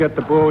Get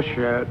the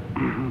bullshit.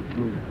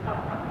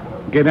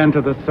 Get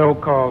into the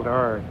so-called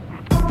art.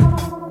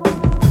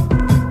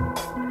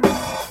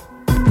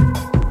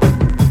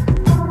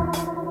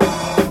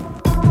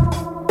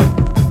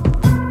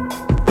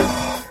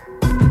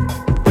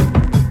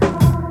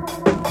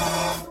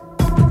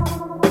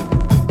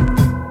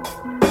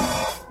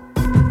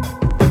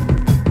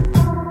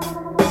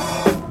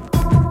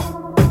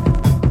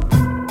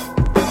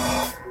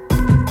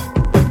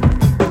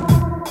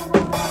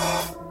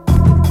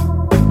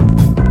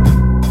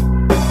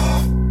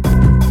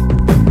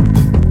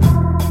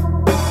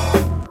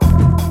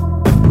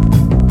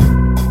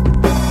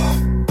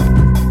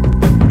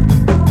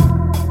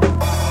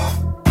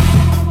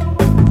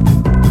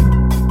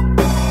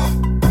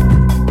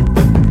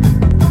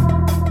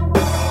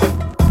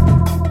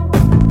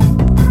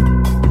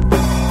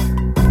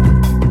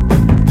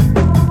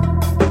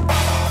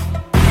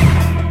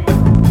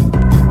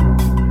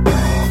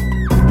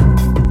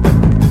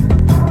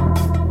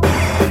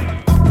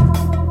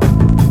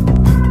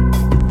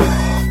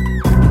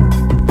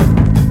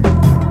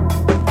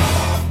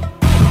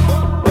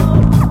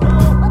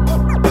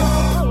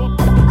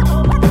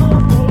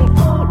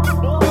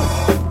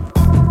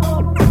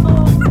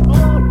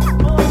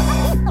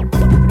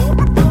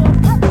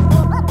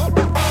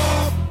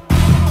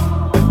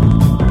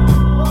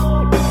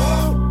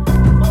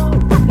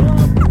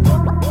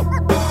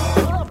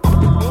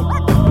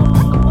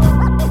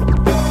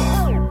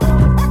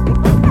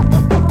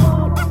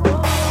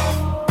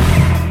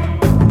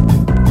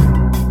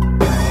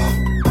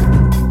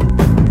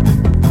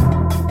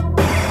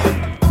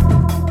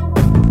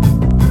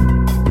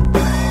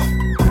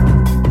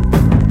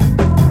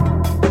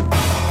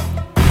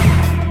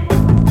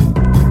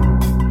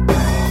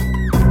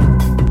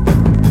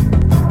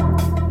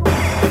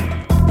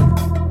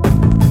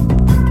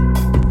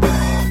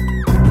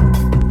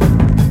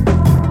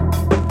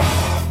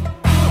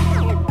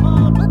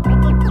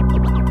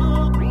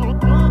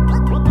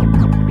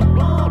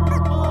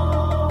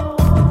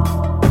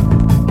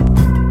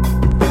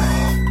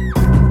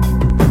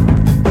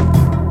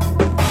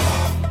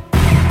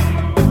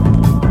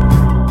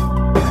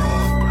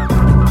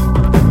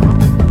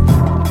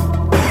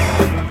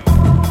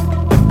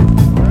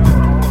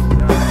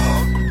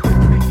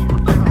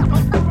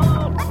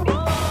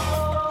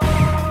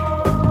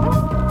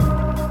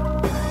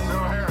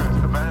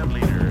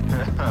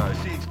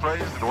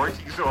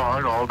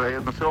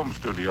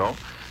 Studio.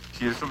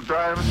 She is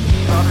sometimes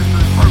not as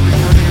perfect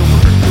as you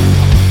were.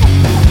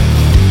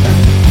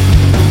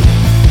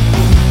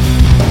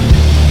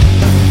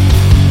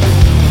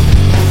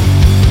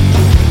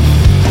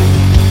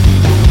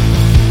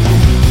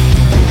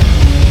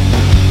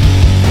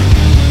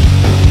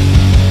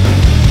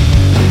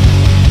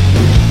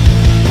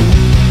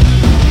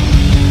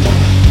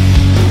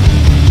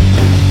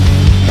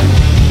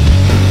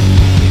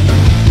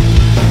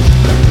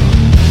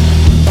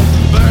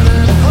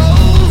 Burning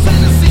holes in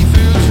the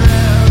seafood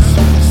traps.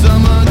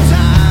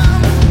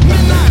 Summertime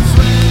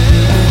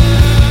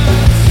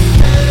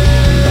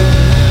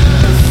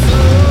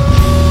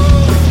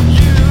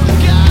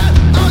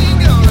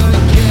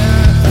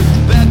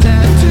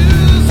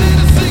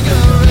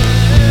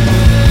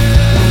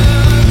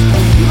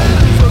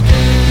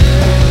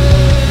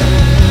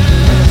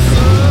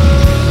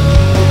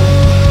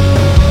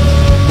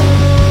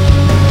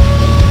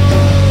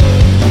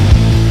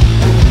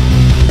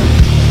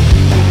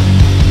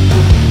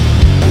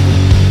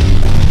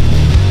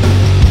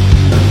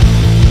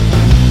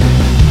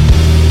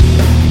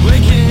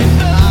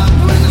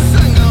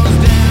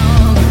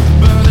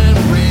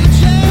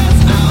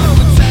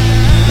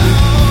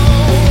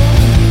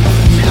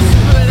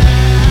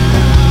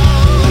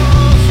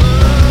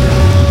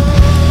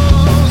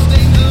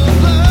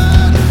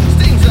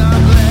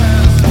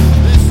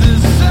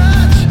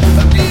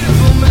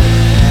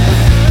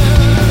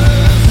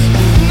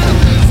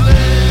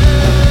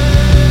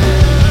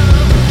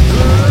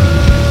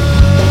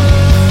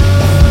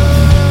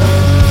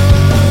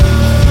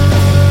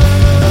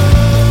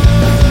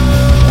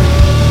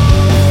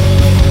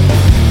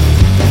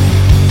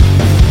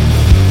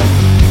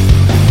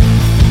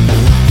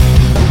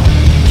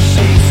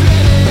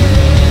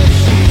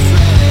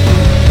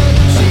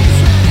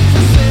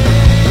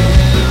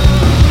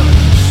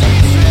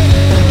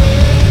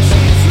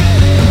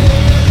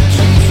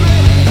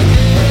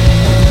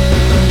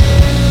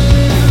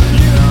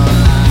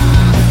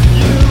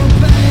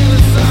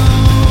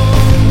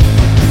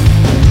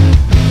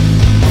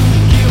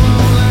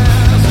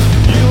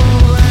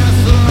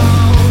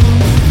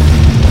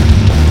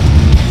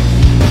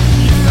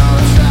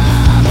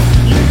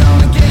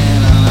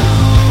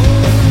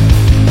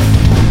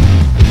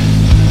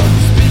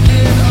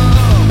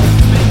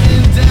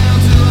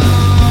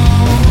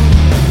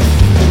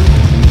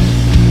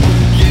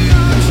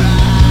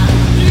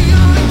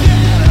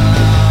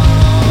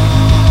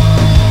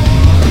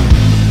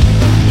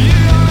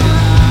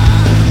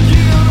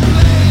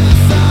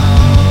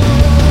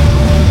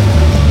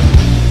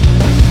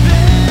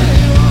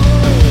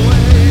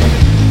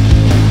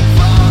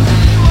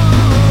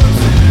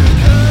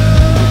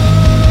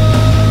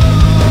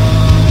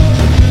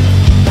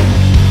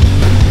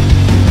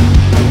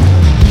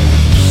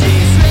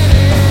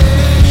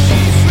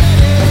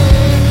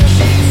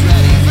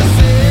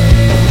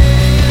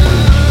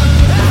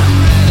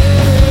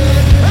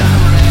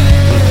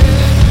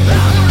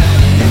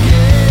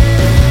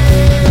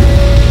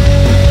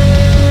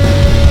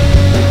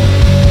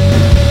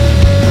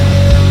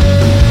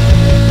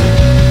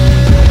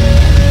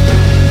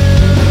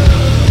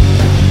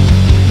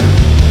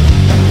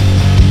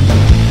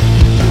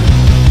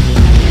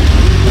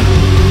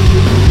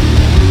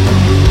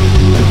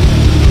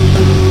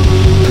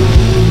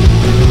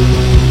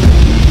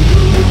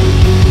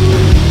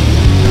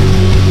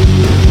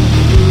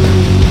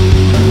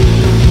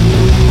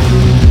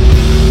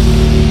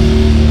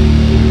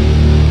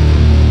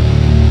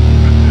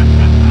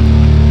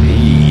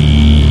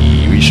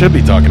should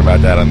be talking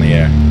about that on the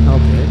air.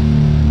 Okay.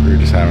 We were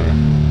just having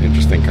an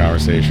interesting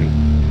conversation.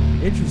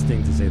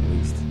 Interesting to say the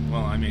least.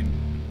 Well, I mean,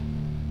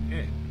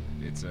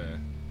 it's a.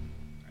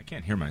 I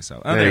can't hear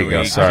myself. Oh, There you we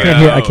go, sorry.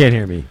 I can't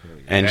hear me.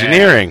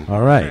 Engineering.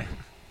 All right.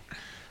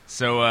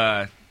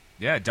 So,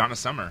 yeah, Donna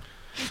Summer.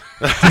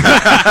 That's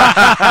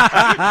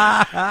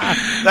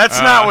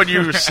not what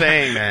you were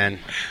saying, man.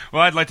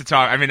 Well, I'd like to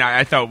talk. I mean,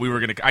 I thought we were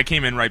going to. I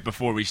came in right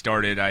before we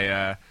started.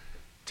 I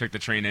took the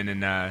train in,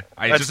 and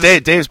That's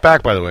Dave. Dave's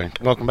back, by the way.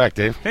 Welcome back,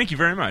 Dave. Thank you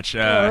very much.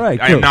 All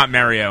right, I cool. am not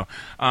Mario.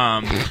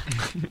 But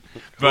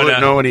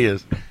know what he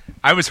is.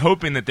 I was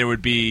hoping that there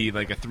would be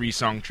like a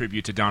 3-song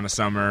tribute to Donna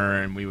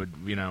Summer, and we would,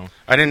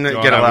 I didn't do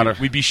all get a that. lot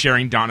of. We'd be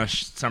sharing Donna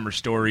Summer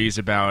stories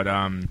about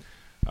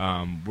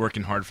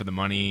working hard for the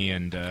money,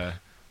 and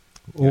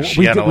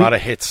She had a lot of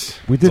hits.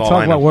 We did That's all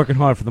talk I know. about working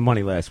hard for the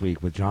money last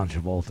week with John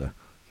Travolta.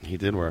 He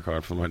did work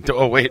hard for the money.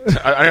 Oh, wait.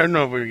 I don't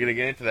know if we were going to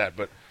get into that,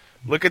 but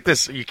look at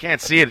this. You can't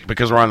see it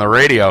because we're on the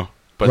radio,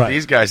 but Right.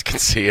 these guys can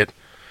see it.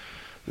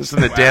 This is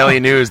in the Daily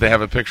News. They have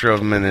a picture of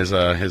him in his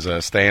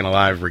staying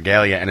alive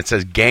regalia, and it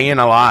says "gay and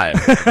alive"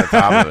 at the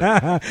top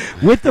of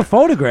it. With the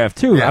photograph,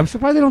 too. Yeah. I'm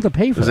surprised they don't have to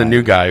pay for There's that. a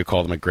new guy who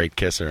called him a great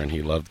kisser, and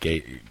he loved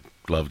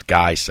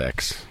guy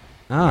sex.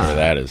 Whatever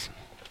that is.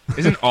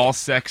 isn't all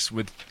sex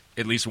with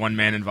at least one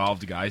man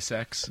involved guy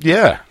sex?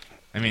 Yeah.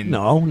 I mean,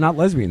 No, not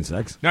lesbian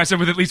sex. No, I said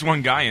with at least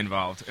one guy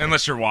involved,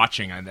 unless you're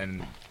watching, and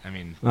then I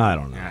mean, I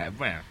don't know.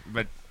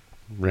 but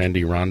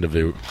Randy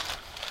Rendezvous.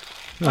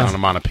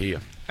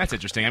 Onomatopoeia. that's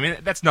interesting. I mean,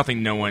 that's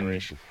nothing.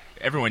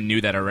 Everyone knew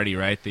that already,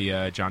 right?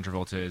 The John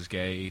Travolta is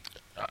gay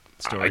I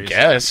stories.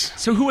 guess.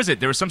 So who was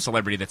it? There was some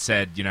celebrity that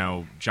said,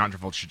 John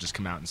Travolta should just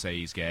come out and say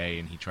he's gay,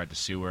 and he tried to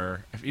sue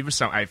her. It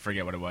was I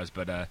forget what it was,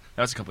 but that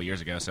was a couple of years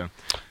ago. So,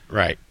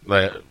 Right.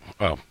 I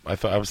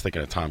was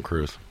thinking of Tom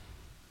Cruise.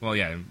 well,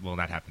 yeah,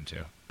 that happened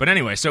too. But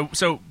anyway,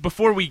 so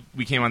before we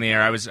came on the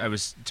air, I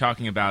was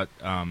talking about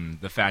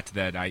the fact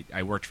that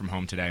I worked from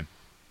home today,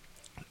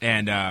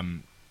 and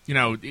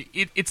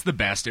it's the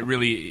best. It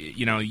really,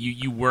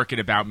 you work at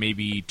about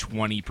maybe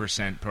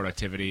 20%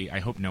 productivity. I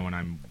hope no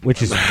one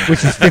Which is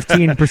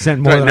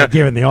 15% more than I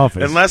give in the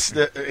office. Unless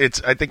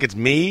I think it's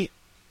me,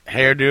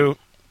 hairdo,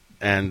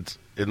 and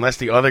unless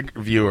the other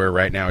viewer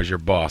right now is your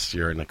boss,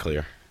 you're in the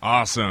clear.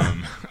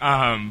 awesome.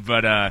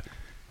 But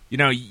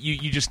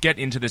you just get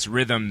into this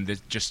rhythm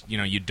that just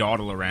you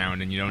dawdle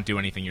around and you don't do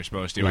anything you're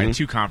supposed to. I had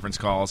 2 conference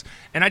calls,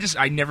 and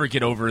I never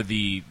get over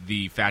the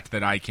fact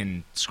that I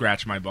can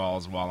scratch my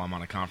balls while I'm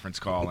on a conference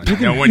call,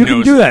 and no one you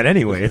knows. can do that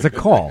anyway. It's a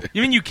call. I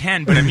mean, you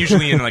can, but I'm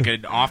usually in like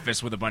an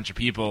office with a bunch of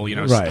people,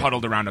 Right.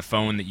 huddled around a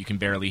phone that you can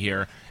barely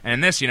hear. And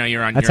in this,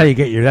 you're on. That's how you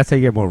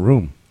get more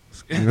room.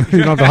 You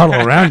don't have to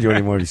huddle around you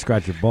anymore if you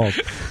scratch your balls.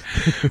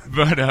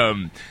 But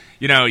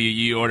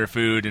you order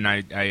food, and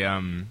I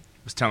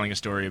was telling a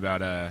story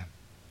about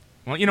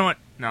well, you know what?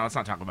 No, let's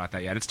not talk about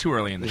that yet. It's too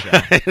early in the show.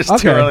 It's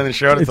too early in the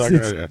show to talk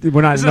about it.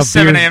 We're not This is a enough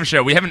 7 beers. a.m.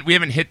 show. We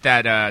haven't hit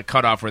that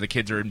cutoff where the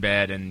kids are in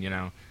bed, and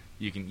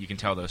you can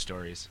tell those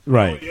stories.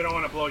 Right. You don't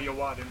want to blow your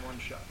wad in one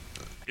shot.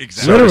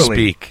 Exactly. So to Literally.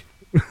 speak.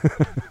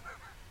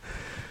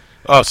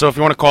 So if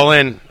you want to call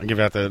in, I'll give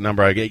out the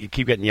number. You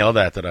keep getting yelled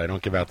at that I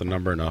don't give out the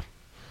number enough.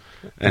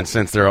 And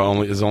since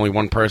there's only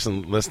one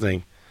person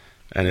listening,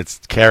 and it's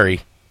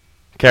Carrie.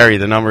 Carrie,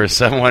 the number is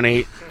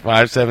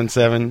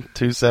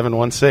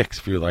 718-577-2716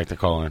 if you would like to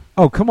call in.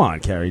 Oh, come on,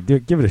 Carrie.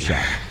 Give it a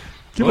shot.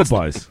 Give it a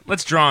buzz.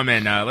 Let's draw them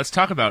in. Let's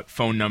talk about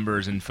phone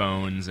numbers and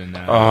phones and.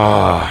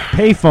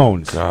 Pay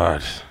phones.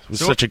 God. It was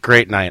So- such a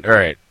great night. All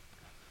right.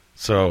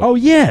 So Oh,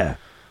 yeah.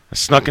 I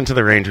snuck into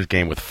the Rangers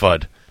game with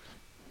Fudd,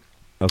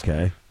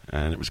 Okay.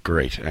 and it was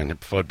great. And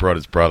Fudd brought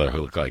his brother,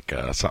 who looked like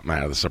something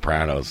out of The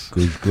Sopranos,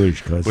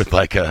 Goosh, cuz. with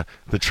like the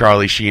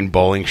Charlie Sheen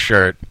bowling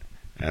shirt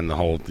and the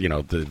whole,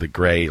 the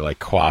gray, like,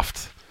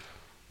 coiffed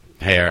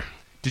hair.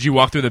 Did you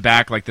walk through the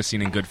back like the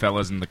scene in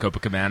Goodfellas in the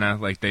Copacabana?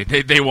 Like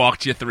they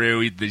walked you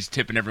through. He's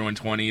tipping everyone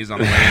 20s on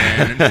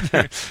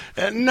the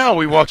way in. No,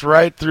 we walked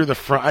right through the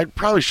front. I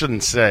probably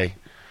shouldn't say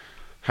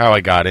how I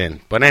got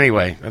in. But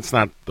anyway, that's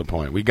not the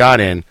point. We got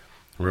in.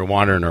 We were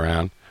wandering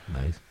around.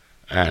 Nice.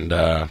 And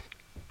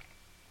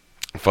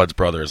Fudd's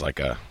brother is like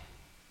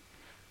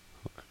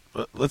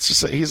let's just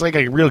say, he's like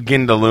a real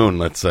Gindaloon,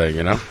 let's say,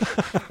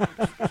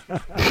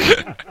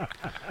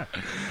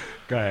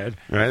 Go ahead.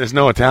 Right? There's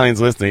no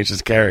Italians listening. It's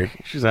just Carrie.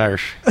 She's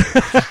Irish.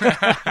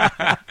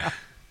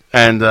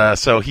 And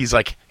so he's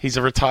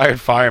a retired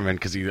fireman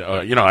because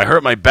I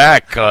hurt my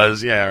back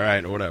because, yeah,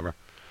 right, or whatever.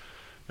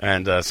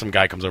 And some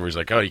guy comes over. He's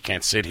like, oh, you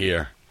can't sit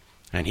here.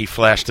 And he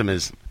flashed him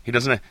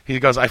he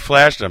goes, I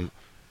flashed him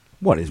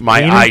What is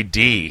my painting?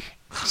 ID.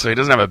 So he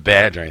doesn't have a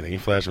badge or anything. He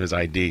flashed him his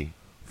ID.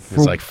 It's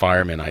like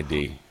fireman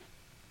ID.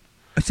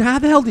 So how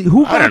the hell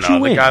who I don't got know.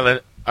 you The in? guy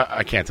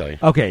I can't tell you.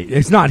 Okay,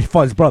 it's not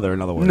Fudd's brother,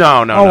 in other words.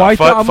 No, no, Oh, no. I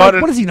thought, I'm like,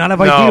 Fudd what does he not have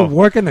no. idea to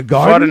work in the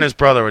garden? Fudd and his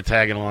brother were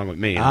tagging along with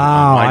me. Oh,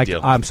 on my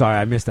deal. I'm sorry,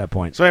 I missed that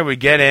point. So anyway, we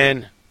get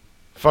in,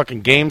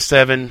 fucking Game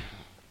 7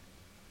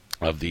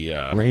 of the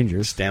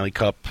Rangers. Stanley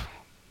Cup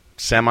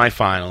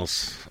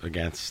semifinals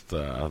against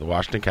the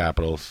Washington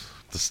Capitals.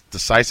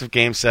 Decisive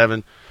Game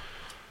 7.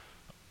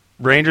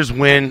 Rangers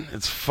win.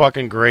 It's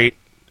fucking great.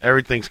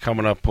 Everything's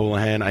coming up,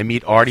 Houlihan. I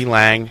meet Artie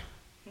Lang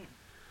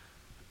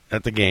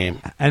at the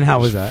game. And how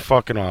It was that?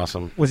 Fucking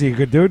awesome. Was he a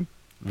good dude?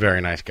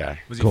 Very nice guy.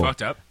 Was he Cool.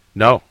 fucked up?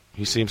 No,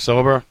 he seemed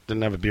sober.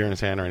 Didn't have a beer in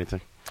his hand or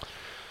anything.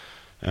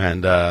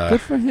 And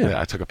Good for him. Yeah,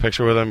 I took a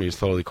picture with him. He was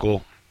totally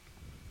cool.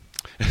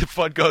 And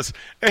Fudd goes,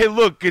 "Hey,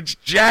 look, it's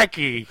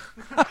Jackie,"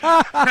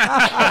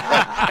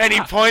 and he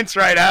points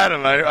right at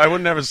him. I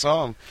would never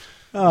saw him.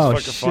 Oh,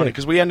 It's fucking funny shit.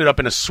 because we ended up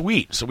in a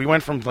suite. So we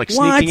went from like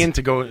What? sneaking in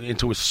to go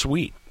into a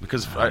suite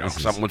because I don't know,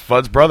 something with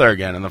Fudd's brother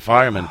again and the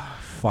fireman.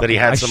 Fuck That he it.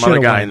 had I some other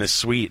should've guy went. in this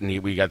suite, and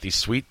we got these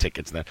suite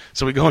tickets then.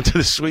 So we go into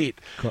the suite,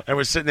 Cool. and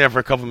we're sitting there for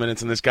a couple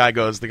minutes, and this guy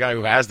goes, the guy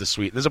who has the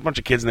suite, there's a bunch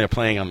of kids in there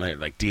playing on their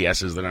like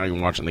DSs, they're not even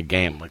watching the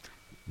game. Like,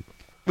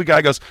 the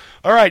guy goes,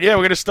 "All right, yeah, we're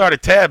going to start a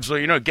tab, so,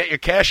 get your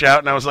cash out."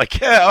 And I was like,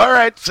 "Yeah, all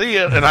right, see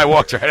ya." And I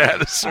walked right out of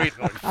the suite.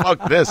 I'm like,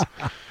 fuck this.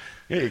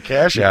 Get your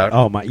cash out.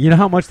 Oh my! You know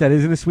how much that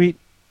is in a suite?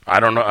 I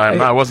don't know.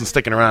 I wasn't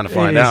sticking around to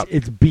find out.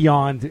 It's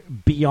beyond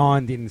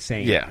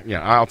insane.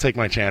 Yeah, I'll take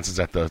my chances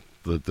at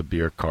the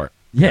beer cart.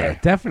 Yeah,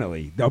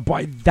 definitely. No,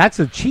 boy, that's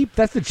the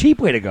cheap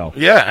way to go.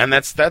 Yeah, and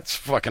that's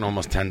fucking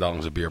almost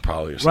 $10 a beer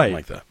probably or something Right.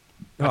 like that.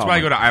 That's Oh, why I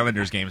my- go to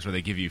Islanders games where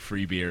they give you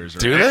free beers. Or,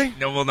 Do they?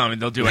 No, well, no, I mean,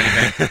 they'll do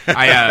anything.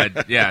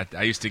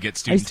 I used to get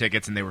student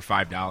tickets and they were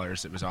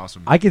 $5. It was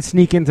awesome. I could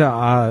sneak into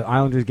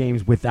Islanders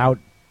games without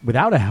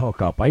a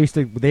hookup.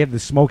 They have the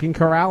smoking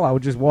corral. I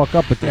would just walk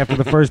up after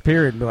the first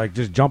period and be like,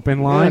 just jump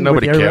in line.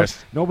 nobody with everyone.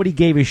 cares. Nobody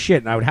gave a shit,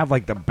 and I would have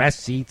like the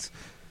best seats.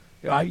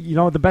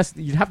 The best.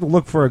 You'd have to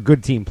look for a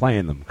good team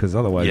playing them because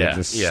otherwise it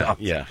just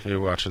sucks. Yeah. You're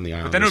watching the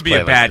Islanders. But then it would be play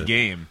a like bad the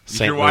game. If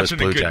St. you're Louis watching a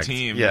Blue good Jackets.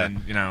 team, Yeah.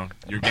 then,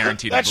 you're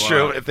guaranteed That's to true.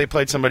 blow out. If they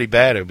played somebody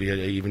bad, it would be an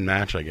even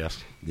match, I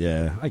guess.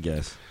 Yeah, I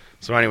guess.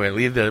 So anyway,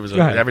 Go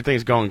ahead.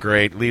 everything's going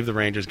great. Leave the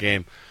Rangers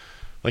game.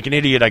 Like an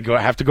idiot,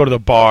 I have to go to the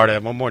bar to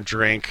have one more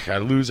drink. I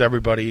lose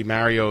everybody.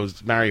 Mario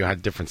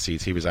had different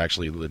seats. He was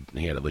actually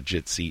he had a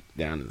legit seat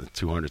down in the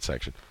 200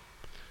 section.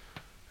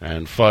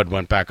 And Fudd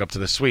went back up to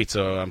the suite,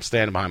 so I'm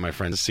standing behind my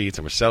friend's seats,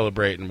 and we're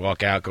celebrating,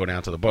 walk out, go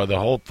down to the bar.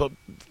 The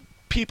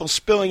people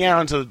spilling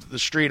out into the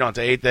street onto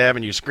 8th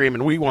Avenue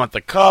screaming, "We want the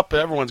cup."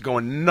 Everyone's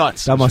going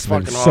nuts. That It was must have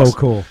been fucking so awesome.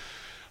 cool.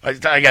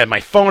 I got my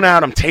phone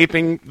out. I'm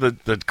taping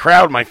the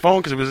crowd with my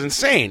phone because it was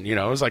insane. It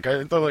was like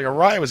I thought like a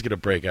riot was going to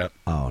break out.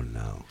 Oh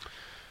no.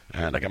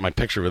 And I got my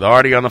picture with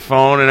Artie on the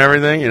phone and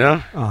everything,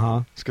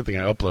 Uh-huh. It's a good thing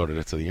I uploaded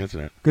it to the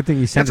internet. Good thing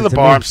you Get sent to it the to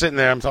bar, me. I'm sitting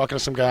there, I'm talking to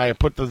some guy, I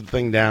put the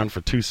thing down for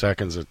 2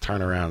 seconds, I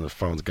turn around, the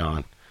phone's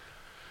gone.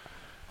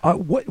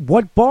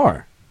 What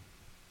bar?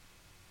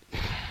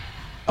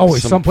 Oh,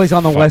 it's Some someplace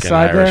on the west fucking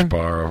side Irish there?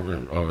 bar over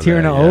Tirna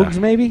there, Oaks,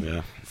 yeah. maybe?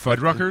 Yeah.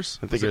 Fuddruckers?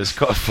 I think it was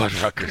called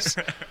Fuddruckers.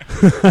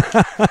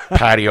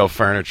 Patio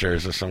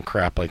furnitures or some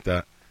crap like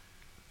that.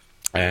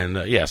 And,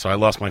 so I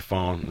lost my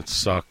phone. It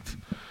sucked.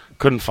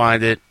 Couldn't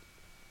find it.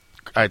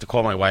 I had to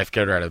call my wife,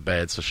 get her out of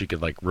bed so she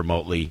could,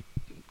 remotely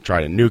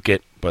try to nuke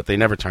it. But they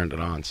never turned it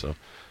on, so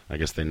I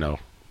guess they know.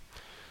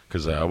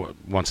 Because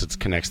once it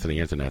connects to the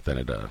internet,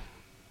 then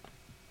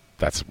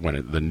that's when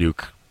the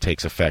nuke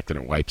takes effect and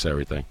it wipes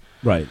everything.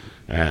 Right.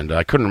 And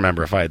I couldn't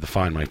remember if I had to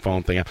find my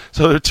phone thing.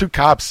 So there were 2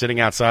 cops sitting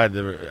outside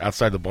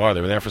the bar.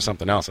 They were there for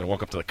something else. I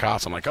walk up to the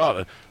cops. I'm like,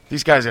 oh,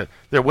 these guys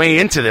they're way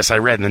into this. I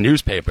read in the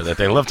newspaper that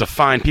they love to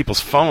find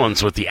people's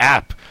phones with the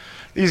app.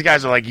 These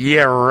guys are like,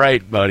 yeah,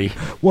 right, buddy.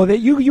 Well,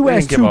 you They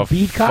asked didn't give 2 a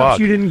beat cops. fuck.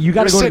 You didn't. You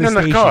got to We're go to sitting the in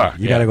the station. car.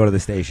 You Yeah. got to go to the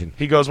station.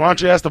 He goes, why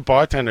don't you ask the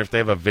bartender if they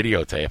have a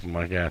videotape? I'm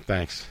like, yeah,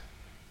 thanks.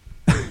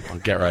 I'll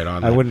get right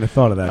on that. I wouldn't have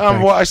thought of that.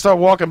 thanks. I start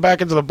walking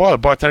back into the bar. The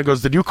bartender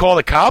goes, did you call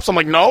the cops? I'm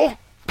like, no.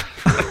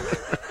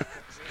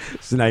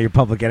 So now you're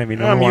public enemy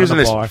number I'm one using in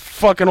the this bar.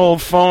 fucking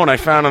old phone I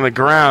found on the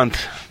ground.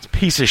 It's a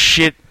piece of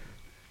shit.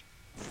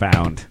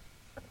 Found.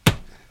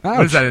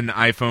 What is that, an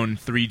iPhone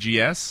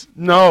 3GS?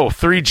 No,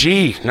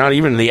 3G. Not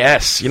even the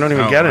S. You don't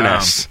even Oh, get an wow.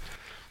 S.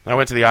 I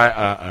went to the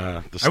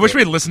I wish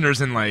we had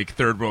listeners in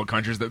third world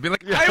countries that would be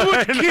like, I would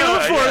I kill know,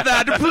 for yeah.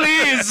 that,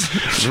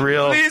 please.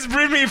 real Please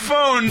bring me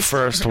phones.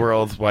 first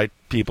world white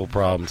people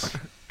problems.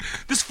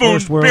 This phone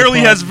First world barely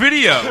has problem.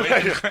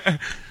 video.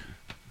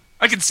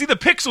 I can see the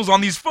pixels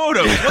on these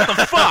photos. What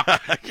the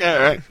fuck? Yeah,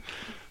 right.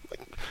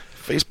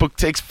 Facebook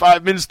takes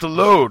 5 minutes to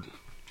load.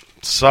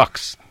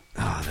 Sucks.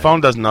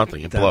 Phone does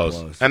nothing. It that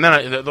blows. blows. And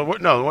then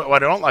what I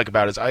don't like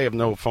about it is I have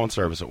no phone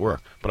service at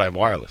work, but I have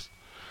wireless.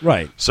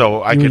 Right.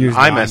 So I You can use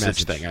the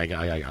iMessage iMessage. thing.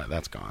 I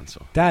that's gone.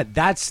 So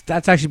That's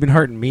actually been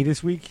hurting me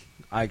this week.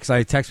 Because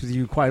I text with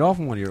you quite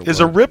often when you're at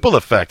there's a work. ripple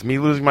effect. Me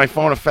losing my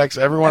phone affects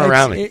everyone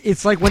around me.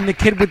 It's like when the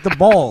kid with the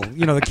ball,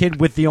 the kid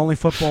with the only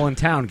football in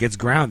town gets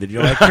grounded.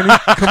 You're like, come on,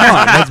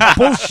 that's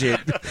bullshit.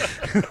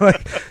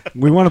 Like,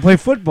 we want to play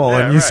football,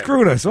 Yeah, and you right.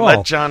 screwed us all.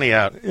 Let Johnny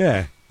out.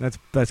 Yeah,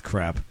 that's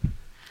crap.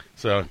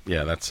 So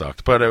yeah, that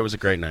sucked. But it was a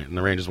great night, and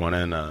the Rangers won.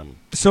 And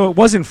So it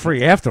wasn't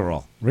free after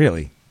all,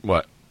 really.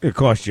 what? It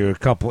cost you It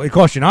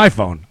cost you an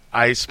iPhone.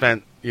 I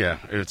spent. Yeah,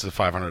 it's a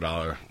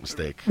 $500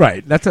 mistake.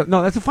 Right. That's a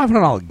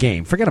 $500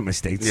 game. Forget a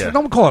mistake. Yeah.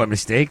 Don't call it a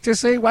mistake. Just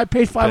say I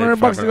paid $500 to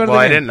go to the Well,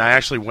 I game. didn't. I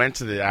actually went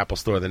to the Apple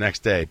store the next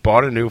day,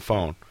 bought a new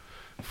phone,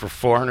 for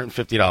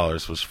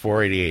 $450 was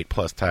 $488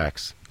 plus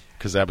tax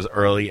because that was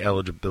early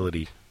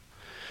eligibility.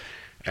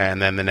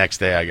 And then the next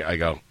day I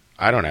go,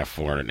 I don't have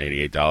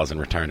 $488 and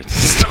return it to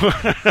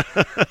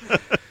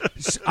the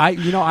store.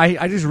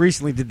 I just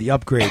recently did the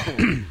upgrade.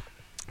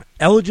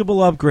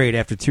 Eligible upgrade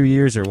after 2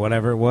 years or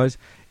whatever it was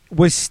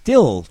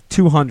still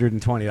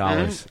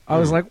 $220. I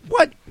was like,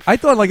 what? I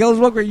thought like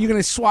eligible upgrade, you're going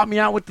to swap me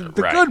out with the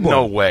Right. good one.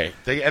 No way.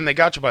 They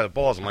got you by the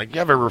balls. I'm like, you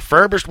have a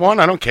refurbished one?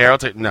 I don't care. I'll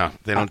take. No,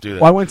 they don't do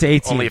that. Well, I went to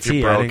Only if you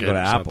AT&T. I broke didn't go it to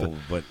or Apple, something.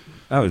 but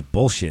that was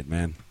bullshit,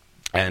 man.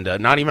 And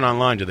not even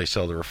online do they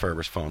sell the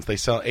refurbished phones. They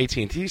sell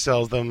AT&T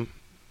sells them.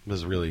 This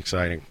is really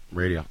exciting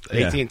radio.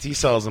 Yeah. AT&T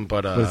sells them,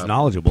 but But it's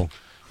knowledgeable.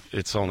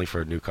 it's only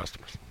for new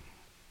customers.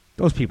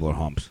 Those people are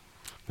humps.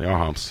 They are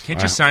humps.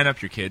 Can't you sign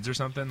up your kids or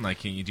something? Like,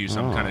 can you do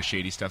some kind of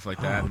shady stuff like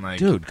that? And like,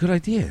 Dude, good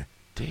idea.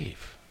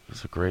 Dave,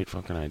 that's a great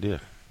fucking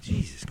idea.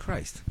 Jesus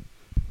Christ.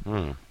 I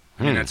mean,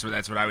 that's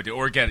what I would do.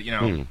 Or get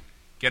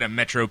get a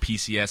Metro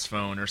PCS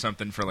phone or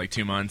something for like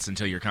 2 months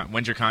until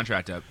when's your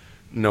contract up?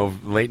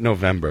 Late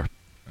November.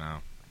 Oh.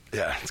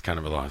 Yeah, it's kind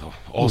of a long.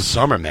 All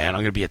summer, man.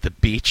 I'm gonna be at the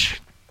beach,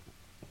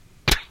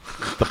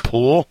 the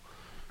pool.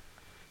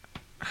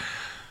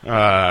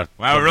 Wow,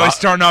 we're really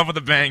starting off with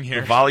a bang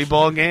here. The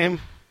volleyball game.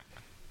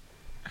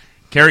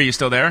 Carrie, you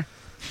still there?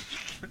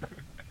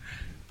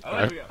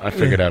 I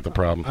figured out the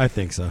problem. I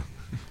think so.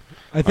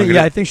 I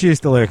think she is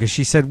still there because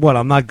she said, "What?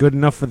 I'm not good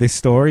enough for this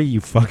story, you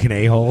fucking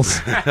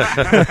a-holes."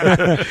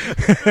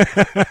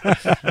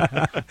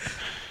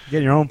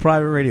 Get your own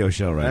private radio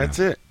show right That's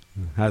now. it.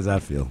 How's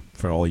that feel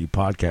for all you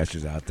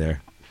podcasters out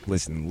there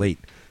listening late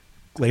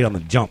on the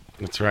jump?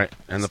 That's right.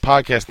 And the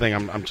podcast thing,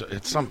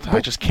 it's something I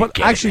just can't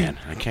get actually, it, man.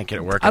 I can't get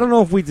it working. I don't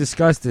know if we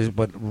discussed this,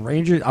 but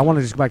Rangers. I want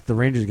to just go back to the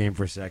Rangers game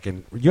for a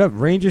second. You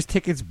have Rangers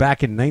tickets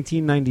back in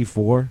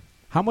 1994.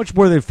 How much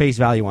were their face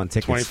value on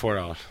tickets?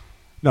 $24.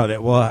 No,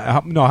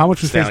 how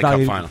much was face Stanley Cup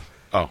value final.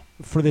 Oh,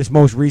 for this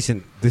most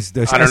recent? I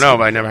don't know,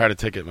 but I never had a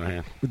ticket in my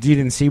hand. You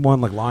didn't see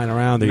one like lying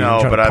around? Or you No,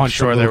 didn't try but to I'm punch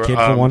sure some they little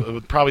were. kid for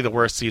one? Probably the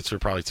worst seats were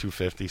probably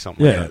 $250,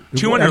 something Yeah, like that.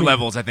 200 I mean,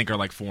 levels, I think, are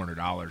like $400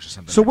 or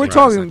something. So we're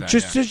ridiculous talking like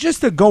that,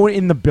 just to go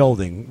in the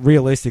building.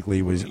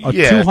 Realistically, was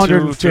Yeah,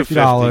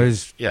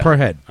 $250 Yeah. per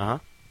head. Uh-huh.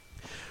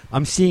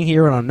 I'm seeing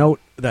here on a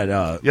note that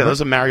Yeah,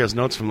 those are Mario's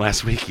notes from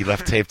last week. He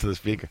left tape to the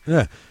speaker.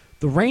 yeah,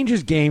 the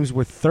Rangers games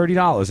were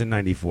 $30 in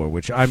 '94,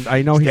 which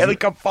I know he's. Stanley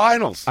Cup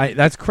Finals.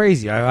 That's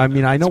crazy. I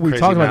mean, I know It's a we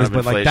crazy talked about this,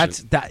 amount but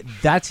of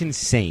like that's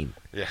insane.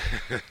 Yeah.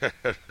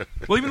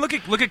 Well, even look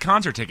at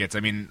concert tickets. I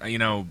mean,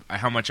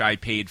 how much I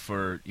paid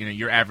for,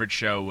 your average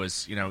show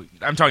was,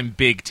 I'm talking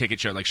big ticket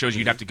show, like shows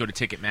you'd have to go to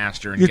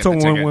Ticketmaster and You're get the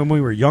talking ticket. when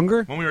we were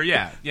younger. When we were,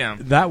 yeah.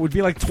 That would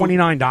be like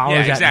 $29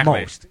 Yeah, exactly. at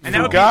most. And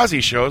that would be,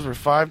 Fugazi shows were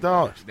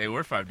 $5. they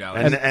were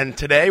 $5. And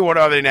today, what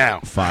are they now?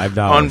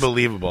 $5.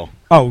 Unbelievable.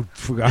 Oh,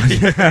 forgot.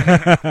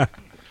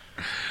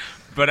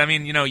 But I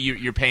mean,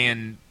 you're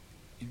paying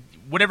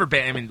whatever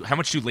band. I mean, how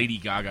much do Lady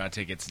Gaga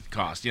tickets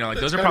cost? Like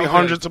those It's are gotta be probably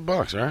hundreds of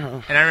bucks, right?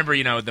 And I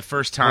remember, the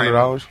first time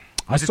 $100.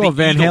 I Was it saw the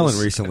Van Eagles?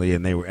 Halen recently,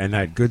 and they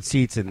had good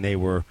seats, and they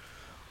were,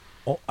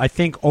 I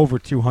think, over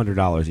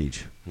 $200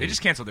 each. they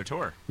just canceled their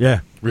tour.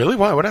 Yeah, Really?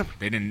 Why? What happened?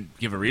 They didn't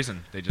give a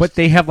reason. They just but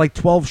they have like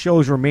 12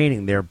 shows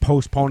remaining. They're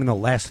postponing the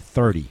last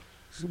 30,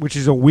 which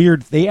is a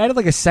weird. They added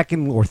like a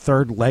second or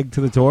third leg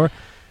to the tour,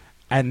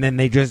 and then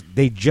they just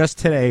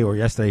today or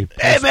yesterday.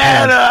 Hey,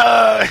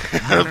 man,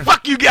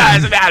 fuck you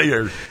guys. I'm out of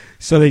here.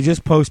 So they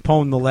just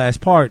postponed the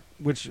last part,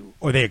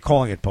 or they're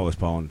calling it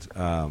postponed.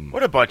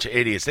 What a bunch of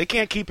idiots. They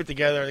can't keep it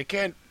together. They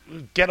can't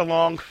get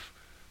along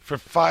for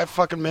 5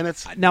 fucking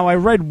minutes. Now, I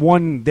read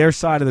their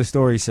side of the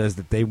story says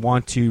that they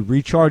want to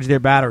recharge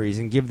their batteries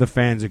and give the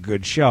fans a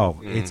good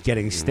show. It's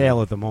getting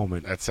stale at the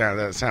moment. That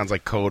sounds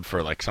like code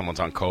for like someone's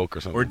on coke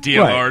or something. or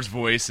DLR's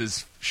voice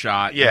is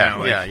shot.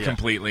 Yeah, yeah.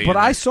 completely. But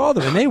I saw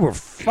them, and they were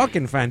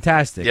fucking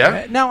fantastic.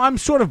 Yeah? Now, I'm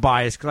sort of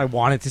biased because I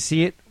wanted to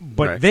see it,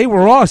 but Right. they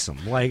were awesome.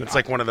 It's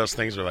like one of those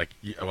things where, like,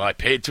 well, I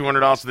paid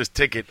 $200 for this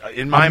ticket.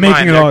 In my I'm making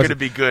mind, it they're awesome. going to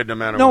be good no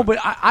matter No, what. but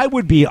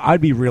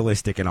I'd be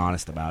realistic and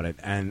honest about it,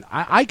 and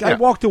I Yeah.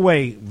 walked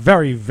away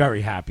very,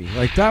 very happy.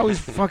 Like, that was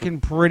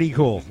fucking pretty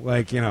cool.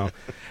 Like, and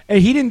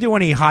he didn't do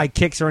any high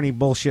kicks or any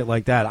bullshit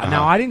like that.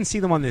 Now, I didn't see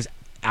them on this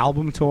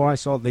album tour. I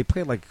saw they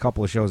played like a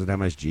couple of shows at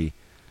MSG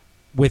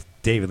with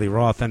David Lee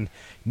Roth, and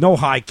no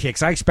high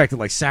kicks. I expected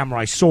like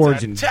samurai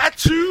swords and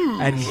tattoo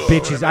and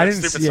bitches. I didn't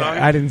stupid see. song?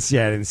 I didn't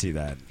see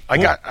that.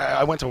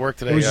 I went to work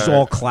today. It was just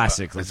all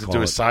classic. to Let's do call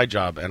a it. side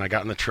job, and I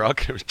got in the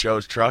truck. It was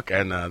Joe's truck,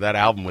 and that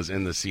album was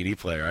in the CD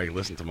player. I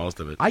listened to most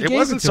of it. I It gave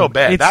wasn't it to so him.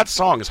 bad. It's- That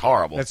song is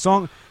horrible. That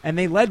song, and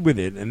they led with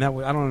it, and I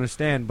don't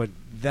understand, but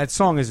that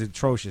song is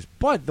atrocious.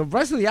 But the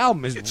rest of the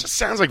album is It just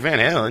sounds like Van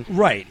Halen.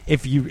 right.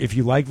 If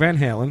you like Van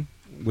Halen,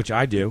 which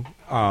I do,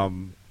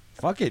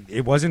 fuck it,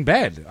 it wasn't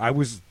bad.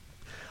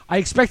 I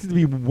expected to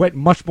be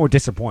much more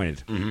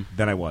disappointed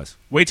than I was.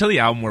 wait till the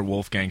album where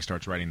Wolfgang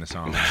starts writing the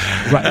songs.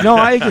 Right? No,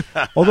 I agree.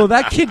 Although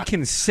that kid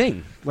can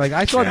sing, like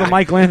I thought the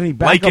Michael Anthony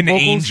backup Like an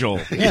vocals, angel.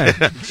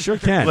 Yeah, sure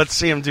can. Let's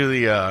see him do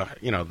the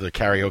the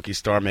karaoke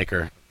Star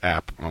Maker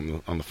app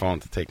on the phone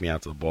to take me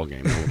out to the ball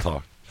game, and we'll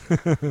talk.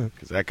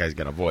 because that guy's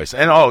got a voice.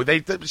 And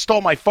they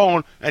stole my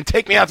phone and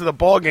 "Take Me Out to the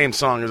Ball Game"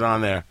 song is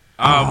on there.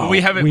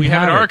 We have it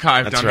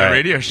archived That's on right. the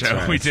radio show.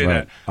 Right. We did Right.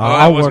 it. Oh, that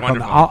I'll was work on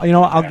wonderful.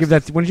 that. I'll give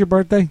that. When's your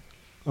birthday?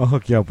 I'll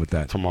hook you up with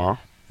that. Tomorrow.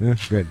 Yeah,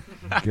 good.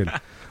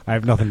 I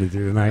have nothing to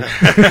do tonight.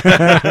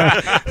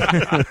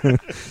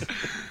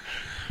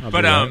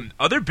 But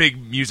other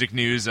big music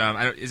news.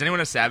 Is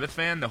anyone a Sabbath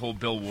fan? The whole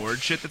Bill Ward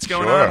shit that's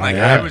going Sure. on. Like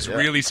Yeah. I was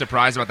really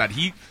surprised about that.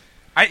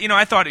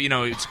 I thought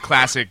it's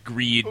classic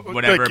greed,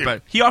 whatever. you.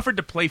 But he offered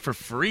to play for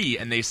free,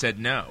 and they said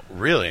no.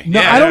 Really?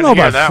 No, Yeah, I don't know didn't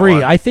hear about that free.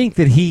 one. I think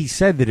that he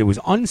said that it was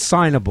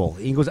unsignable.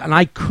 He goes, and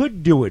I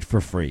could do it for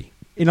free.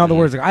 In other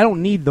words, like, I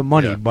don't need the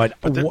money, Yeah. but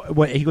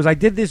he goes, I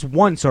did this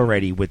once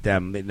already with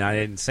them, and I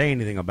didn't say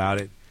anything about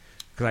it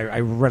because I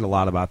read a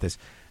lot about this.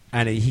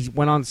 And he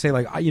went on to say,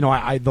 like,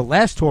 the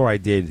last tour I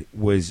did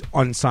was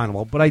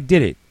unsignable, but I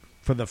did it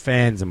for the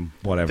fans and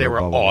whatever. They were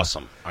blah, blah, blah.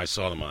 awesome. I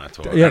saw them on that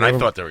tour, Yeah, and they I were-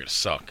 thought they were going to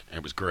suck.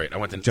 It was great. I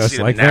went to Just see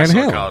them like in Nassau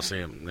Van Halen.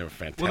 Coliseum. They were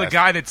fantastic. Well, the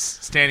guy that's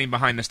standing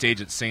behind the stage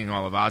that's singing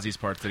all of Ozzy's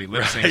parts that he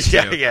lip syncs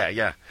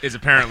yeah. is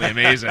apparently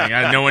amazing.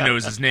 No one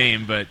knows his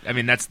name, but I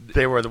mean that's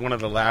They were one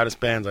of the loudest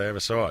bands I ever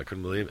saw. I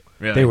couldn't believe it.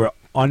 really They were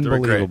They were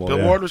great. unbelievable. Bill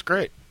yeah. Ward was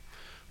great.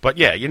 But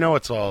yeah,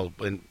 it's all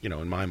in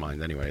my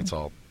mind anyway. It's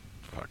all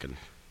fucking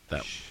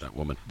that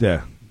woman,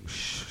 Yeah.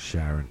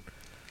 Sharon.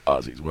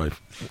 Ozzy's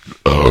wife.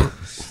 Ugh,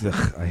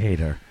 I hate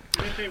her.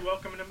 Didn't they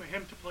welcome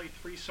him to play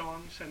 3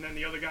 songs, and then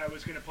the other guy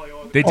was going to play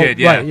all the They Oh, did,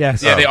 yeah. right,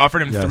 yes. Yeah, they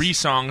offered him Yes. 3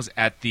 songs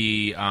at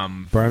the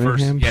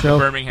Birmingham first, show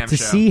the Birmingham to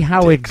show. see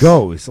how it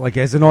goes, like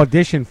as an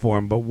audition for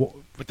him. But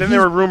But then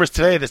there were rumors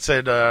today that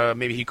said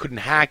maybe he couldn't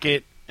hack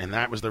it, and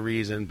that was the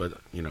reason. But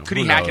Could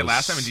he who hack it knows?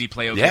 last time? And did he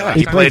play okay? Yeah, last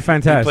he time? played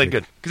fantastic. He played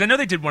good. Because I know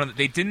they did one of the,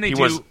 they didn't they He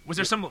do was- was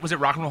it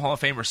Rock and Roll Hall of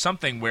Fame or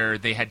something where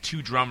they had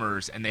 2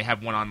 drummers and they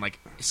have one on like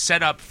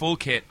set up full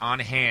kit on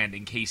hand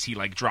in case he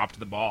like dropped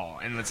the ball,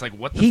 and it's like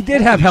what the he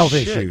did have Holy health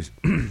shit.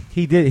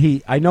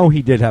 issues. I know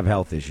he did have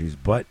health issues,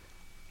 but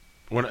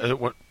When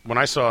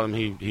I saw him,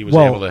 he was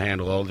Well- able to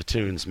handle all the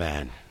tunes,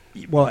 man.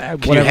 well,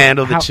 Can you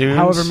handle the tunes?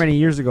 However many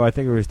years ago, I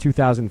think it was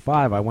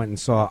 2005. I went and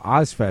saw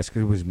Ozfest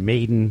because it was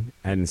Maiden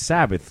and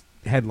Sabbath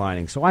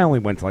headlining. So I only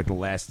went to like the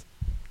last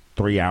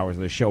 3 hours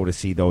of the show to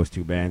see those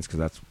 2 bands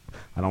because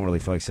I don't really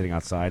feel like sitting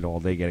outside all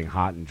day getting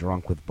hot and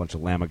drunk with a bunch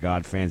of Lamb of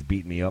God fans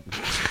beating me up.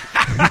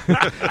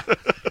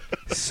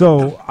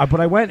 But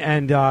I went,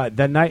 and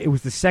that night, it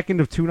was the second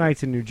of 2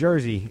 nights in New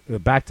Jersey,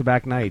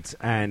 back-to-back nights,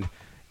 and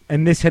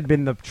this had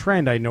been the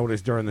trend I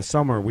noticed during the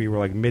summer. We were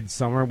like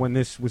midsummer when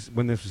this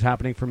was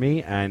happening for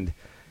me, and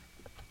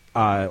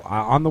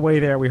on the way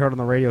there, we heard on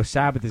the radio,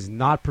 Sabbath is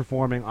not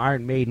performing.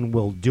 Iron Maiden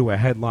will do a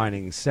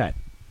headlining set,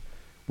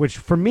 which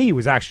for me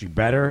was actually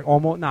better,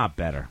 almost not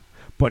better,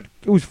 but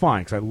it was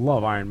fine because I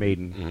love Iron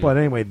Maiden. Mm-hmm. But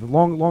anyway, the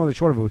long and the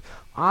short of it was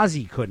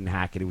Ozzy couldn't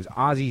hack it. It was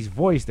Ozzy's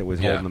voice that was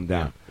holding them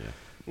down. Yeah.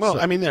 Well, So-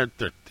 I mean, they're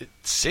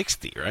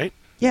 60, right?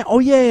 Yeah. Oh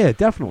yeah.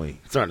 Definitely.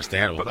 It's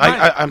understandable. But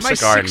I'm my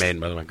sick of Iron 60 Maiden,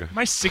 by the way.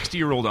 My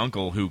 60-year-old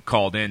uncle who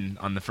called in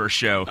on the first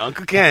show,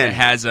 Uncle Ken.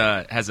 has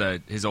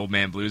his old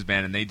man blues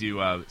band, and they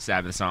do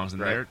Sabbath songs,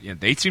 and Right.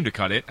 they seem to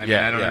cut it. I mean,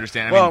 I don't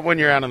understand. I Well, mean, when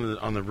you're out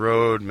on the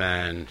road,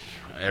 man,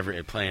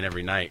 playing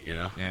every night,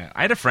 yeah,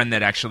 I had a friend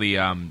that actually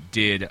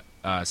did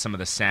some of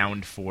the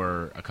sound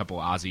for a couple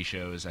Ozzy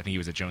shows. I think he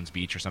was at Jones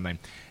Beach or something,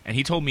 and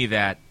he told me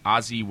that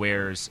Ozzy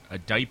wears a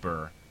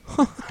diaper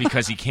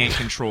because he can't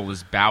control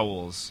his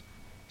bowels.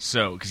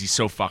 So, because he's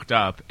so fucked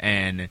up,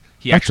 and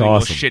he That's actually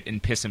awesome. will shit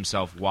and piss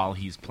himself while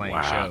he's playing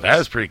Wow, shows. that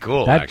is pretty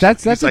cool. That's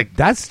actually. He's like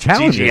that's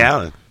challenging. G.G.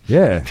 Allen.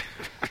 Yeah.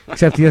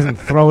 Except he doesn't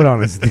throw it on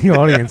the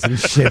audience and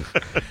shit.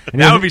 And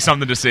That would be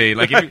something to see.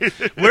 Like,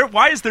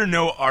 why is there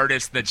no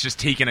artist that's just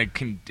taken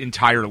an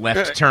entire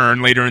left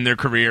turn later in their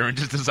career and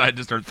just decided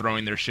to start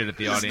throwing their shit at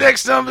the This audience?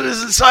 next number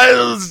is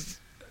entitled.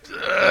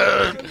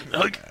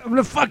 I'm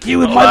gonna fuck you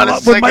with Hold on a my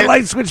second.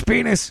 light switch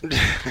penis.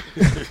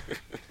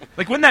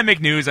 Like, wouldn't that make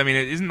news? I mean,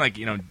 it isn't like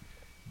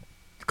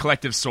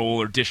Collective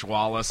Soul or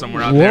Dishwalla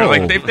somewhere out there. Whoa.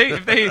 Like,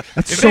 if they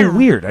That's if so they,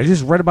 weird. I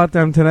just read about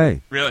them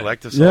today. Really,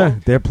 Collective Soul. Yeah,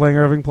 they're playing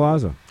Irving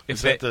Plaza. if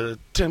Is they, that the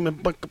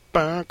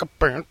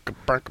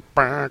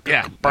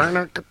Yeah.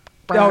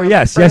 Oh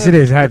yes, yes it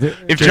is.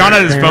 if John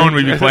had his phone,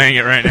 we'd be playing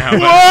it right now. But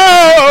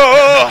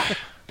Whoa!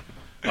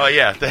 Oh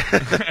yeah,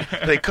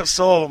 they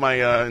stole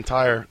my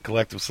entire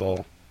Collective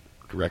Soul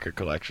record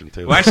collection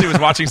too. well, actually, I was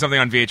watching something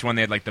on VH1.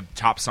 They had like the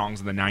top songs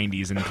of the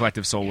 '90s, and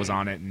Collective Soul was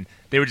on it, and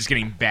they were just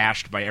getting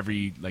bashed by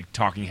every like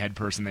talking head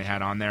person they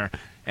had on there.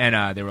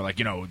 And they were like,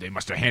 they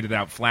must have handed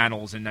out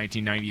flannels in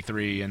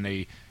 1993, and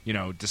they,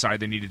 decided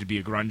they needed to be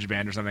a grunge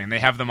band or something. And they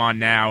have them on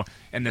now,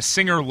 and the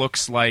singer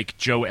looks like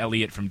Joe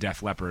Elliott from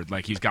Def Leppard.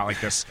 Like, he's got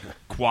like this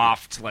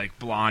coiffed, like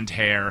blonde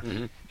hair,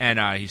 and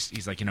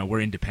he's like,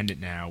 we're independent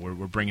now. We're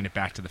bringing it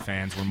back to the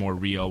fans. We're more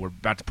real. We're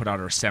about to put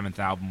out our 7th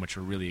album, which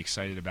we're really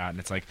excited about. And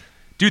it's like,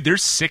 dude,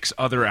 there's 6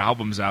 other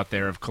albums out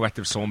there of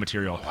Collective Soul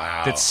material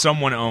that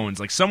someone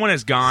owns. Like, someone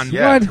has gone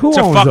Yeah. What? Who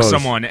to owns fuck those?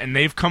 someone, and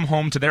they've come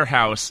home to their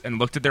house and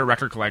looked at their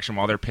record collection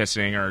while they're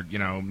pissing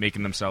or,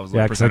 making themselves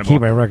Yeah, look because I presentable.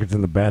 keep my records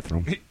in the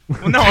bathroom.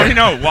 Well, no, I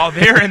know. While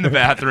they're in the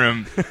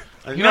bathroom,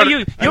 You know,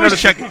 you always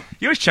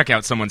check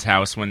out someone's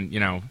house when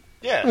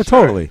Yeah, Oh,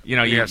 totally. you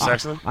You have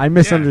sex with them? I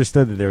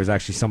misunderstood that there was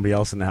actually somebody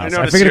else in the house. I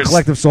noticed figured a yours-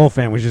 Collective Soul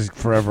fan was just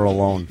forever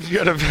alone.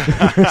 You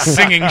gotta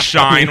singing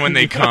 "Shine" when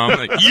they come.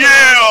 Like,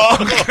 yeah,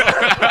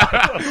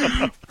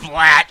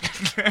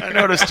 flat. I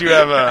noticed you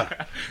have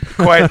a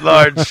quite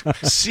large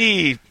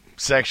C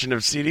section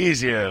of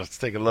CDs here. Let's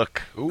take a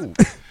look. Ooh.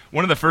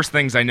 One of the first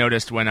things I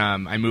noticed when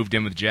I moved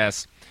in with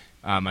Jess,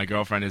 my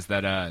girlfriend, is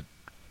that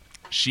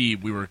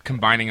we were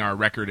combining our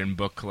record and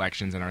book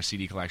collections and our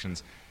CD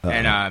collections.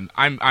 And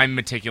I'm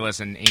meticulous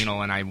and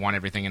anal, and I want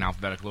everything in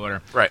alphabetical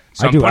order. Right.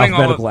 So I do putting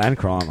all alphabetical and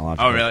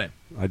chronological. Oh, really?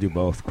 I do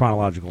both.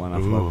 Chronological and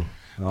alphabetical.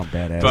 Oh,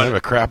 badass. I have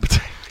a crap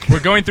attack. We're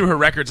going through her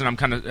records, and I'm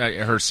kind of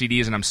her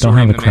CDs, and I'm Don't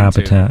sorting have a them crap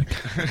into.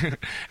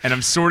 attack. And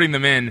I'm sorting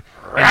them in.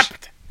 And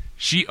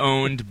she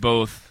owned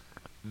both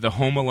the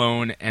Home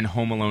Alone and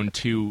Home Alone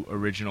 2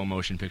 original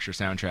motion picture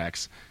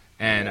soundtracks.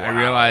 And I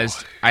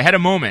realized I had a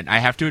moment. I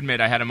have to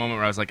admit, I had a moment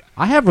where I was like,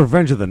 I have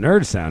Revenge of the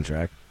Nerds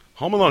soundtrack.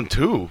 Home Alone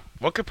 2?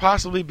 What could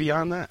possibly be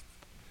on that?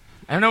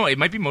 I don't know. It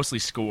might be mostly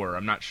score.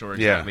 I'm not sure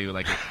exactly.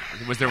 Like,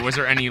 was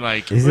there any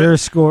like? Is there a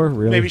score?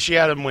 Really? Maybe she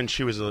had him when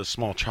she was a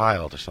small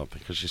child or something,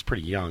 because she's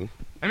pretty young.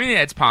 I mean,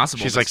 yeah, it's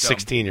possible. She's but like still.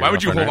 16 years Why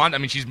would you old, hold right? on? I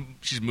mean,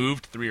 she's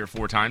moved 3 or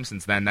 4 times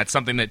since then. That's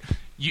something that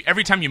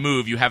every time you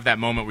move, you have that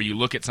moment where you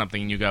look at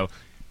something and you go,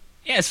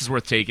 "Yeah, this is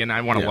worth taking.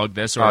 I want to lug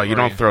this." Or you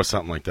don't throw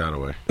something like that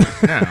away.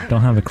 No.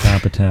 Don't have a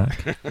crap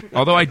attack.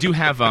 Although I do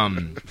have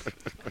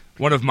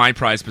one of my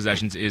prized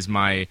possessions is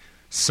my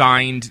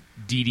signed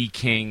D.D.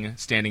 King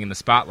 "Standing in the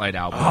Spotlight"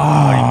 album,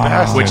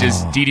 which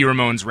is Dee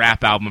Ramone's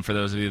rap album. For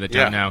those of you that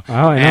don't know, Oh,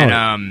 I know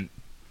and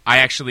I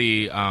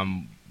actually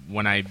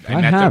when I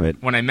have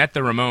it. when I met the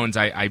Ramones,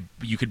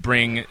 you could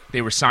bring.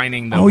 They were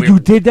signing the. Oh, you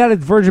did that at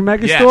Virgin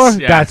Megastore? Yes,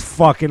 yeah. That's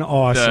fucking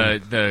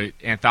awesome. the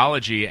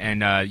anthology,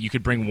 and you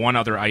could bring one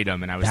other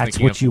item, and I was That's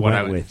thinking what of you what went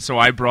I would. with. So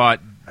I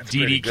brought pretty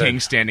D.D. good. King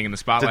 "Standing in the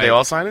Did Spotlight." they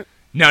all sign it?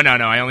 No.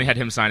 I only had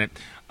him sign it.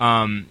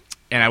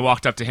 And I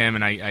walked up to him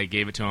and I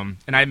gave it to him.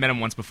 And I had met him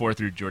once before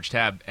through George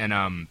Tabb.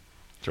 And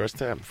George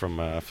Tabb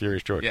from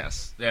Furious George.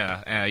 yes,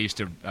 yeah, I used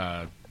to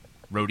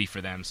roadie for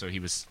them. So he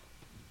was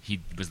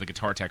the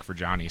guitar tech for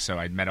Johnny. So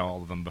I'd met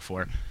all of them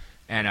before.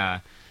 And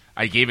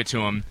I gave it to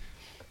him,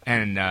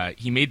 and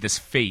he made this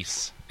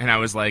face. And I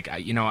was like,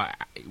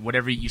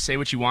 whatever you say,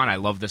 what you want. I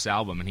love this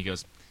album. And he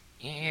goes,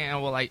 "Yeah,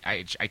 well, I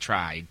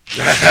tried."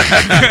 Isn't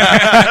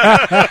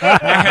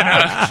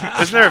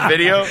there a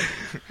video?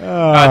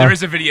 There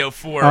is a video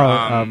for.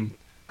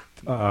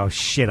 Oh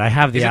shit! I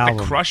have the is it album.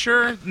 the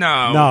Crusher?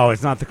 No. No,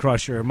 it's not the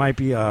Crusher. It might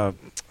be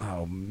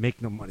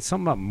Make No Money.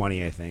 Something about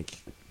money, I think.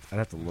 I'd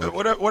have to look.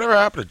 Whatever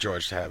happened to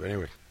George Tabb,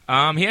 anyway?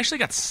 He actually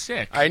got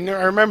sick. I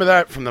remember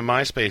that from the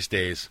MySpace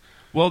days.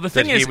 Well, the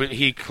That thing is,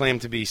 he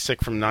claimed to be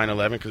sick from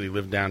 9/11 because he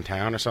lived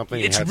downtown or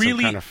something. It's he had really-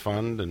 some kind of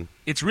fund and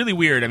it's really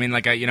weird. I mean,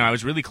 like I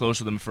was really close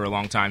with him for a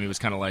long time. He was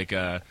kind of like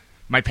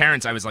my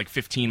parents. I was like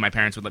 15. My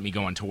parents would let me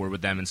go on tour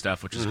with them and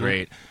stuff, which was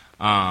great.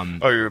 oh,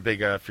 you're a big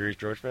Furious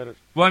George fan?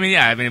 Well, I mean,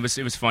 yeah. I mean, it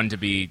was fun to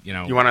be.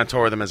 You went on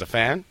tour with them as a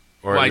fan,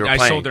 or Well, you were I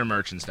playing? sold their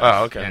merch and stuff.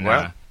 Oh, okay. And,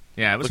 Wow.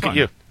 yeah, it was Look fun. at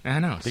you. I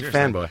know, Big seriously.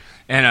 fanboy.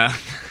 And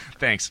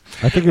thanks.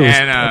 I think it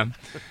was.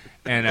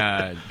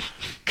 And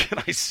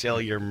Can I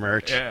sell your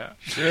merch? yeah.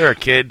 Sure,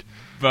 kid.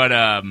 But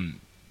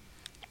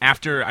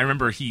after I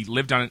remember he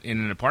lived in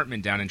an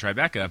apartment down in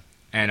Tribeca,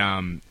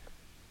 and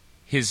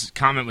his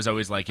comment was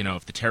always like,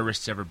 if the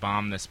terrorists ever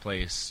bomb this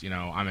place,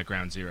 I'm at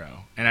ground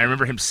zero. And I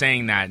remember him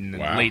saying that in the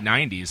Wow. late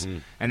 90s.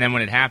 And then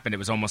when it happened, it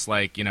was almost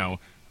like,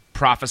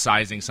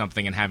 prophesizing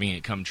something and having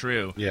it come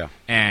true. Yeah.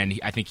 And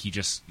I think he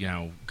just,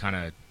 kind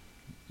of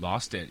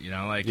lost it,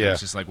 It Yeah. was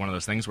just like one of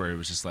those things where it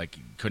was just like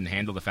couldn't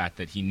handle the fact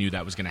that he knew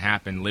that was going to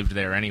happen, lived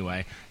there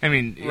anyway. I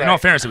mean, in all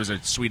fairness, it was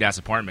a sweet-ass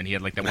apartment. He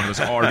had like one of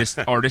those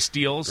artist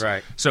deals.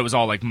 Right. So it was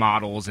all like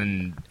models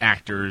and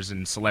actors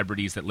and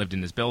celebrities that lived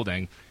in his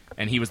building.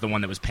 And he was the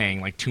one that was paying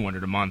like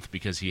 $200 a month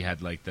because he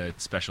had like the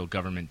special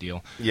government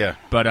deal. Yeah.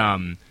 But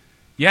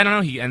yeah, I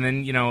don't know. And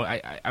then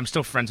I'm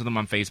still friends with him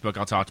on Facebook.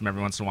 I'll talk to him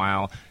every once in a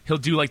while. He'll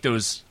do like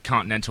those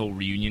Continental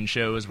reunion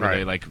shows where Right.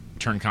 they like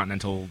turn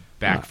Continental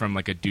back from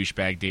like a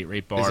douchebag date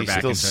rape bar Is he back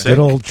still into sick? Good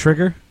old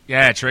Trigger.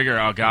 yeah, Trigger.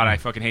 Oh god, I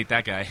fucking hate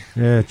that guy.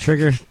 Yeah,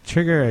 Trigger.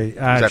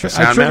 that the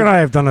sound Trigger man? and I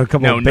have done a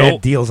couple No, of bad Noel-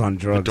 deals on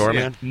drugs.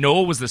 doorman?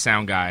 Noel was the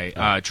sound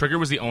guy. Trigger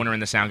was the owner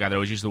and the sound guy that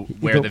always used to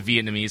wear the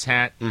Vietnamese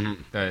hat.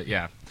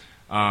 Yeah.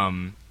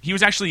 He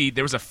was actually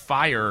there was a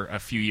fire a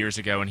few years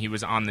ago, and he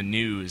was on the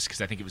news because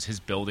I think it was his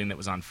building that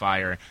was on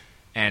fire,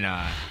 and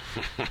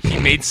he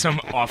made some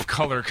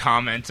off-color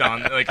comment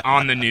on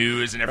the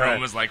news, and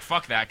everyone was like,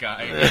 "Fuck that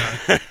guy."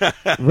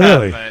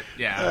 Really? But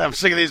yeah, I'm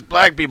sick of these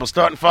black people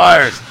starting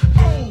fires.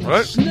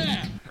 What?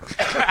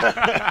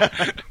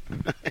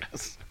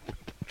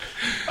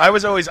 I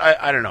was always,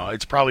 I don't know,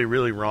 it's probably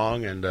really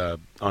wrong and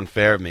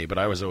unfair of me, but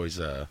I was always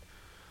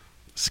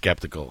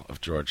skeptical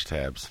of George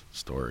Tabb's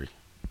story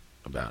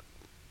about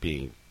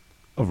being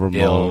Of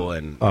Ramon. ill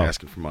and Oh.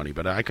 asking for money.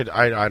 But I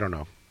don't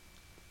know.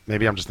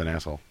 Maybe I'm just an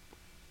asshole.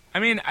 I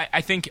mean,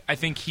 I think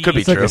he Could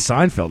be It's like true. a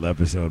Seinfeld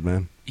episode,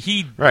 man.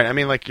 he Right. I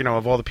mean, like,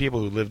 of all the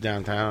people who live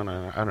downtown,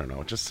 I don't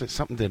know. Just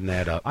something didn't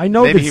add up. I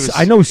know Maybe that. he was,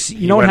 I know. he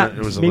You know what went- happened?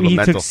 it was a Maybe he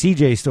little took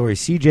mental. CJ's story.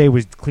 CJ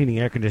was cleaning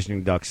air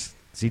conditioning ducts.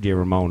 CJ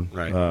Ramon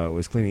Right.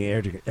 was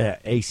cleaning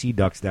AC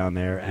ducts down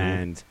there,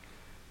 and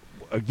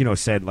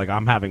said like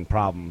I'm having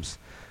problems,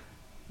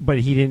 but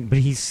he didn't. But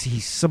he's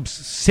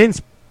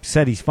since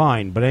said he's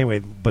fine. But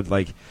anyway,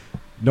 like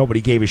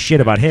nobody gave a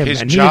shit about him, His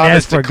and he didn't job is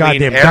ask for to a clean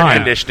goddamn air dime.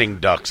 conditioning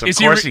ducts. Of Is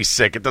he course re- he's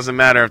sick. It doesn't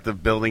matter if the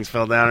buildings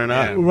fell down or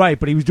not. Right,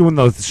 but he was doing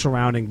those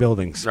surrounding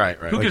buildings. Right.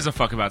 Who gives a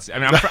fuck about? I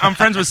mean, I'm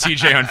friends with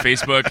CJ on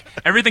Facebook.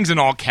 Everything's in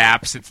all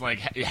caps. It's like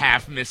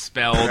half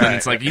misspelled, and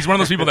it's like he's one of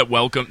those people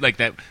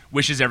that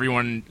wishes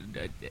everyone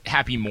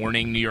happy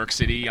morning, New York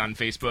City on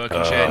Facebook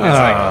and shit.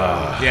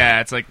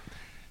 And it's like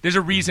there's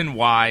a reason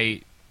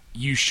why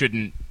you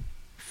shouldn't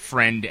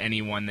friend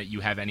anyone that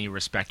you have any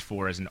respect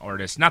for as an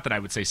artist. Not that I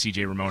would say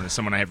CJ Ramon is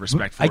someone I have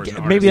respect for as an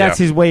artist. Maybe that's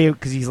his way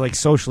because he's like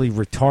socially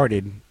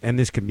retarded, and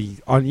this could be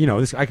on.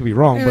 This I could be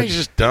wrong, but he's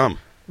just dumb.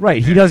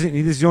 right, he doesn't.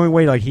 This is the only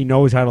way like he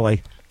knows how to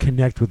like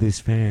connect with his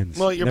fans.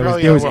 Well, you're There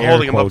probably there was we're air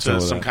holding him up quotes to over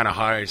some that. kind of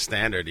higher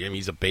standard. I mean,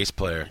 he's a bass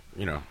player.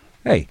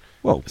 Hey,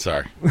 whoa.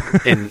 Sorry.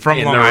 In From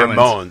in Long the Island.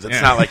 Ramones. It's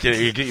Yeah. not like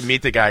you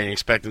meet the guy and you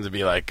expect him to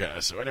be like,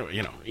 so anyway,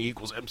 E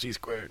equals MC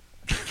squared.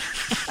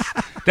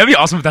 That'd be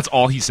awesome if that's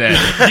all he said.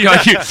 You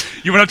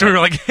went up to him and were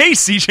like, "Hey,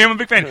 CJ, I'm a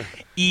big fan.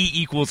 E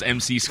equals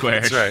MC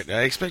squared." That's right.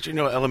 I expect you to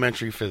know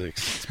elementary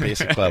physics. It's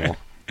basic level.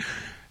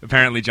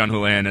 Apparently, John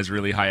Hulan has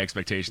really high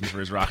expectations for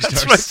his rock stars.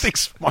 That's what I think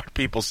smart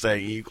people say.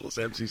 E equals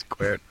MC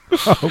squared.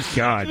 Oh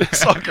God.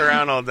 Suck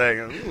around all day.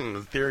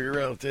 The theory of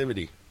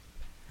relativity.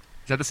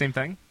 Is that the same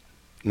thing?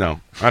 No,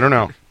 I don't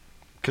know.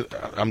 'Cause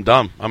I'm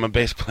dumb. I'm a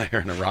bass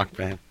player in a rock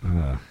band.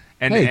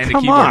 And Hey, a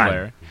come keyboard on.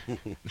 player.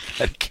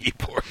 And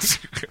keyboards.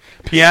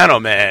 Piano,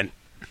 man.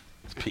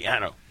 It's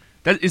piano.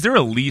 Is there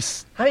a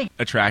least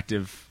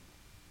attractive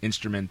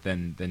instrument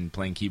than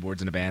playing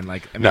keyboards in a band?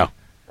 Like, I mean,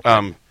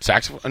 No.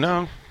 Saxophone?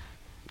 No.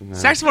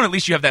 saxophone. At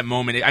least you have that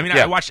moment. I mean,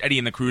 Yeah. I watched Eddie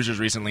and the Cruisers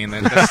recently, and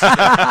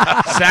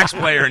the sax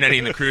player in Eddie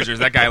and the Cruisers,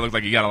 that guy looked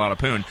like he got a lot of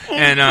poon.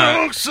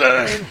 And because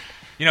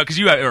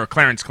or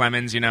Clarence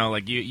Clemens,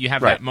 like you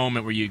have Right. that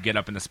moment where you get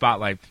up in the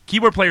spotlight.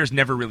 Keyboard players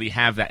never really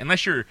have that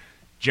unless you're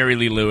Jerry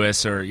Lee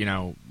Lewis or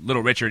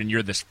Little Richard, and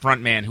you're this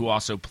front man who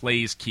also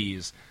plays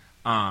keys.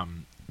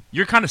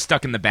 You're kind of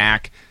stuck in the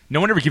back. No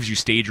one ever gives you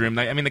stage room.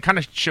 I mean, the kind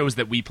of shows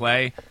that we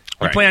play,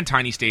 we Right. play on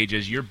tiny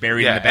stages. You're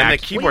buried in Yeah, the back. and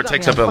the keyboard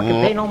takes up a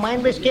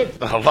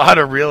lot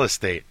of real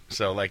estate.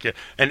 So,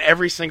 and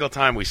every single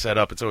time we set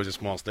up, it's always a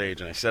small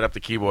stage, and I set up the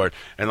keyboard,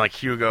 and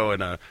Hugo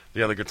and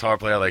the other guitar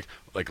player like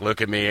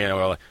look at me, and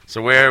we're like,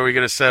 so where are we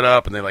gonna set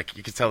up? And they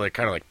you can tell they're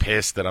kind of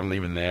pissed that I'm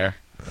even there.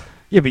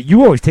 Yeah, but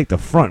you always take the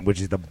front, which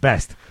is the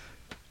best.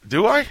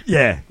 Do I?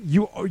 Yeah,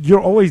 you're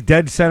always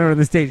dead center of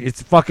the stage.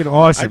 It's fucking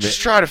awesome. I just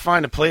try to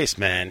find a place,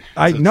 man.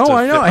 I to know.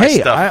 fit my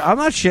Hey, stuff. I'm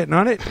not shitting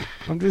on it.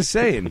 I'm just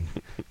saying,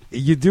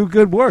 you do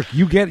good work.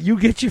 You get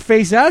your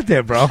face out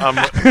there, bro.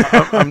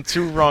 I'm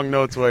 2 wrong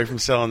notes away from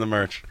selling the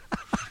merch.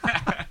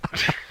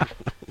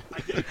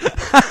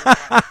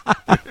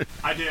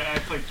 I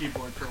played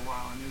keyboard for a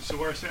while, and it's the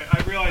worst.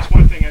 I realized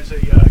one thing as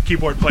a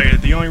keyboard player: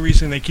 the only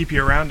reason they keep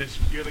you around is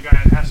you're the guy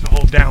that has to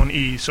hold down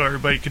E, so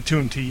everybody can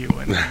tune to you.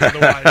 And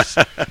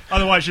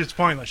otherwise, it's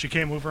pointless. You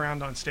can't move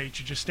around on stage.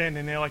 You're just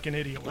standing there like an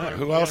idiot.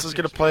 Who else is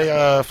gonna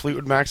play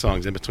Fleetwood Mac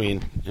songs in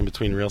between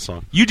real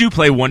songs? You do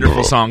play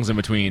wonderful songs in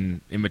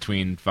between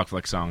Fuck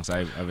Flick songs.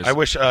 I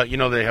wish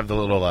they have the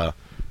little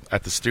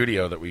at the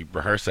studio that we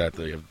rehearse at.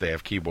 They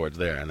have keyboards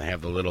there, and they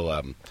have the little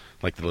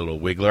the little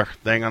wiggler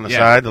thing on the Yeah.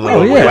 side. The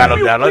little yeah.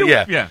 rattle,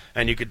 yeah. Yeah.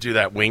 And you could do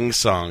that Wings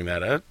song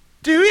that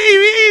you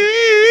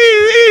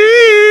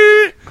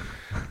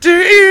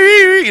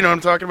know what I'm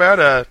talking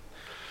about?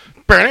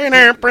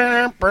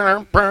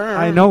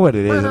 I know what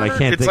it is, and I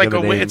can't It's think like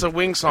of the name. it's a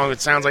Wing song.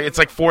 It sounds like it's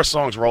like 4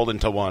 songs rolled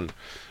into one.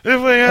 If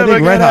we think ever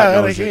Red get Hot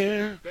out knows of it.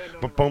 here,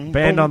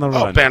 Band on the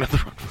Run. Oh, Band on the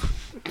Run.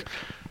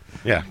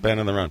 Yeah, Band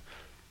on the Run.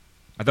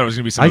 thought it was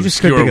going to be some I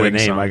just couldn't obscure think of the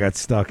Wings name. song. I got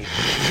stuck.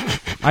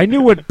 I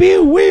knew what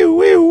 "Bew Wee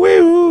Wee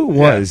Wee"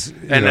 was.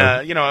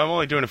 And you know. I'm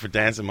only doing it for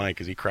Dancing Mike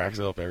because he cracks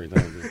up every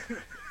time.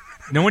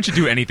 No one should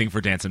do anything for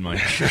Dancing Mike.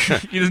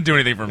 He doesn't do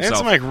anything for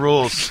himself. Dancing Mike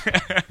rules.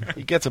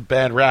 He gets a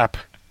bad rap.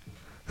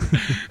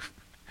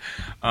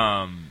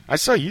 I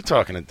saw you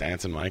talking to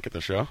Dancing Mike at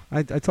the show.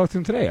 I talked to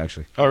him today.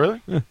 Actually, Oh,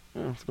 really? Yeah.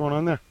 Oh, what's going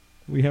on there?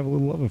 we have a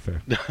little love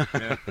affair.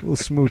 A little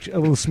smooch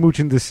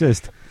and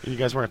desist. You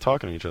guys weren't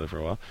talking to each other for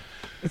a while.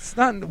 It's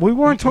not. We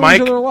weren't talking to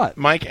each other a lot.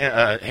 Mike,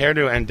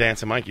 Hairdo and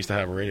Dancing Mike used to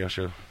have a radio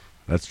show.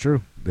 That's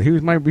true. He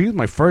was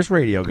my first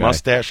radio guy.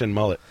 Mustache and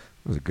Mullet.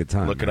 It was a good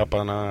time. Look man. it up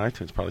on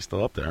iTunes. Probably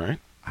still up there, right?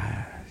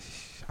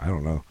 I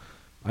don't know.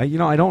 I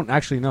don't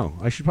actually know.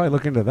 I should probably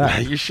look into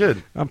that. You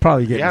should. I'm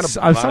probably You getting. had a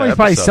lot of Somebody's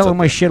probably episodes selling up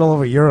my there. shit all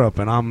over Europe,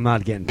 and I'm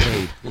not getting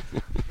paid.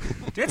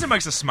 Dancing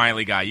Mike's a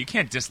smiley guy. You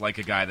can't dislike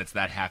a guy that's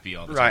that happy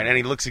all the Right, time. and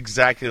he looks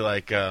exactly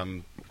like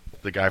the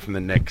guy from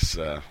the Knicks.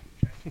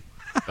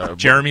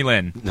 Jeremy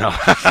Lin. No.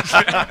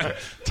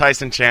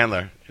 Tyson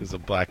Chandler. He's a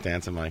black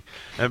Dancing Mike.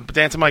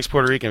 Dancing Mike's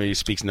Puerto Rican, but he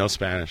speaks no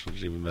Spanish, which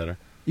is even better.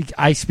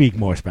 I speak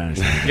more Spanish.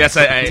 Yes,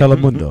 I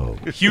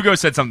Telemundo. Hugo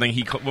said something.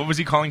 What was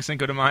he calling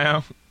Cinco de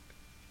Mayo?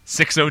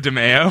 Sixo de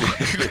Mayo?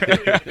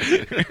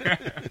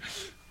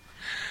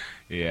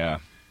 Yeah.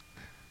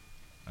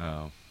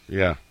 Oh.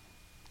 Yeah.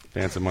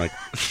 Dancing Mike.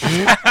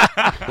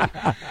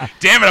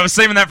 Damn it, I was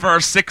saving that for our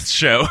 6th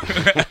show.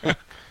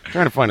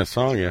 Trying to find a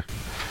song here.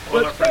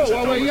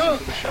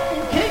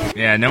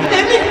 Yeah, no.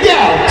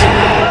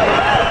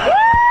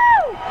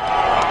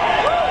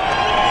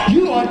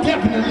 You are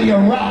definitely a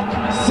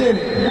rock city.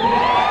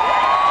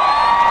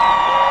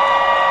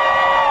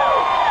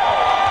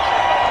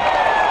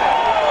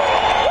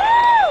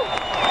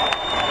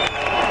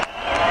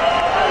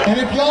 And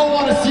if y'all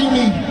want to see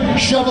me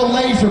shove a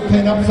laser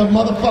pin up some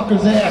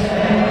motherfucker's ass,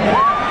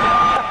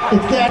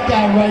 it's that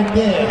guy right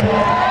there.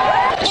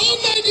 All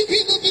 90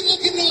 people have been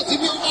looking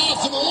awesome. You're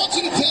awesome.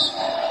 I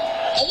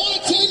want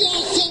to tell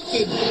y'all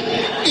something.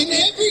 In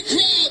every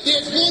crowd,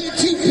 there's 1 or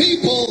 2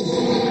 people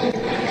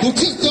who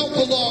just don't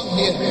belong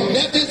here.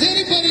 Now, if there's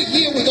anybody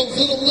here with those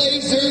little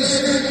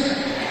lasers,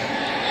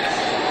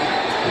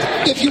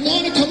 if you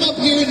want to come up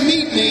here and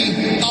meet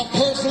me, I'll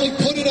personally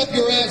put it up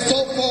your ass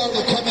so far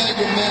it'll come out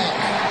your mouth.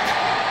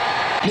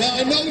 Now,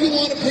 I know you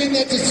want to bring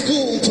that to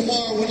school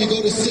tomorrow when you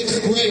go to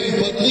 6th grade,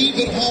 but leave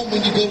it home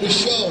when you go to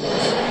shows.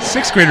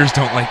 6th graders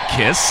don't like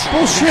Kiss.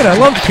 Bullshit, I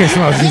loved Kiss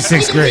when I was in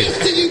 6th grade.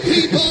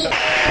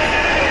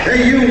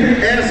 Hey, you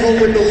asshole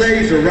with the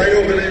laser right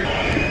over there.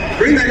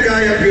 Bring that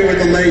guy up here with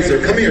the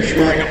laser. Come here,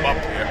 schmuck.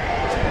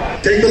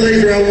 Take the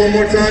laser out one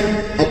more time.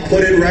 I'll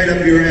put it right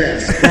up your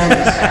ass.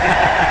 Promise.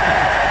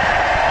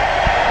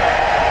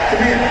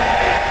 Come here.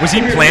 Was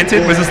he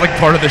planted? Was this like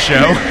part of the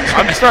show?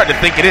 I'm starting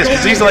to think it is,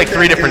 because these are like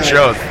 3 different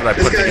shows that I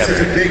put This guy's together.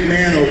 such a big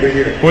man over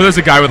here. Or there's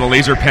a guy with a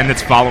laser pen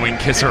that's following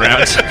Kiss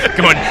around.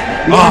 Going,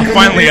 oh,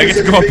 finally, I get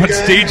to go up on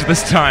stage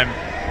this time.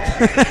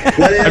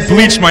 I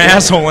bleached my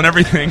asshole and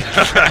everything.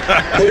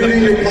 Put it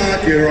in your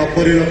pocket or I'll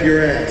put it up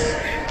your ass.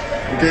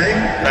 Okay?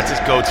 That's his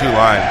go-to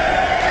line.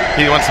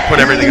 He wants to put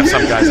everything up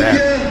some guy's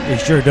ass. He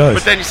sure does.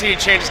 But then you see he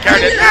changes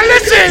character. Now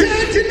listen!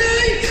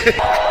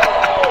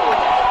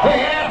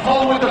 Hey,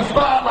 asshole with the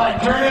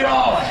spotlight, turn it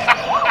off.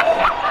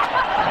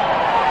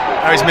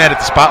 Now he's mad at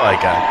the Spotlight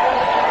guy.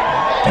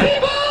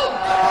 People,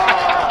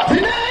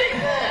 tonight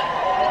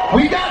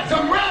we got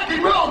some rock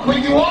and roll for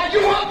you. Are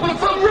you up for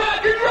some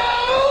rock and roll?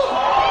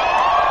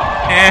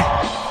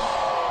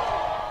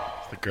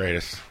 It's the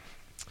greatest.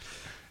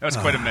 That was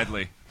quite a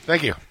medley.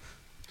 Thank you.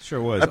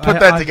 Sure was. I put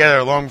that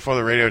together long before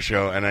the radio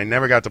show, and I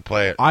never got to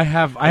play it.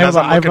 I'm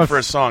looking for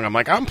a song. I'm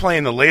like, I'm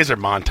playing the laser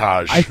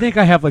montage. I think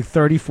I have like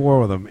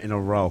 34 of them in a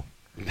row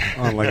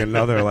on like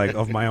another like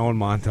of my own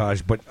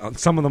montage, but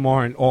some of them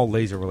aren't all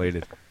laser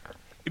related.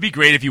 It'd be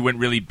great if you went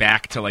really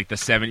back to like the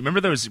 70s.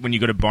 Remember those when you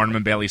go to Barnum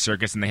and Bailey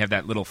Circus and they have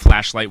that little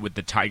flashlight with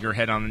the tiger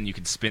head on and you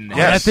can spin the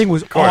Yes. That thing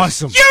was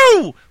awesome.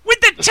 You with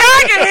the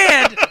tiger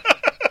head!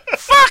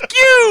 Fuck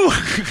you!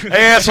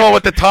 Hey, asshole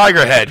with the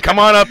tiger head. Come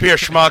on up here,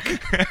 schmuck.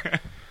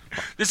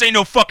 This ain't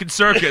no fucking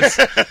circus.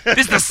 This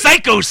is the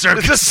Psycho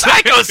Circus. It's a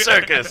Psycho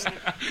Circus.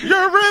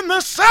 You're in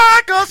the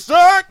Psycho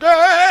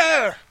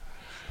Circus.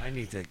 I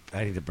need to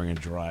bring a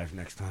drive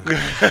next time.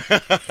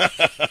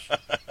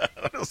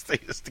 What else they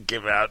used to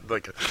give out?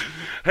 Like,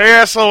 hey,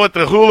 asshole with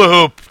the hula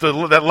hoop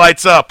that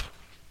lights up.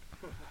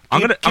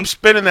 I'm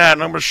spinning that,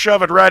 and I'm gonna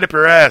shove it right up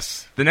your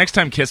ass. The next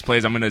time Kiss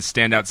plays, I'm gonna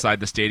stand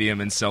outside the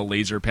stadium and sell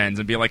laser pens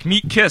and be like,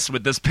 "Meet Kiss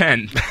with this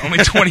pen, only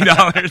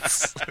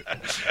 $20."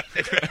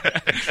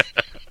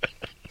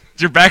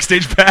 It's your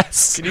backstage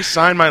pass. Can you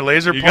sign my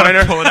laser You pointer?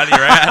 gotta pull it out of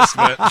your ass.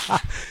 But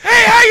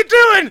Hey, how you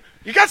doing?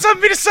 You got something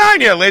for me to sign?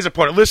 Yeah, laser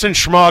pointer. Listen,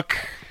 schmuck,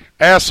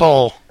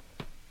 asshole.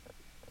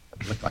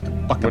 Look like a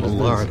bucket of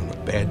lard on a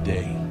bad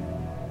day.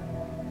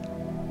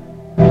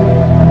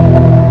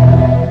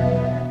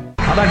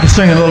 I'd like to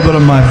sing a little bit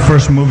of my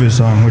first movie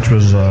song, which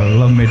was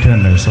Love Me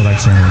Tender, so I'd like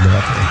to sing a little bit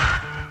of that.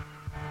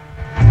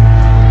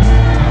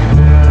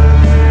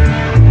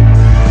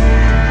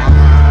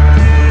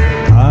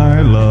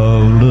 I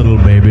love little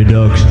baby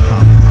ducks.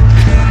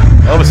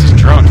 Elvis is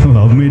drunk.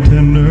 Love me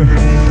tender,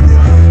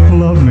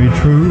 love me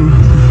true.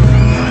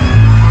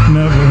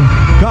 Never,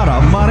 God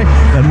Almighty,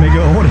 let me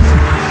go. What is it?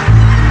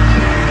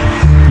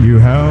 You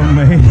have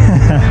made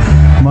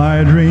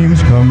my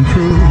dreams come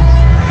true.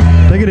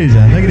 Take it easy,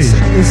 man. Take it easy.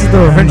 This is the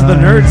Revenge of the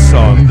Nerds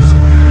song.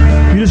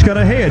 You just got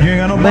a head. You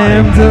ain't got no body.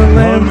 Lambda,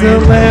 lambda,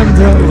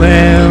 lambda,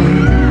 lamb.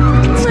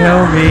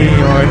 Tell me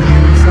you're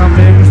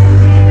something.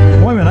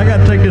 Wait a minute, I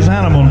gotta take this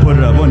animal and put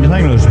it up. What,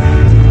 hang loose.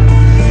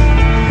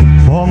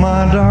 For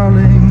my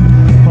darling,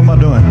 what am I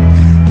doing?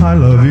 I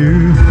love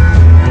you,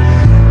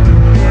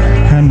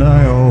 and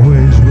I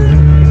always will.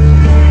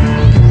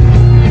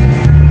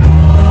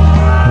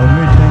 Love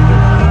me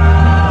tender,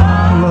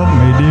 love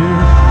me dear.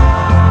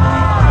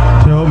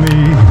 Tell me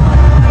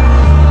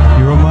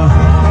you're my.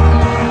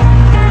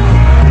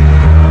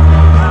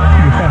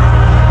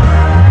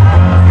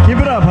 Yeah. Keep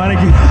it up, honey.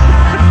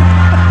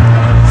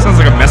 sounds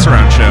like a mess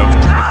around show.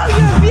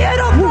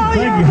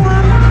 Thank you.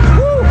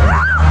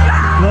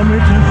 Love me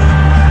tender.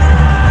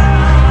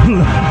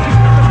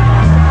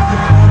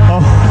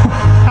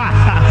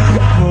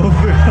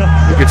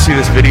 see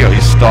this video.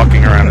 He's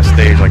stalking around the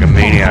stage like a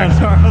maniac.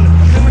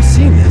 I've never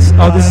seen this.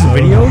 Oh, this is a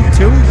video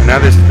too? And now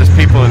there's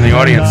people in the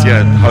audience,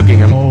 hugging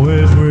him.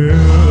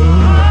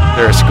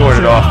 They're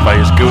escorted off by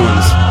his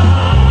goons.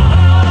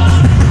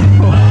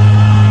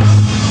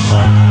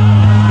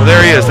 Well,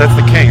 there he is. That's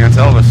the king. That's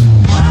Elvis.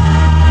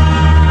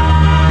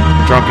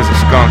 Drunk as a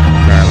skunk,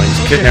 apparently.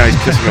 Now he's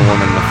kissing a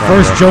woman in the front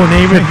First row. Joe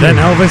Namath, then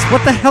Elvis.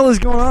 What the hell is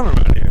going on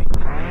around here?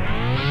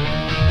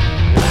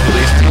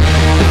 Police team.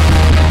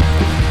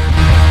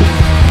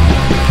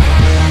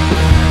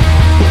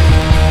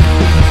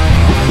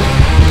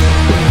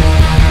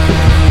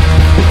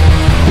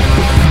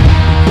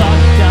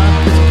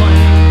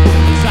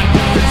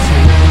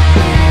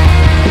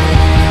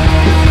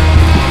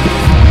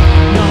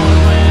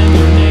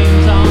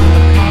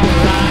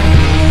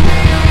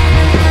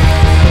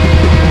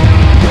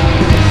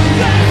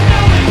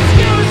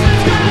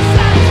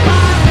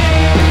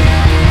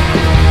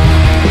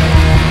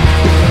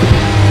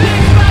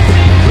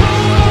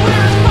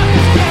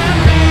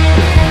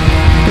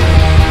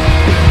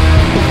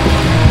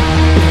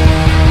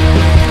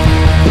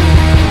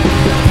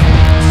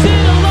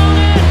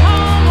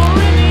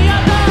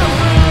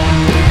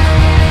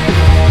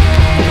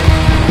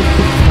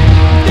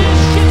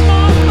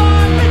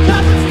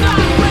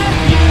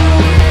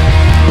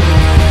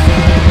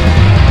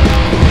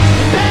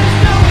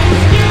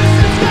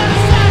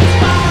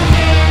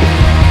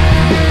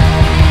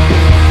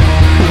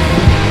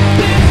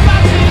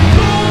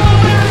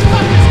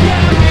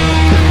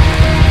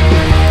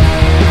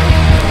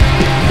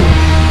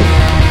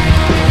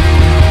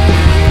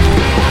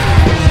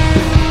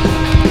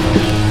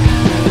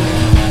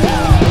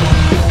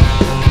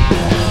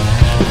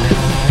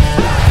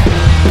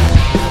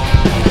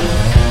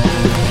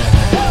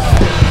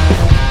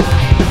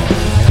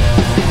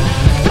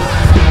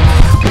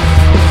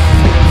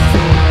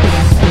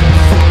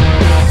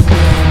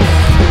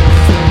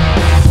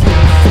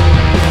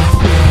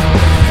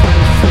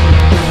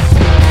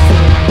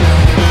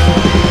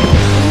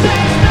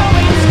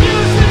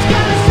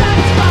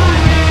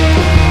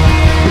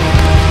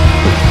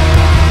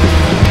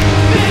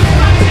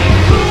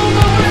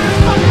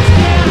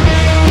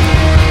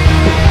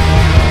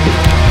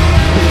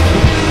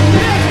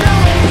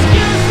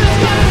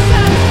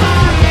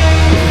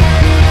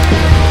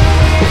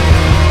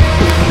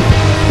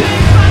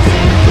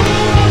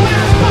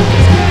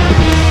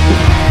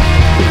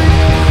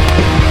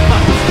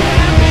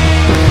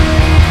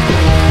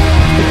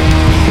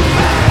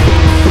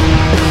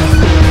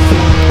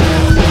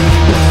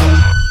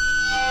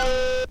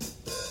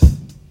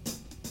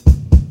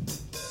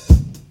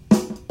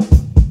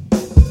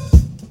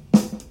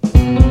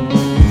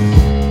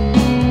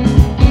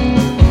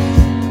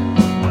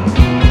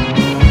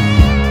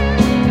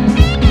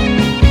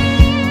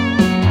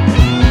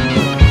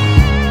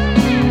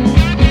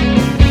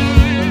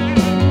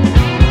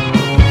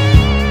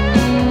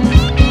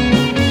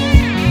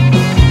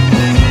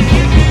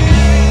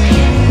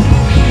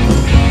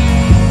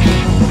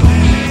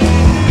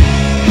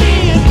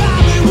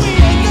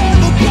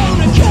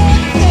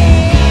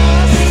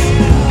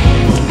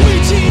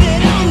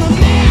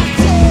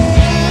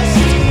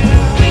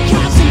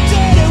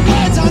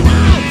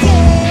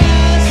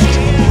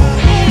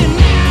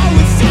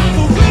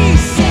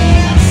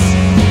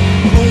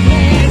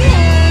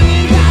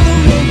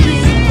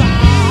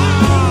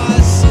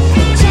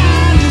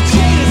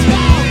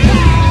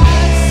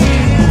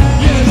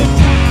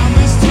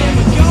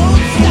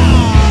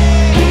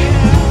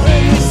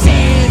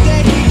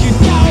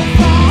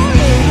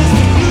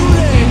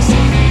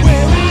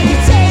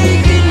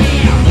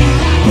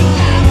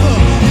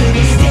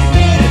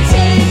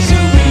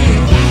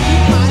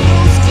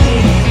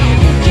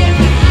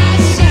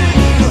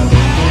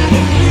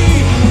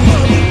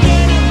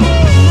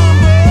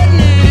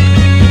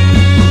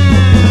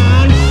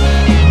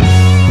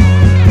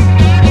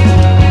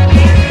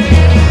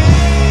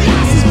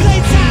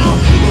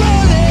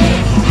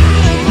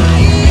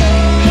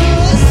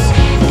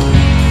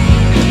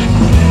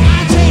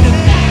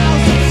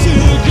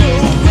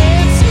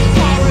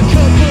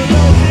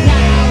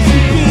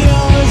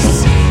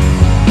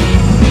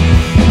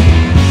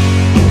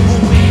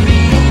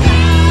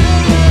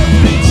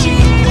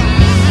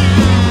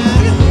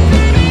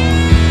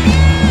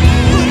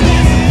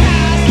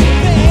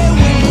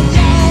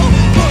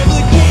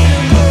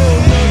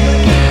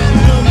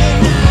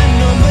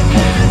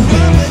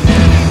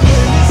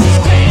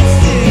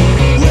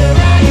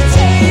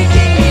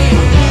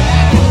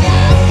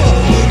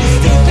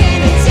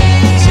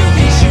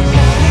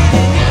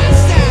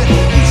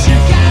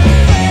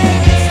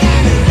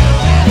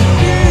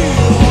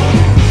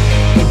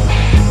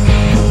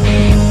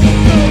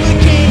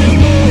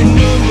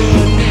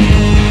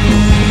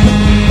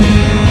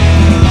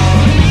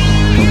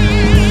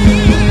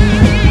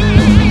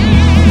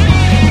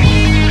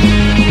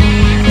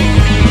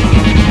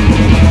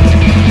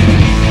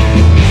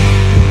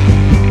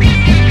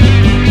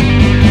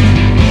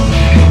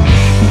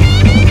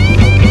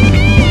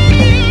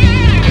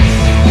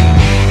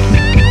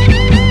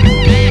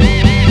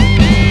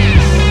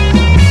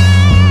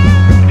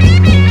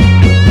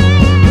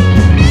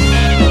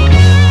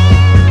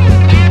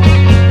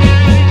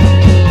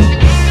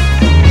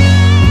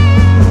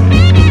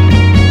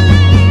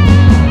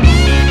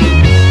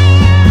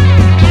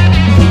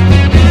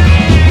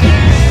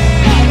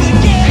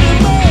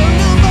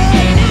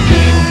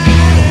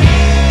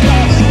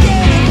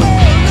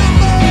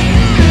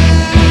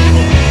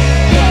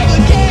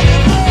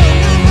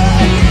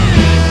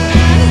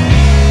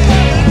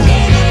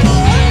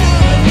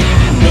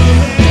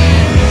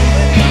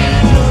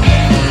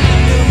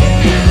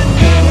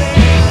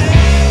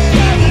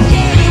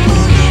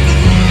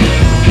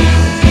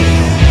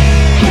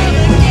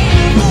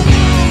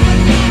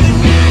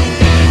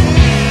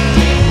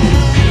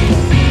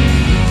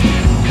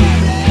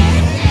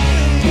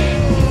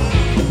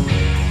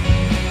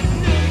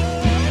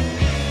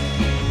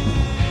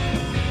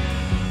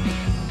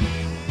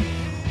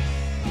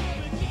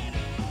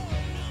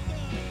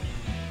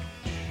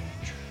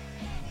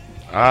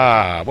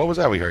 What was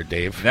that we heard,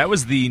 Dave? That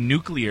was the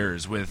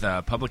Nuclears with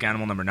Public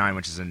Animal No. 9,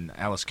 which is an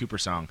Alice Cooper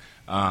song.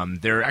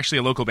 They're actually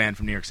a local band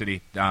from New York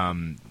City.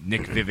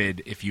 Nick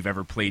Vivid, if you've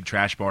ever played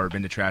Trash Bar or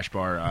been to Trash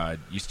Bar,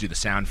 used to do the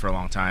sound for a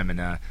long time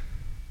and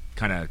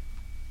kind of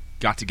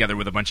got together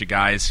with a bunch of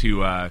guys who,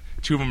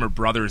 two of them are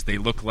brothers. They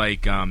look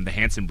like the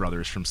Hanson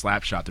brothers from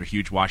Slapshot. They're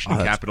huge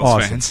Washington Capitals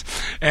awesome. fans.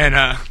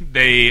 And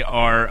they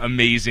are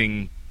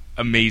amazing,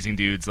 amazing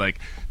dudes. Like,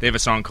 they have a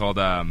song called,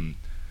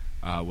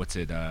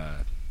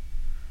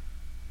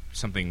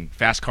 something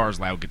Fast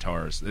Cars, Loud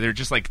Guitars. They're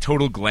just like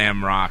total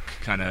glam rock,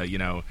 kind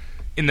of,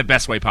 in the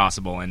best way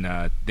possible.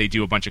 And they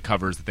do a bunch of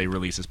covers that they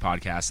release as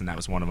podcasts, and that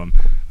was one of them.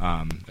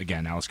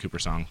 Again, Alice Cooper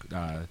song.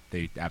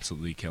 They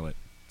absolutely kill it.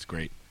 It's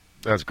great.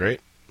 That's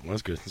great. Well,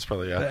 that's good. That's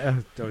probably I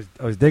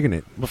was digging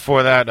it.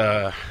 Before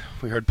that,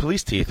 we heard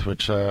Police Teeth,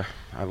 which I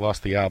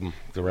lost the album,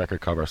 the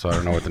record cover, so I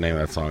don't know what the name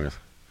of that song is.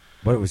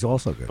 But it was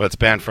also good. But it's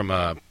banned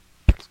from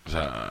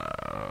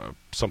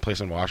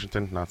someplace in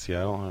Washington, not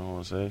Seattle, I don't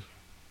want to say.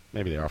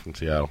 Maybe they are from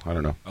Seattle. I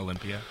don't know.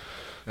 Olympia?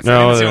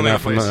 No, the they're only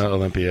not from place.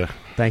 Olympia.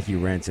 Thank you,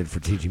 Rancid,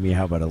 for teaching me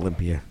how about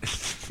Olympia.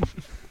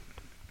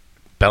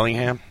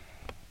 Bellingham?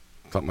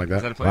 Something like that.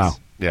 Is that a place? Wow.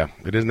 Yeah,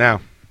 it is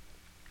now.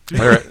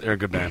 They're a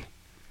good band.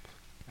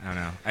 I don't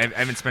know. I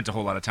haven't spent a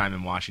whole lot of time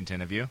in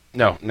Washington. Have you?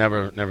 No,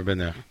 never been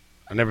there.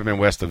 I've never been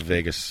west of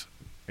Vegas.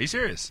 Are you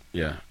serious?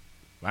 Yeah.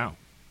 Wow.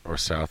 Or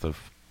south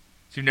of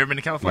So you've never been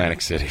to California?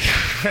 Atlantic City.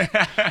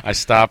 I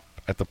stop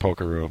at the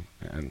poker room,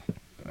 and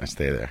I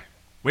stay there.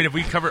 Wait, have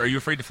we covered... Are you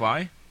afraid to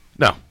fly?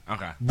 No.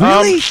 Okay.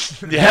 Really?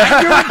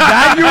 Yeah.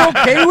 That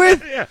you're okay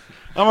with? Yeah.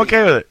 I'm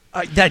okay with it.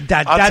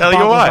 That I'll tell you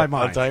boggles why. my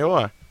mind. I'll tell you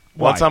why.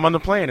 Why? Once I'm on the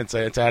plane, it's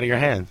out of your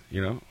hands.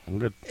 I'm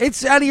good.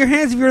 It's out of your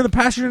hands if you're in the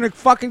passenger in a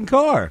fucking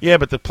car. Yeah,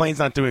 but the plane's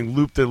not doing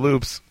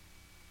loop-de-loops.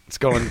 It's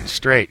going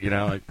straight,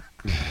 like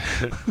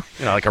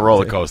like a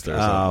roller coaster. Or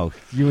something. Oh,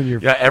 you and your...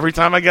 Yeah, every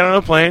time I get on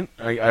a plane,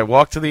 I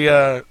walk to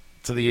the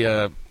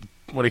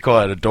what do you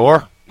call it, a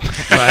door,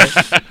 right?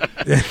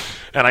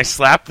 And I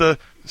slap the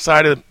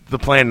side of the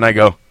plane and I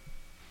go,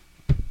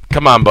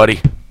 "Come on, buddy,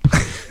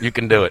 you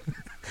can do it."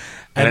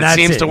 And it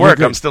seems to work.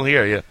 I'm still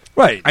here. Yeah,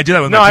 right. I do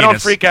that with no, my I don't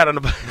penis. freak out on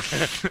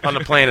the on the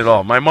plane at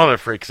all. My mother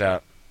freaks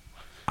out.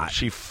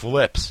 She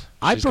flips.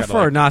 I She's got,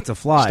 prefer not to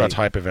fly, starts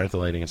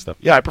hyperventilating and stuff.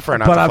 Yeah, I prefer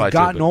not but to fly I've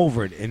gotten too.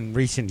 over it in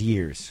recent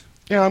years.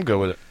 Yeah, I'm good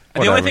with it.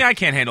 And the only Whatever. thing I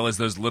can't handle is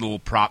those little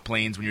prop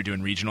planes when you're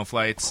doing regional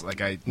flights.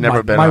 Like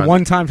Never been my on.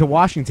 one time to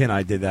Washington,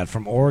 I did that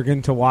from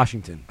Oregon to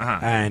Washington,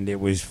 and it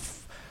was.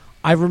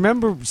 I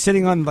remember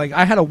sitting on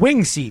I had a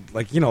wing seat,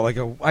 I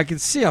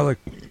could see. I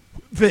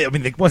there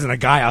wasn't a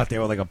guy out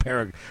there with a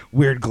pair of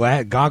weird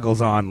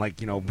goggles on,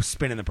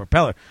 spinning the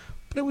propeller,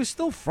 but it was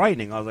still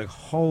frightening. I was like,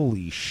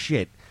 "Holy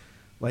shit!"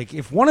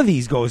 If one of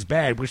these goes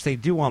bad, which they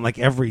do on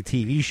every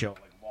TV show,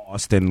 like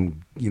Lost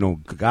and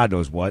God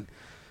knows what.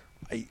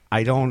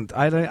 I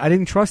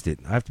didn't trust it.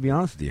 I have to be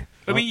honest with you.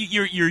 I mean,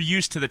 you're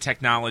used to the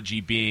technology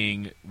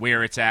being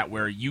where it's at,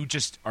 where you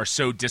just are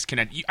so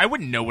disconnected. I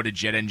wouldn't know what a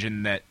jet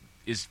engine that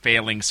is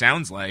failing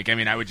sounds like. I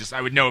mean, I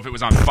would know if it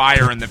was on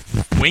fire and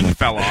the wing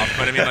fell off.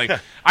 But I mean,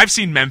 I've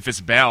seen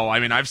Memphis Belle. I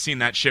mean, I've seen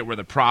that shit where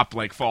the prop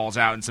falls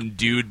out and some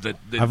dude that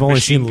I've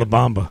only seen La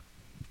Bamba.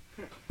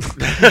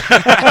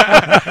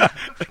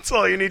 That's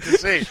all you need to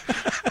see.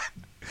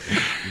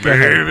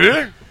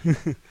 Baby.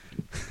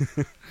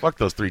 Fuck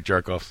those three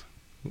jerk-offs.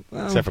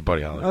 Well, Except for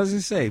Buddy Holly. I was going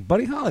to say,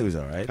 Buddy Holly was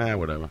all right.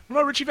 Whatever. What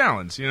about Richie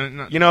Valens?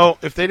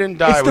 If they didn't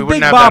die, It's the we Big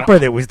wouldn't have Bopper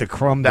that was the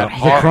crumb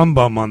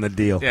bum on the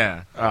deal.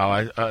 Yeah.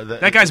 Oh,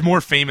 that guy's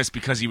more famous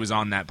because he was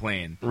on that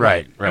plane.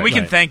 Right. And we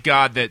can thank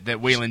God that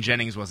Waylon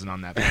Jennings wasn't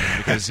on that plane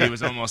because he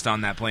was almost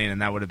on that plane,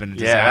 and that would have been a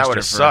disaster. Yeah, that would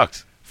have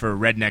sucked. For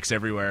rednecks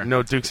everywhere.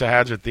 No Dukes of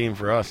Hazzard theme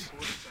for us.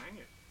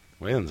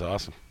 Waylon's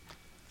awesome.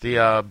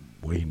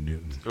 Wayne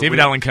Newton. David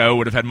Allen Coe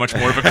would have had much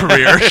more of a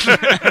career.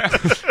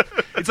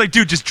 It's like,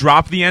 dude, just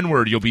drop the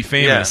N-word. You'll be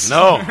famous. Yeah,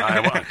 no,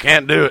 I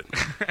can't do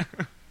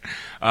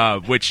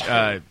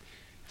it.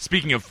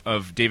 Speaking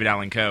of David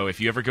Allen Coe,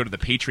 if you ever go to the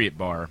Patriot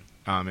Bar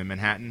in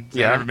Manhattan, have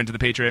you Yeah. ever been to the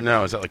Patriot?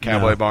 No, is that like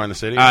Cowboy Bar in the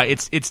city?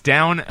 It's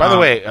down. By the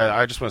way,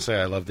 I just want to say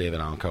I love David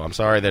Allen Coe. I'm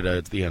sorry that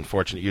it's the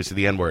unfortunate use of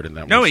the N-word in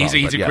that No, one he's song,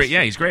 a but yes. great.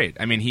 Yeah, he's great.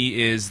 I mean,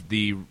 he is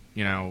the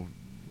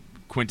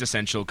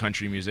quintessential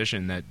country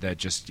musician that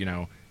just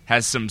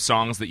has some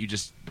songs that you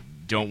just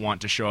don't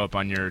want to show up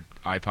on your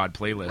iPod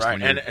playlist when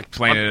you're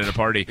playing it at a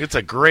party. It's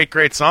a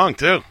great song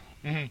too.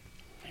 Mm-hmm.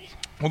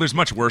 Well, there's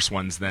much worse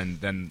ones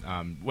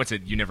than what's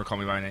it? You Never Call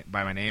Me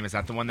by My Name. Is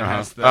that the one that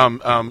has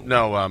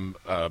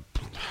the?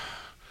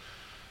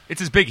 It's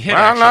his big hit.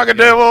 I'm like a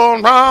devil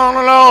on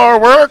the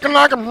Lord, working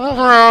like a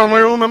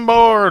human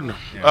board.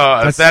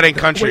 That ain't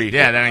country.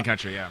 Yeah, that ain't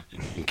country. Yeah. You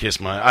can kiss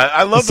my.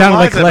 I love It sounded the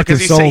like lines Collective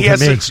because Soul he has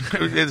to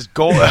me. his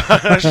goal.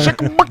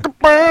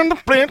 Burn the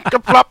flint,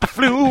 flop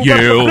flew.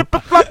 You.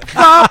 Flop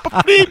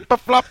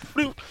flop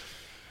flew.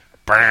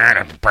 Burn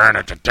it.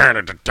 But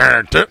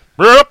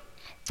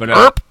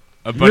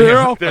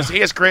He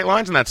has great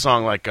lines in that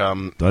song, like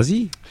Does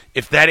he?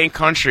 if that ain't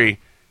country,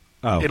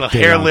 Oh, it'll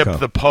David hair Allen lip Coe.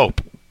 the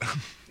Pope.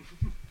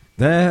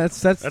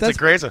 That's a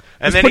great song.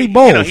 And that's then pretty he,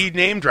 bold. he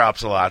name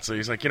drops a lot. So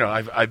he's like,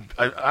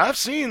 I've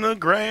seen the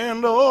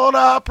Grand Ole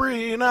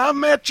Opry and I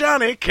met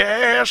Johnny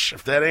Cash.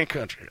 If that ain't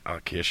country, I'll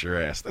kiss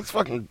your ass. That's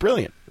fucking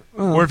brilliant.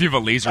 Or if you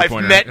have a laser I've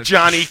pointer. met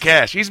Johnny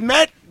Cash. He's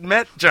met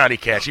Johnny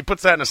Cash. He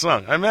puts that in a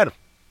song. I met him.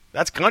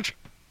 That's country.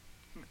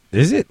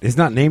 Is it? It's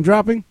not name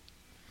dropping?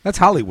 That's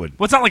Hollywood.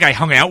 Well, it's not like I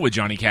hung out with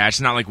Johnny Cash.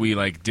 It's not like we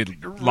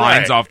did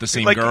lines off the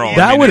same girl.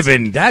 That would have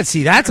been that.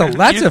 See, that's a You'd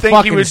fucking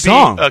think he would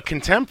song. be a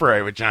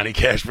contemporary with Johnny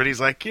Cash, but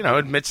he's like,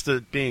 admits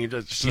to being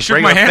just He a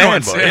shook my regular hand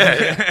once. fanboy.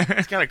 Yeah.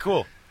 It's kind of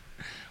cool.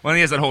 Well,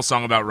 he has that whole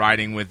song about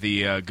riding with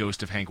the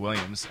ghost of Hank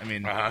Williams. I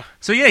mean,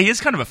 so yeah, he is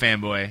kind of a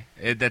fanboy.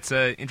 That's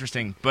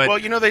interesting. But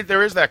well,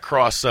 there is that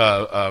cross,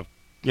 whatever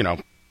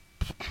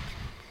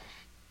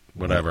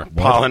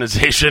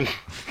pollination.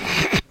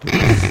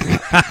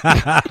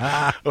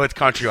 With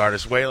country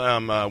artists,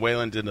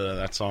 Waylon did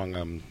that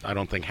song. I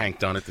don't think Hank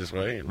done it this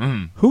way.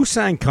 Who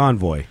sang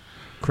Convoy?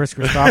 Chris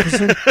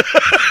Christopherson?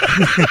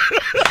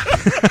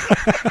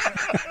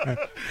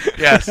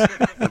 Yes, I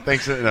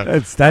think so. No,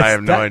 That's- I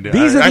have no idea.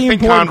 These are I the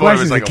think important Convoy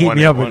questions was like that a keep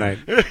me up at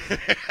one-hit night.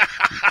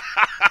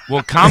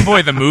 well,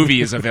 Convoy the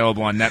movie is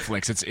available on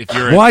Netflix. It's if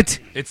you're What?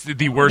 It's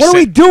the worst. What are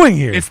we doing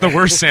here? It's the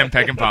worst Sam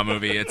Peckinpah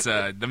movie. It's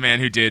the man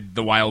who did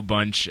The Wild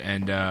Bunch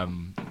and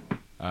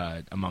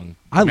among.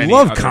 I many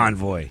love other-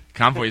 Convoy.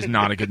 Convoy is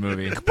not a good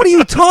movie. What are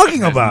you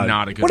talking It's about?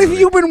 not a good What have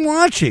movie. you been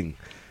watching?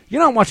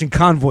 You're not watching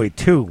Convoy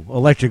 2,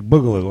 Electric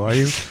Boogaloo, are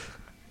you?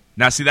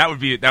 Now, see, that would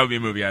be a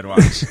movie I'd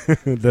watch.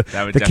 the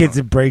That would the kids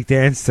definitely- that break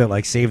dance to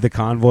like save the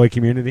convoy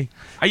community.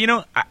 I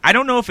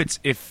don't know if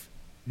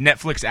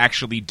Netflix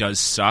actually does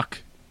suck.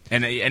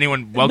 And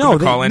anyone welcome No,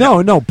 to call in.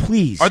 no,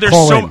 please. Are there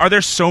call in. are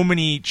there so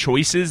many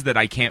choices that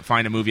I can't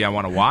find a movie I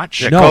want to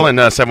watch? Yeah, No. call in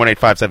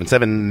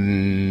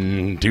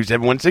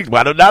 718-577-2716.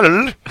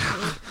 $1.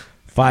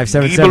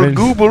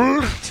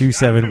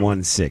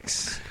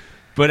 577-2716.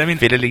 But I mean,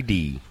 Fiddly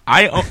D.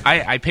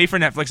 I pay for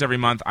Netflix every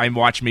month. I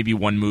watch maybe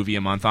one movie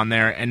a month on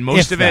there, and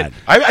most If of it.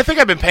 that. I think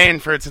I've been paying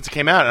for it since it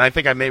came out, and I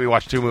think I maybe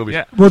watched 2 movies.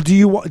 Yeah. Well, do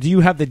you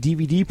have the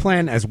DVD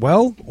plan as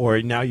well,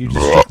 or now you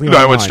just strictly No,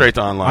 I online? went straight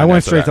to online. I went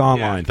after straight to that.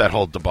 online. That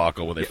whole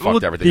debacle where they Well,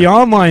 fucked everything The up.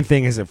 online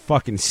thing is a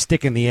fucking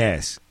stick in the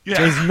ass. Yeah.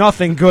 There's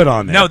nothing good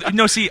on there.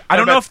 No. See, I What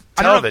don't know about if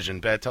I don't know, television,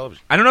 bad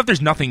television. I don't know if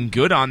there's nothing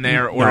good on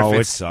there, or no, if it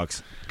it's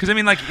sucks. because I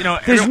mean, like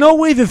There's no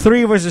way the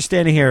three of us are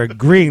standing here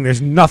agreeing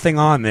there's nothing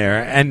on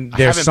there, and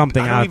there's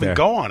something I don't out even there.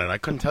 go on it. I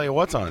couldn't tell you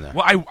what's on there.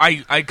 Well,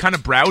 I kind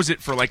of browse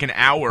it for like an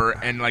hour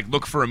and like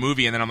look for a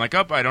movie, and then I'm like,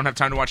 I don't have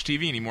time to watch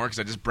TV anymore because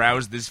I just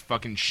browsed these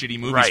fucking shitty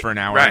movies Right, for an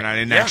hour right. and I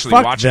didn't Yeah. actually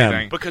Fuck watch them.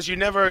 anything. Because you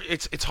never,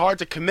 it's hard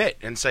to commit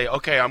and say,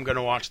 okay, I'm going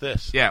to watch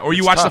this. Yeah, or you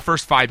It's watch the tough.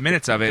 first 5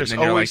 minutes of it, There's and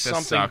then you're like, always this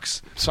something,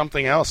 sucks.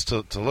 something else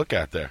to look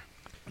at there.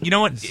 You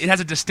know what? It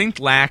has a distinct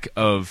lack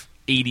of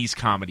 80s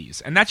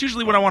comedies, and that's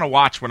usually what I want to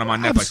watch when I'm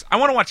on Netflix. I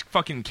want to watch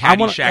fucking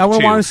Caddyshack I 2.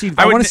 want to see.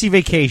 I want to see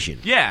Vacation.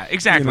 Yeah,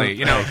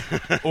 exactly.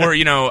 Or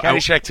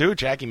Caddyshack 2,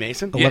 Jackie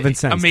Mason. 11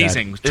 cents,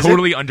 amazing, Dad. Is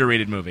totally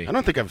underrated movie. I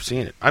don't think I've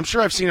seen it. I'm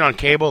sure I've seen it on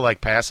cable, like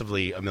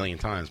passively a million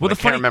times. But Well, I the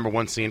can't funny- remember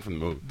one scene from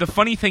the movie. The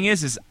funny thing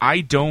is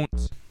I don't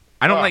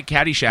like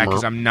Caddyshack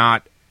because I'm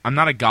not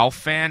a golf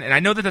fan, and I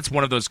know that that's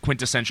one of those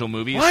quintessential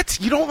movies. What?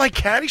 You don't like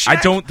Caddyshack? I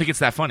don't think it's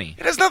that funny.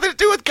 It has nothing to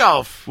do with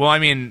golf. Well, I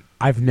mean,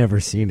 I've never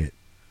seen it.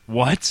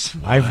 what?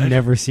 I've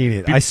never seen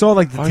it. I saw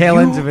like the Are tail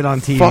you ends of it on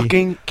TV.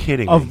 Fucking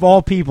kidding me. Of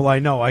all people I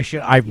know, I've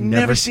You've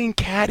never never seen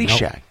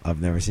Caddyshack. Nope,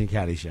 I've never seen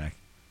Caddyshack.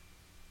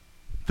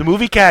 The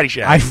movie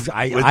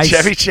Caddyshack. with I-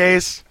 Chevy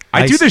Chase.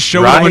 I do this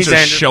show with a Rodney bunch of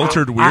Dangerfield.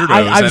 sheltered weirdos.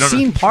 I've don't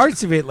seen know.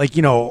 parts of it, like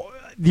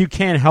you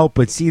can't help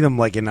but see them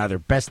like in either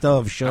best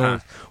of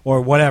shows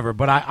or whatever.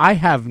 But I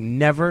have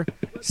never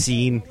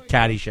seen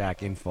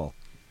Caddyshack in full.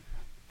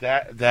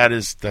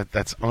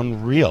 That's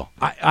unreal.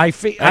 I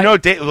know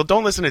Dave. Well,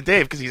 don't listen to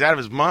Dave because he's out of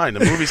his mind. The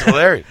movie's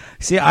hilarious.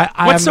 See,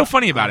 What's so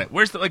funny about it?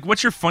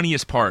 What's your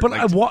funniest part? But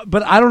Like,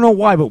 but I don't know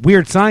why. But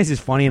Weird Science is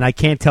funny, and I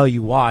can't tell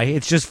you why.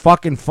 It's just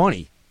fucking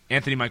funny.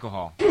 Anthony Michael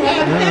Hall.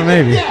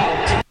 Maybe.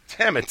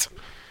 Damn it.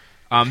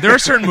 There are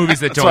certain movies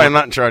that That's why I'm don't.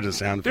 not in charge of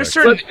sound There's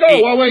effects.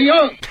 certain while we're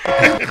young.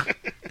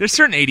 there's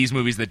certain 80s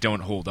movies that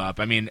don't hold up.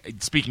 I mean,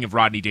 speaking of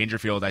Rodney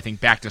Dangerfield, I think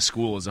Back to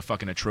School is a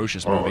fucking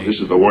atrocious Oh, movie. this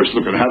is the worst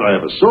looking hat I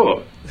ever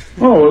saw.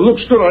 Oh, it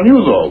looks good on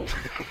you, though.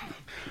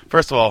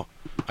 First of all,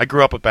 I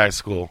grew up with Back to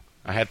School.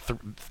 I had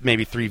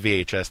maybe 3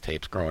 VHS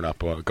tapes growing up: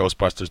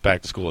 Ghostbusters,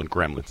 Back to School, and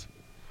Gremlins.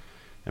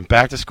 And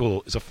Back to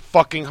School is a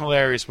fucking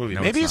hilarious movie.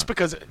 No, Maybe it's it's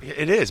because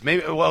it is.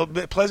 Maybe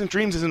Pleasant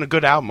Dreams isn't a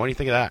good album. What do you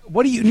think of that?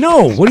 What do you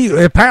know? What do you?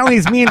 Apparently,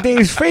 it's me and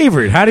Dave's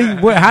favorite. How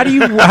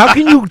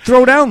can you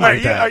throw down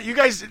like that? You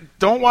guys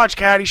don't watch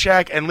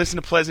Caddyshack and listen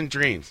to Pleasant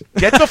Dreams.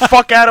 Get the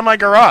fuck out of my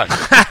garage.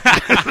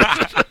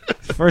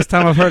 First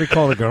time I've heard it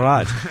called a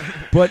garage.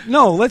 But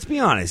no, let's be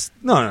honest.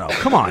 No.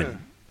 Come on.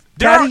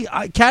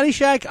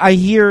 Caddyshack, I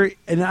hear,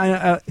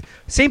 and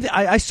same thing.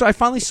 I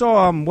finally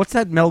saw what's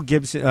that Mel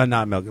Gibson?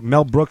 Not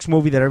Mel Brooks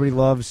movie that everybody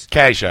loves.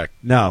 Caddyshack.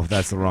 No,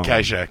 that's the wrong one.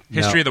 Caddyshack.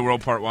 History of the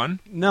World Part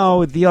 1.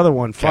 No, the other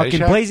one. Fucking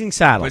Caddyshack? Blazing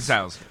Saddles. Liz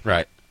Saddles.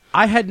 Right.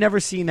 I had never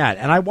seen that,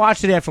 and I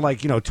watched it after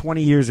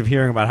 20 years of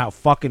hearing about how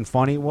fucking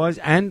funny it was,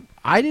 and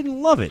I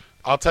didn't love it.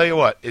 I'll tell you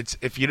what. It's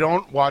if you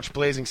don't watch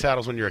Blazing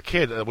Saddles when you're a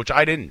kid, which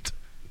I didn't.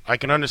 I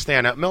can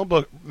understand that Mel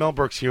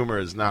Brooks' humor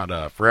is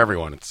not for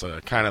everyone. It's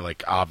kind of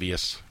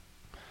obvious.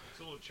 It's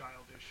a little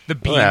childish. The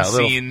bean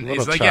scene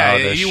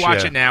is you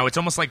watch it now. It's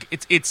almost like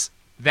it's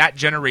that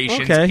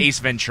generation's Ace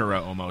Ventura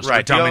almost,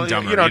 right? Or Dumb and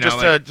Dumber. Just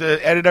to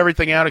edit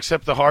everything out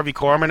except the Harvey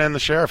Korman and the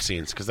sheriff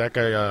scenes, because that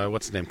guy,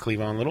 what's his name,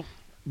 Cleavon Little,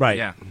 Right?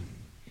 Yeah,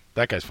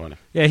 that guy's funny.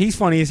 Yeah, he's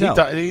funny as hell.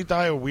 He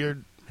died a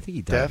weird I think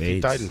he died death. of AIDS. He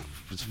died in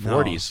his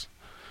 40s.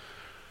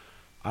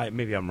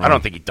 Maybe I'm wrong. I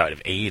don't think he died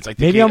of AIDS. I think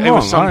Maybe I'm it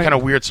was wrong. some All right. kind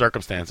of weird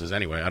circumstances.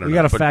 Anyway, I don't know. We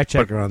got a fact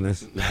checker on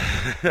this.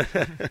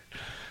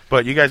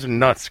 But you guys are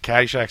nuts.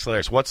 Caddyshack's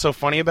hilarious. What's so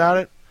funny about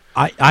it?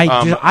 I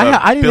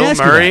didn't Bill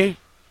ask Murray. you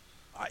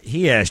that.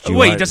 He asked you.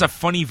 Wait, he does a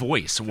funny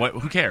voice. What?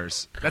 Who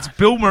cares? That's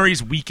Bill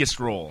Murray's weakest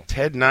role.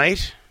 Ted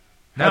Knight.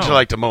 No. How'd you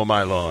like to mow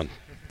my lawn?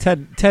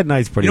 Ted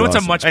Knight's pretty. You know what's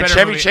awesome. a much And better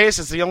Chevy movie? Chase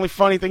is the only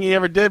funny thing he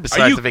ever did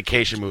besides the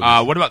vacation movies.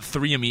 What about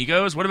Three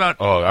Amigos? What about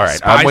all right.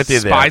 Spies, I'm with you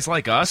there. Spies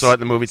Like Us? Saw it in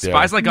the movie theater.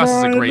 Spies Like Us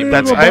is a great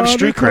movie. I have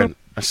street cred.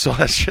 I saw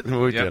that shit in the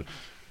movie theater.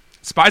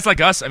 Spies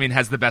Like Us,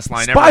 has the best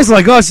line Spies ever.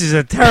 Like Us is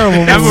a terrible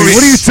movie. That movie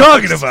What are you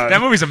talking about?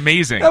 That movie's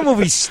amazing. That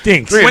movie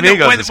stinks.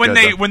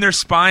 When they're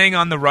spying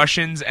on the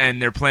Russians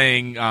and they're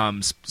playing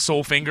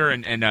Soulfinger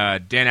and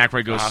Dan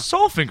Aykroyd goes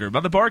Soulfinger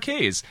about the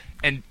Bar-Kays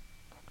and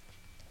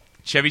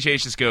Chevy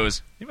Chase just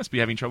goes, "You must be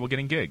having trouble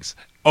getting gigs."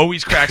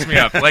 Always cracks me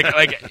up.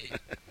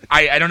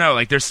 I don't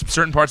know. There's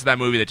certain parts of that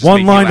movie that just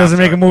one make line you laugh doesn't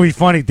make a hard. movie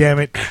funny. Damn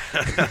it!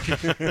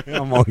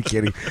 I'm only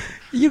kidding.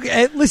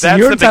 Listen, That's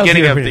you're the entitled to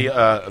beginning your of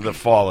opinion. the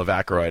fall of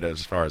Aykroyd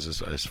as far as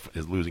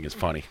his losing is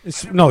funny.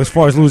 As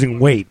far as losing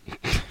weight. I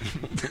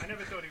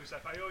never thought he was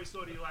that. I always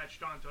thought he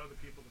latched on to other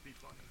people to be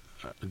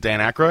funny. Dan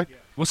Aykroyd? Yeah.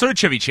 Well, so did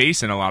Chevy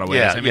Chase in a lot of ways.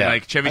 Yeah,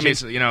 Chevy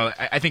Chase.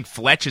 I think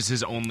Fletch is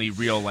his only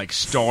real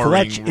starring.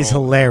 Fletch role. is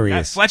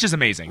hilarious. Fletch is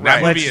amazing.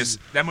 Right.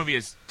 That movie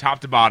is top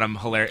to bottom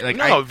hilarious.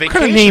 No, What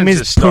kind of name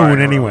is starring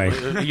Poon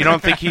anyway? You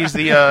don't think he's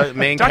the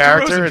main Dr.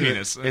 character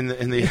Rosenpenis. in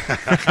the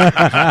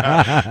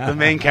the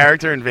main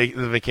character in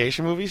the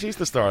vacation movies? He's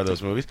the star of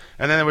those movies.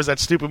 And then there was that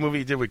stupid movie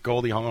he did with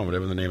Goldie Hawn,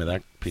 whatever the name of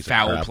that piece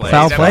Foul of crap. Play.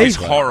 Foul That Play? movie's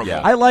horrible.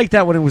 Yeah. I liked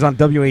that when it was on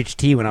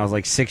WHT when I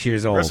was 6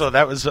 years old. So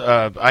that was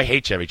I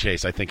hate Chevy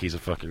Chase. I think he's a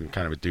fucking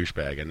kind of a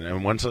douchebag.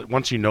 And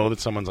once you know that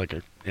someone's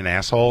an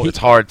asshole, it's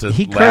hard to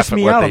he laugh cursed at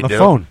me what out they on the do.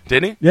 phone.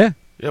 Didn't he? Yeah.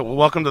 Yeah. Well,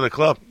 welcome to the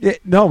club. Yeah,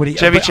 no, but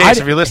Chevy Chase,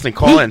 if you're listening,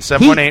 call in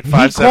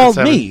 718-577-2716. He called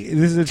me.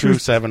 This is the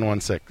truth.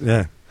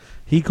 Yeah,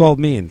 he called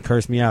me and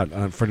cursed me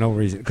out for no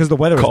reason because the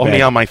weather was Call bad.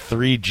 me on my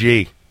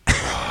 3G.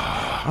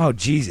 Oh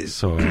Jesus!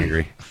 So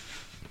angry.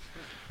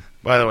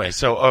 By the way,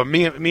 so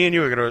me and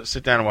you are going to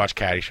sit down and watch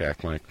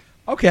Caddyshack, Mike.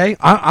 Okay,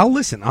 I'll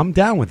listen. I'm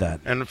down with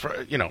that. And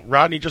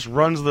Rodney just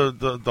runs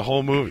the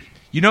whole movie.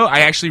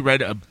 I actually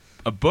read a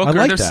book. I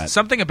like there's that.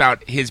 something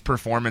about his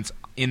performance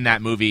in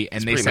that movie,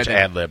 and they Pretty said much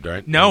that, ad-libbed,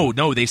 right?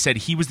 No, they said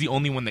he was the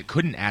only one that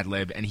couldn't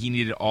ad-lib, and he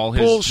needed all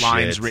his Bullshit.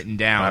 lines written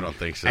down. I don't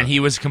think so. And he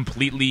was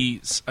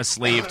completely a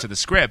slave to the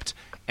script,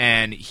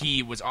 and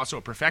he was also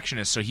a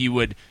perfectionist, so he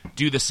would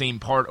do the same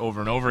part over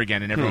and over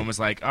again, and everyone was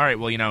like, all right,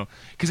 well,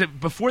 because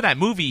before that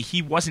movie,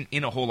 he wasn't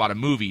in a whole lot of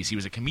movies. He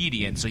was a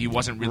comedian, so he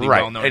wasn't really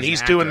Right, well known and as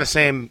he's an doing actor. the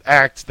same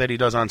act that he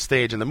does on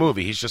stage in the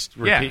movie. He's just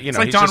It's he's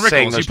like Don just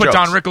saying Rickles. those You put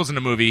Don jokes. Rickles in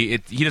a movie,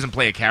 he doesn't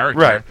play a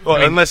character. Right. Well, I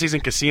mean, unless he's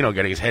in Casino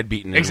getting his head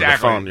beaten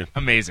exactly. in with the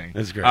phone. Amazing.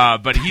 It's great.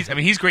 But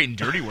he's great in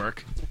Dirty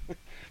Work.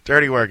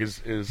 Dirty Work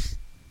is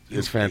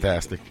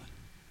fantastic.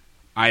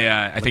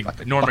 I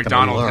think Norm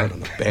Macdonald. on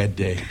a bad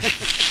day.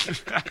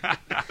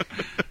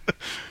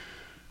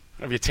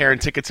 Have you tearing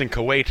tickets in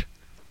Kuwait?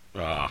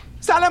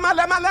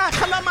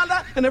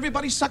 And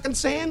everybody's sucking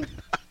sand.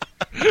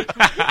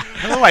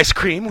 Hello, ice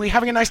cream. We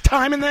having a nice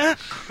time in there?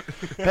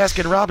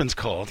 Baskin Robbins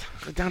called.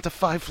 We're down to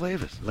 5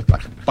 flavors. Look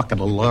like a bucket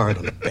of lard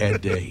on a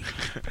bad day.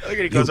 Look at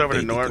he goes over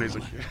to Norm. And he's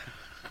like,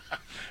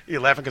 "You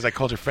laughing because I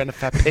called your friend a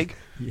fat pig?"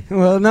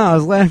 Well, no, I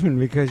was laughing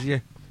because you.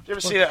 Did you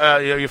ever see that?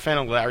 You a fan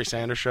of Larry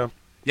Sanders Show?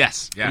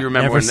 Yes. Yeah. You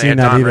remember Never when they seen had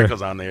that Don either.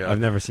 Rickles on there? I've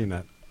never seen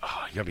that.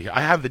 Oh,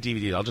 I have the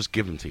DVD. I'll just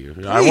give them to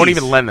you. I won't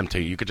even lend them to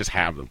you. You could just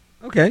have them.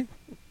 Okay,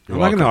 You're I'm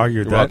not going to welcome. argue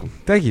with You're that. welcome.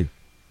 Thank you.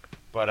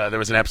 But there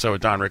was an episode where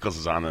Don Rickles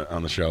is on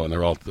the show, and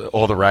they're all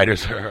the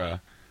writers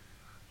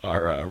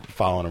are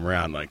following him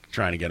around, like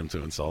trying to get him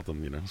to insult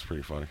him. It's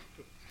pretty funny.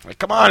 Like,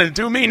 come on and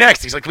do me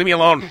next. He's like, leave me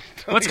alone.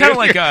 Well, it's kind of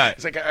like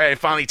He's like, all right,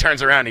 finally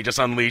turns around, and he just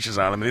unleashes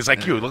on him, and he's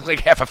like, you look like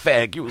half a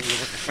fag. You.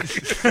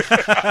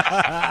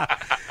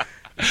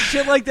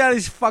 Shit like that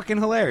is fucking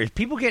hilarious.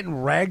 People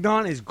getting ragged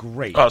on is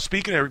great. Oh,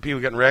 speaking of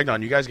people getting ragged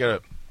on, you guys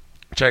got to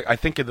check. I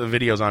think the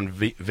video's on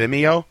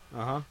Vimeo.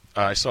 Uh-huh.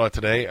 I saw it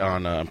today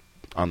on the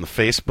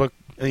Facebook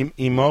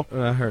emo.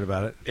 I heard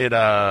about it.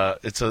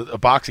 It's a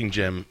boxing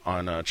gym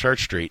on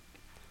Church Street,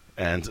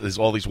 and there's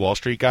all these Wall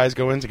Street guys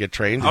go in to get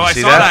trained. Did Oh, you I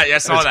see saw that? that. Yeah, I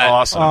saw it's that.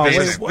 Awesome. Oh,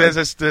 There's wait,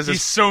 this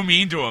He's so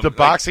mean to him. the Like,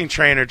 boxing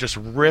trainer just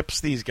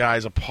rips these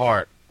guys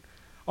apart.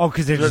 Oh,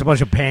 because they're just a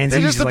bunch of pansies.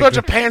 They're just a like bunch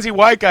of pansy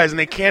white guys, and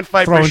they can't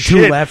fight for throwing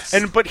two shit. lefts.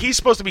 But he's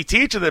supposed to be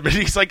teaching them, and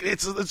he's like,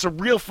 it's a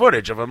real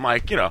footage of him,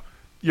 like,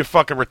 you're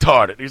fucking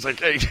retarded. He's like,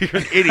 hey, you're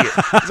an idiot.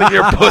 He's like,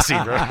 you're a pussy,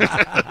 bro.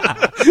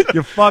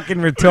 You're fucking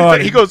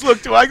retarded. He goes,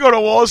 look, do I go to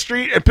Wall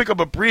Street and pick up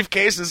a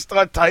briefcase and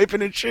start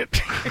typing and shit?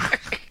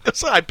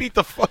 So I beat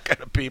the fuck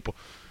out of people.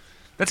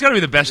 That's got to be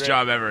the best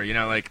job ever.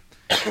 Like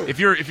if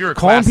you're a calling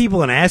class,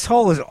 people an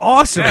asshole is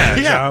awesome.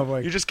 Yeah,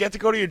 Like, you just get to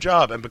go to your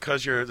job, and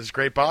because you're this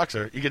great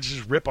boxer, you get to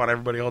just rip on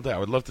everybody all day. I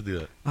would love to do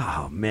that.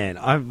 oh man,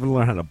 I'm gonna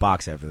learn how to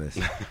box after this.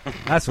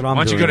 That's what I'm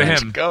Why don't you doing. go to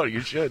next. him? Go,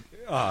 you should.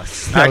 Oh,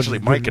 Actually,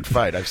 Mike could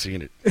fight. I've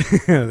seen it.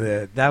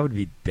 that would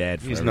be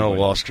bad. For He's everybody. no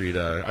Wall Street.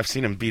 I've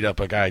seen him beat up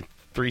a guy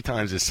 3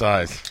 times his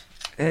size.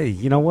 Hey,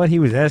 you know what? He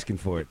was asking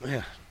for it.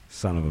 Yeah.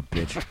 Son of a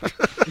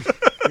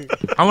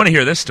bitch. I want to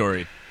hear this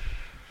story.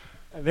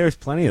 There's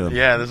plenty of them.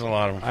 Yeah, there's a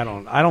lot of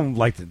them. I don't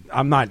like to.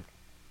 I'm not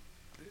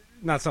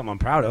something I'm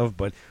proud of,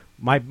 but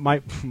my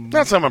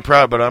Not something I'm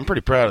proud, but I'm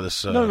pretty proud of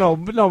this. no.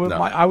 No.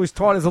 I was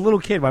taught as a little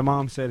kid. My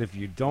mom said if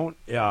you don't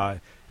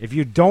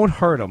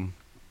hurt them,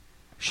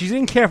 she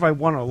didn't care if I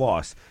won or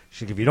lost. She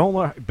said, if you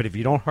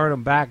don't hurt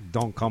them back,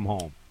 don't come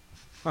home.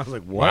 I was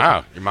like, what?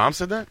 Wow, your mom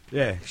said that?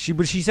 Yeah, she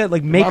said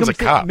like make mom's a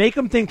cop.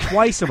 them think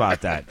twice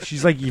about that.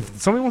 She's like, if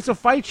somebody wants to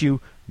fight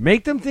you,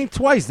 make them think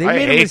twice. They I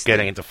made a hate mistake.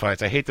 getting into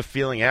fights. I hate the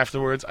feeling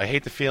afterwards. I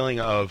hate the feeling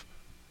of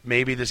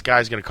maybe this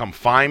guy's going to come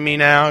find me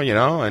now,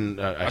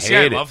 and I See, hate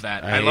I it. love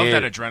that. I love hate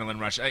that it. adrenaline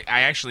rush. I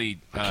actually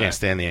I can't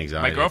stand the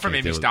anxiety. my girlfriend I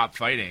made can't me deal with stop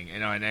fighting,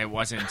 and it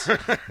wasn't.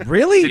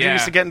 Really? Did you Yeah.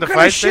 used to get into What kind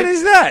of fights? shit Dave?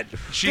 is that?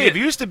 Dave,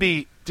 you used to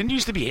be. Didn't you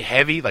used to be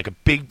heavy, like a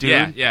big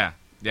dude? Yeah.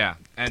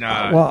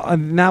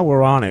 And Now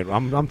we're on it.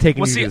 I'm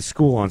taking Well, you see, to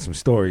school on some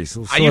stories.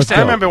 So I used to- I let's go.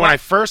 remember when I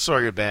first saw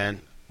your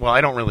band. Well,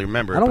 I don't really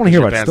remember. I don't want to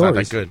hear because about your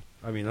band's stories. not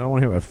that good. I mean, I don't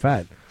want to hear about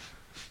fat.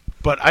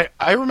 But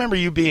I remember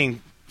you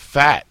being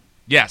fat.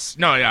 yes,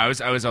 no, yeah, I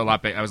was a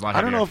lot big. I was a lot.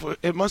 I don't heavier. know if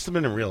it must have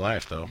been in real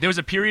life though. There was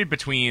a period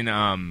between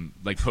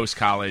like post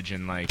college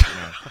and like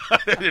I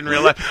didn't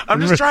realize. I'm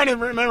just trying to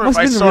remember if Must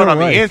I have been saw it real on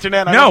the life.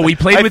 internet. I no, don't we think-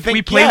 played I with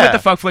think, the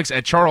Fuck Flicks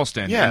at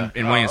Charleston Yeah.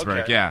 in Oh,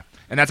 Williamsburg. okay. Yeah,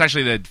 and that's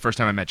actually the first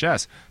time I met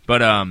Jess.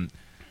 But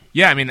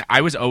yeah, I mean,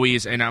 I was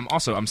always, and I'm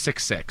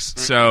 6'6",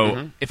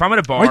 so if I'm at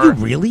a bar, Are you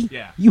really?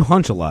 Yeah. You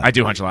hunch a lot. I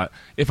do hunch a lot.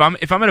 If I'm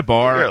at a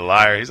bar, You're a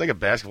liar. He's like a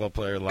basketball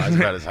player. Who lies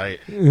about his height.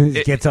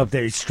 He gets up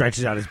there, he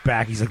stretches out his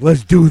back. He's like,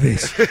 "Let's do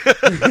this."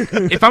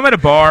 if I'm at a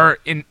bar,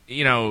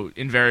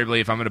 invariably,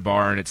 if I'm at a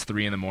bar and it's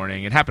 3 a.m,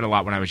 it happened a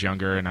lot when I was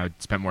younger and I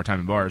would spend more time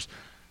in bars.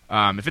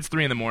 If it's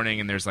 3 a.m.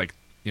 and there's like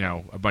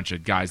a bunch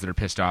of guys that are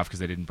pissed off because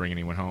they didn't bring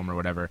anyone home or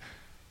whatever,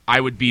 I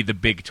would be the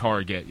big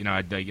target. You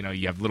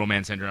have little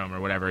man syndrome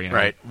or whatever.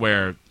 Right.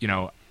 Where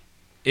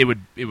it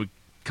would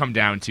come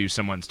down to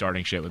someone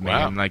starting shit with me.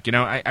 Wow. And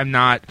I'm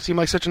not. Seem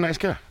like such a nice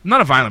guy. I'm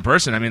not a violent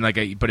person. I mean,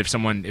 but if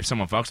someone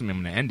fucks with me,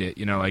 I'm going to end it.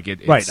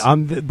 It's,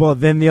 Right. Well,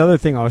 then the other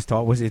thing I was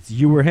taught was it's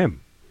you or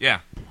him. Yeah.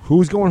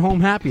 Who's going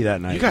home happy that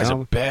night? You guys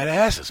know? are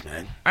badasses,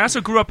 man. I also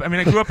grew up. I mean,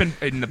 I grew up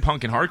in the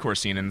punk and hardcore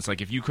scene, and it's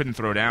like if you couldn't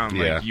throw down,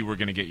 Yeah. like you were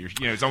gonna get your.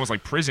 It's almost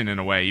like prison in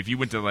a way. If you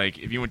went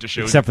to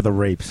shows, Except for the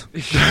rapes.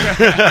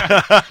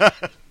 I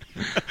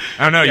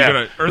don't know. Yeah. You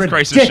go to Earth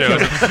Crisis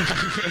shows.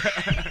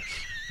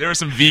 There were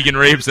some vegan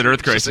rapes at Earth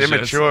It's Crisis shows.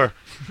 immature.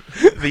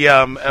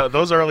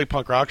 Those early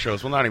punk rock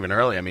shows. Well, not even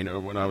early. I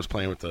mean, when I was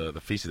playing with the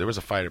Feasty, there was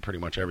a fight at pretty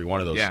much every one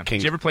of those. Yeah. King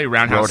Did you ever play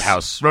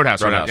Roundhouse?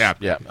 Roadhouse.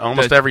 Yeah.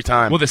 Almost every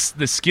time. Well,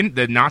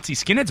 the Nazi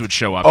skinheads would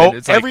show up. Oh, and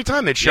it's like, every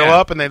time they'd show yeah.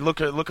 up and they'd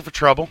looking for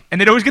trouble.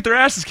 and they'd always get their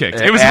asses kicked.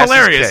 It was Asses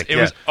hilarious. kicked, It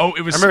yeah. was. Oh,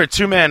 it was. I remember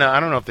 2 Men. I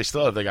don't know if they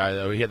still have the guy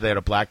though. They had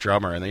a black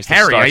drummer, and they used to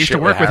Harry. start I used to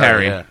shit work with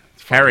Harry. Yeah.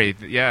 Harry.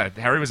 Yeah,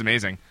 Harry was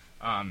amazing.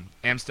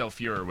 Amstel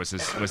Fuhrer was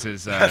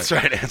his. That's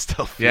right, and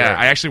still. Yeah,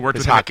 I actually worked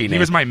His with him. hockey He name.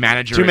 was my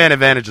manager. 2 Man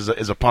Advantage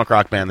is a punk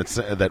rock band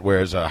that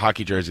wears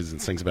hockey jerseys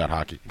and sings about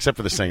hockey, except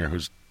for the singer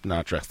who's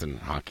not dressed in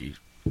hockey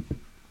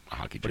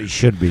jersey. But he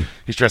should be.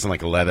 He's dressed in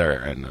like a leather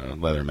and a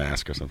leather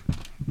mask or something.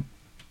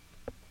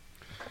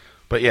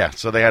 But yeah,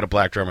 so they had a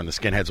black drummer, and the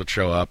skinheads would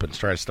show up and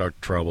try to start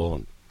trouble.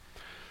 And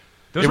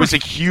Those it were was a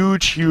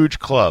huge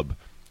club,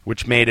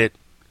 which made it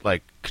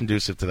like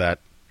conducive to that,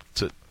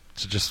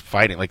 to just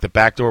fighting. Like the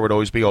back door would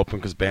always be open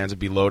because bands would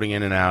be loading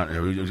in and out, and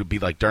it would be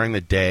like during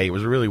the day. It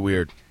was really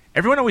weird.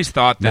 Everyone always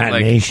thought that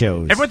Matinee like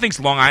shows. everyone thinks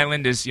Long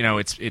Island is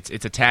it's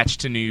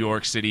attached to New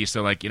York City,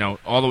 so like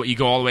all the way, you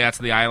go all the way out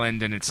to the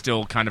island and it's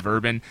still kind of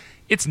urban.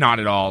 It's not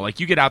at all. Like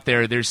you get out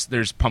there,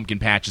 there's pumpkin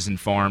patches and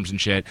farms and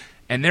shit,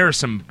 and there are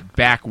some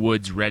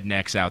backwoods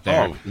rednecks out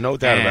there. Oh, no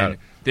doubt And about it.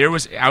 There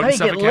was out in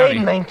Suffolk laid County.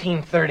 in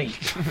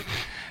 1930.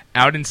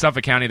 Out in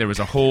Suffolk County, there was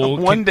a whole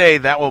One day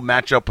that will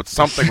match up with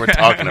something we're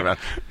talking about.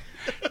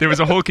 there was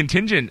a whole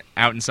contingent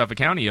out in Suffolk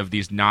County of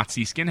these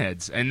Nazi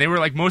skinheads, and they were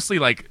like mostly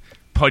like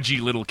pudgy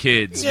little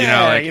kids.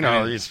 Yeah, I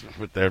mean, these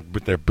with their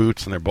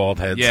boots and their bald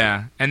heads.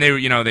 yeah, and they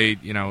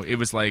it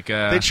was like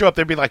They'd show up.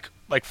 There'd be like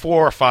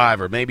 4 or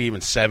 5 or maybe even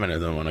 7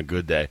 of them on a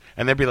good day,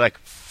 and there'd be like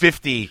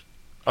 50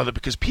 other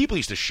because people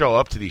used to show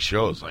up to these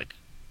shows like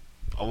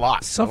a lot. a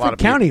lot Suffolk of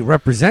people. County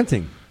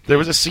representing. There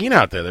was a scene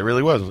out there. There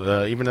really was.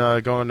 Even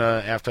going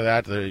after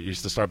that, they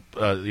used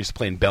to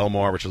play in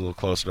Belmore, which is a little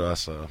closer to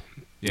us.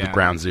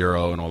 Ground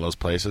Zero and all those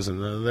places,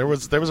 and there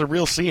was a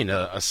real scene,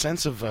 a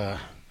sense of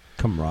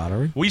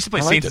camaraderie. We used to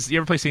play Saints. You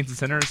ever play Saints and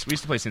Sinners? We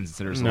used to play Saints and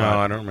Sinners. No, a lot,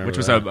 I don't remember. Which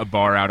was a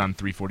bar out on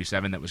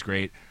 347 that was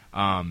great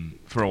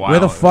for a while.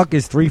 Where the fuck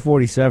is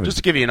 347? Just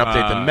to give you an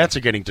update, the Mets are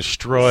getting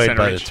destroyed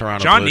by the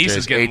Toronto John Blue Neese Jays,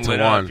 is getting 8-1. lit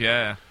up.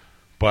 Yeah.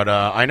 But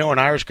I know an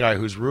Irish guy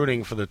who's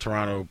rooting for the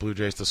Toronto Blue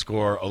Jays to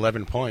score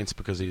 11 points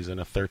because he's in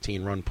a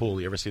 13-run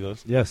pool. You ever see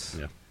those? Yes.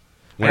 Yeah.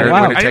 Wow.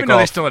 I didn't even know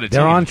they still had a team.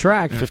 They're on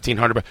track.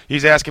 1,500.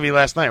 He's asking me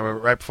last night,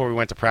 right before we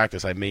went to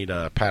practice. I made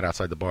Pat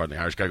outside the bar, and the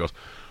Irish guy goes,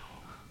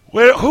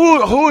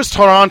 "Who is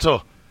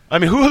Toronto? I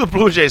mean, who are the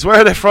Blue Jays? Where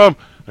are they from?"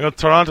 I go,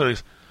 "Toronto."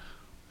 He's,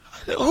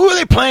 "Who are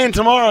they playing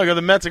tomorrow?" I go,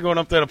 "The Mets are going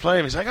up there to play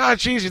him." He's like, "Oh,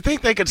 geez, you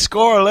think they could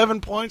score 11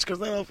 points? Because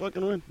then they'll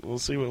fucking win." We'll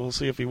see. We'll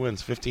see if he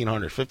wins.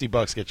 $1,500.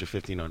 $50 get you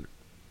 1,500.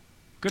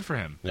 Good for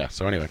him. Yeah.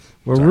 So anyway,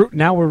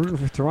 now we're rooting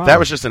for Toronto. that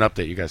was just an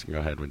update. You guys can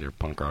go ahead with your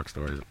punk rock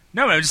stories.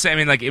 No, I was just saying. I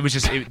mean, like it was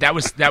just that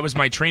was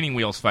my training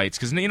wheels fights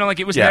because like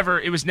it was never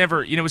it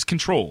was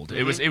controlled.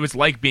 Mm-hmm. It was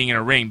like being in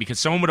a ring because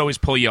someone would always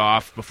pull you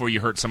off before you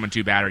hurt someone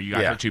too bad or you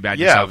got hurt too bad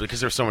yourself. Yeah,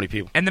 because there's so many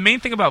people. And the main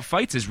thing about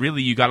fights is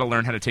really you got to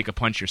learn how to take a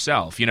punch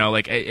yourself.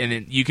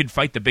 You could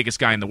fight the biggest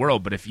guy in the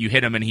world, but if you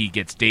hit him and he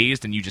gets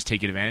dazed and you just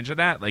take advantage of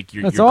that, like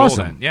you're awesome.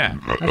 golden. Yeah,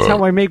 that's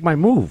how I make my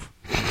move.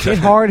 Hit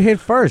hard, hit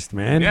first,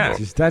 man. Yeah.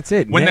 That's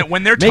it. When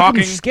they're make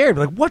talking, them scared.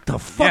 Like, what the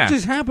fuck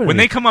just happened? When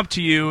they come up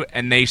to you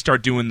and they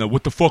start doing the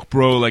 "what the fuck,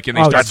 bro," like, and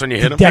they start, that's when you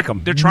hit them. Deck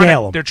them. They're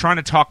trying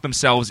to talk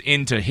themselves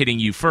into hitting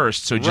you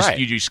first. So you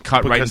just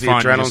cut right in front. Because the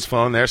adrenaline's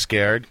flowing, they're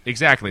scared.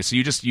 Exactly. So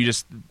you just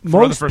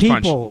throw most the first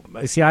people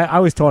punch. see. I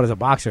was taught as a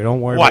boxer.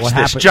 Don't worry. Watch about what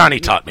this. happens. Johnny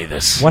taught me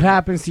this. What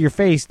happens to your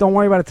face? Don't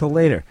worry about it till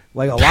later.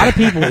 Like a lot of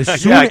people,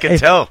 as soon I can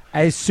tell.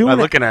 As soon by as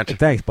looking at you.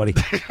 Thanks, buddy.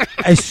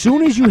 As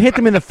soon as you hit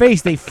them in the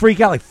face, they freak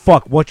out. Like,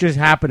 fuck, what just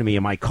happened to me?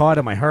 Am I cut?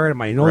 Am I hurt? Am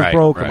my nose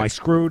broke? Am I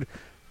screwed?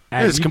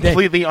 And it's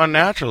completely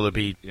unnatural to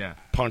be Yeah.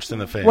 punched in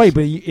the face. Wait,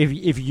 but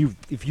if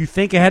you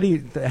think ahead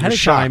of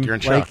shocked. time, You're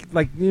in shock.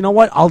 like you know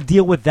what? I'll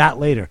deal with that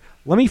later.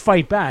 Let me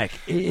fight back.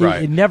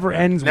 It never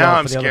ends. Now well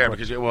I'm for the other scared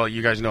person. because,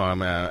 you guys know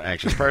I'm an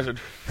anxious person.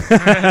 I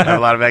have a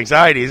lot of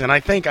anxieties, and I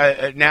think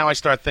now I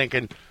start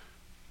thinking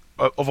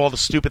of all the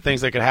stupid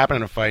things that could happen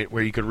in a fight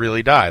where you could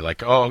really die.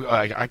 Like,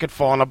 I could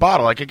fall in a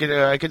bottle.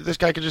 This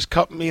guy could just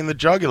cut me in the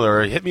jugular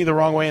or hit me the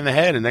wrong way in the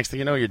head, and next thing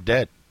you know, you're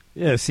dead.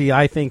 Yeah, see,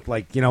 I think,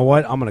 like, you know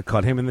what? I'm going to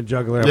cut him in the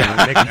jugular. I'm going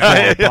to make him fall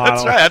in a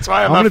bottle. That's right. That's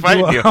why I'm not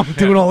fighting you. I'm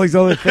doing all these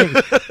other things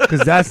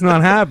because that's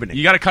not happening.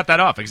 You got to cut that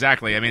off.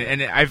 Exactly. I mean,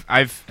 and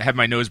I've had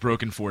my nose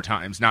broken 4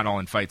 times. Not all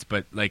in fights,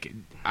 but like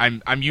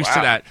I'm used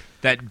to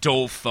that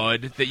dull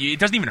thud that it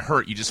doesn't even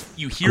hurt.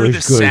 You hear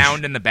this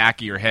sound in the back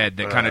of your head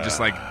that kind of just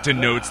like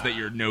denotes that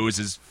your nose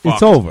is fucked.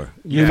 It's over.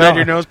 You've had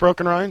your nose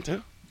broken, Ryan,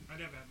 too?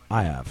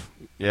 I have.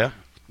 Yeah.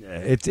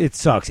 It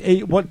sucks.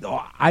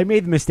 I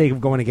made the mistake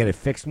of going to get it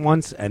fixed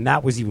once, and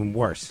that was even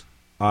worse.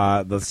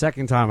 The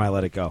second time I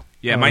let it go.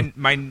 Yeah,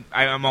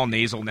 I'm all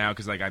nasal now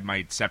because like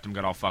my septum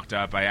got all fucked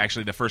up.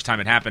 The first time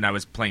it happened, I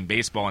was playing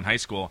baseball in high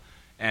school,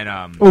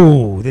 and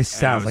this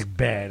sounds like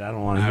bad. I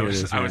don't want to hear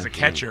this. I was a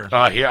catcher.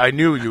 I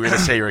knew you were going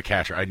to say you were a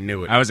catcher. I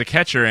knew it. I was a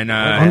catcher, and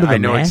I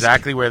know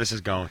exactly where this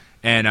is going.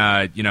 And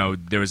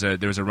there was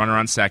a runner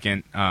on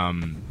second.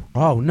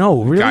 Oh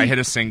no! Really? Guy hit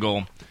a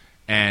single.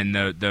 And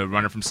the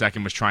runner from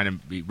second was trying to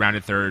be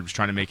rounded third, was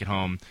trying to make it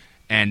home.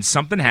 And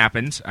something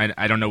happened.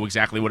 I don't know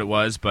exactly what it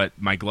was, but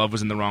my glove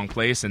was in the wrong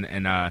place,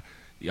 and our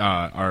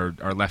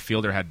left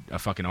fielder had a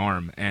fucking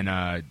arm, and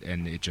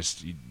it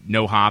just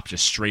no hop,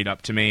 just straight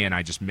up to me, and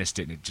I just missed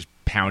it, and it just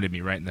pounded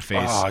me right in the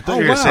face. Oh, I thought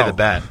you were going to say the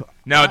bat.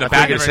 No, the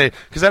bat.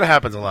 Because that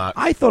happens a lot.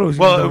 I thought it was.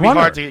 Well, it would be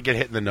runner. hard to get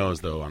hit in the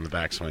nose though on the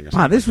backswing.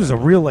 Wow, this was a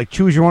real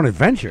choose your own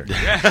adventure.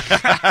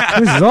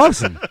 This is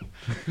awesome.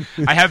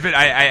 I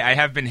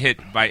have been hit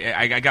by.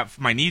 I got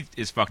my knee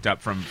is fucked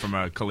up from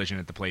a collision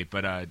at the plate,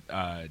 but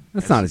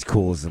that's not as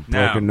cool as a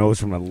broken nose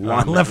from a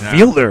left no.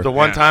 fielder. The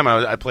one time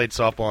I played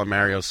softball on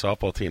Mario's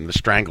softball team, the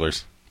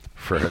Stranglers,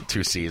 for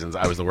 2 seasons.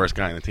 I was the worst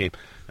guy on the team.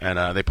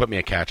 And they put me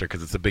a catcher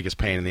because it's the biggest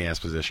pain in the ass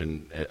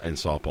position in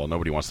softball.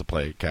 Nobody wants to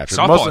play catcher.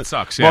 Softball, it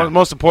sucks. Yeah,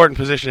 most important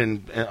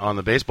position on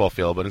the baseball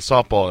field, but in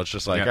softball, it's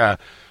just like,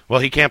 well,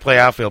 he can't play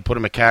outfield. Put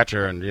him a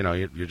catcher, and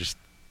you're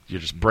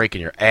just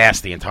breaking your ass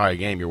the entire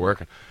game you're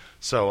working.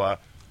 So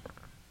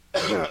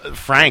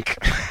Frank,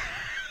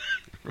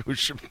 who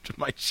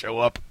might show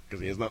up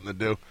because he has nothing to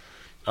do.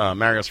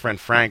 Mario's friend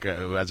Frank,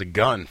 who has a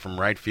gun from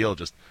right field,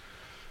 just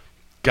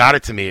got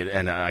it to me,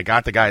 and I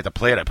got the guy at the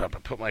plate. I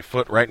put my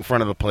foot right in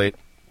front of the plate.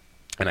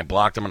 And I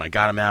blocked him, and I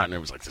got him out, and it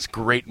was like this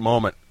great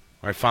moment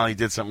where I finally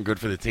did something good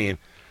for the team.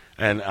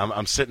 And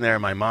I'm sitting there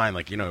in my mind,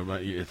 like,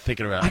 you're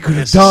thinking about, I could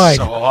have this died. is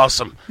so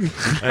awesome. No,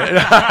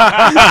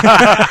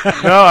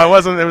 I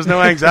wasn't. There was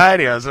no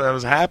anxiety. I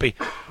was happy.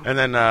 And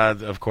then,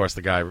 of course,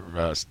 the guy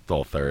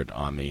stole third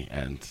on me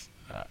and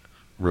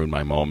ruined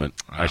my moment.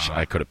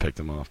 I could have picked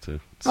him off too.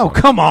 So. Oh,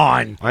 come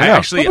on! I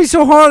know. Don't be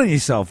so hard on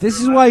yourself. This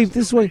is why.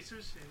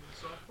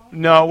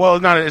 No,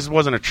 well, it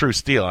wasn't a true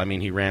steal. I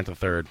mean, he ran to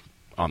third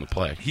on the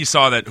play. He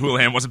saw that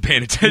Houlihan wasn't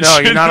paying attention. No,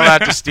 you're not allowed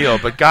to steal.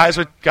 But guys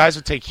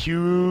would take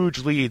huge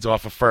leads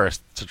off of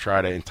first to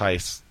try to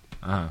entice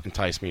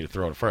me to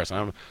throw to first.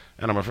 I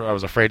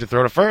was afraid to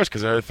throw to first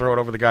because I would throw it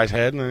over the guy's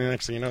head, and then the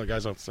next thing you know, the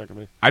guy's off the second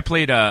base. I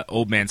played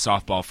old man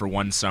softball for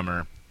one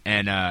summer,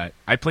 and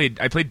I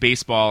played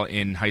baseball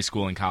in high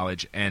school and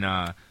college, and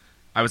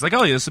I was like,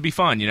 oh, yeah, this will be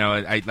fun. You know,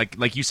 I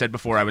like you said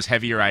before, I was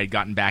heavier. I had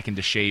gotten back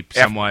into shape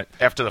somewhat.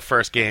 After the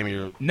first game,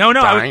 you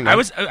I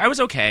was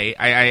okay.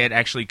 I had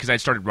actually, because I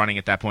started running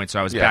at that point, so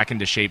I was back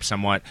into shape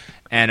somewhat.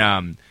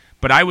 And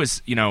but I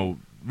was,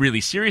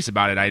 really serious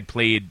about it. I had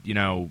played,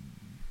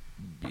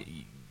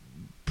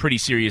 pretty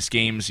serious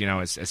games,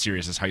 as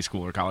serious as high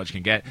school or college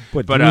can get.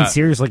 But you mean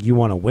serious like you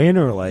want to win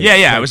or like?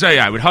 Yeah.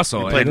 I would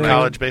hustle. You played in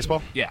college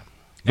baseball? Yeah.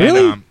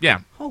 Really? And, yeah.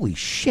 Holy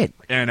shit!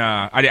 And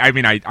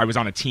I was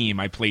on a team.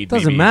 I played.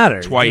 Doesn't maybe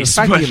matter twice.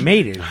 The fact that you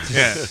made it.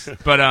 Yeah.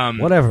 But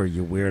whatever,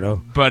 you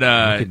weirdo. But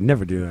I could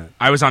never do that.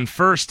 I was on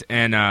first,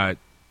 and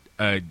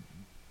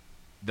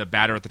the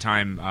batter at the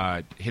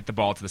time hit the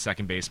ball to the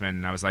second baseman,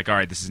 and I was like, all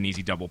right, this is an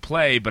easy double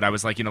play. But I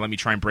was like, let me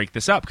try and break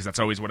this up because that's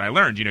always what I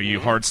learned.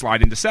 You hard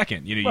slide into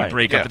second. You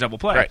break up the double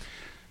play. Right.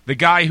 The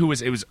guy who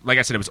was, it was like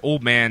I said, it was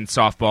old man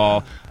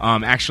softball.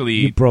 Actually,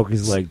 you broke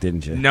his leg,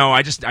 didn't you? No,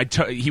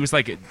 he was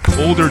like an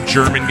older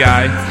German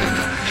guy,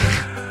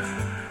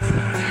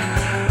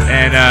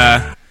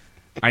 and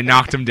I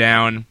knocked him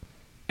down,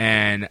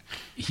 and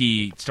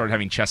he started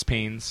having chest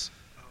pains.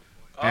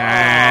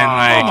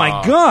 And oh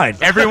my god!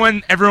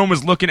 Everyone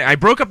was looking. I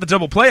broke up the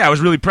double play. I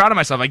was really proud of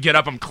myself. I get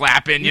up, I'm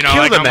clapping.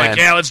 I'm like,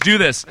 yeah, let's do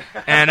this.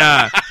 And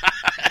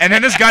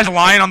then this guy's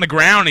lying on the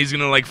ground. He's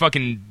gonna like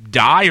fucking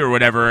die or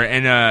whatever.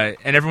 And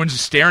everyone's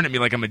just staring at me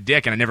like I'm a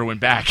dick. And I never went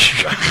back.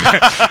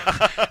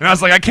 And I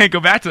was like, I can't go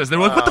back to this. They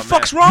were like, what the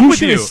fuck's wrong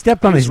with you? You should have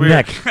stepped on his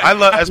neck. I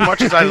love as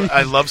much as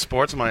I love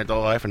sports in my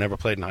adult life. I never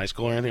played in high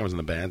school or anything. I was in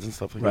the bands and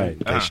stuff like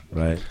that.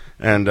 Right.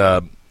 And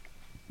I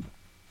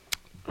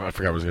forgot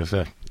what I was gonna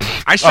say.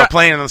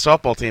 Playing on the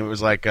softball team, it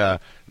was like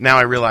now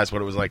I realize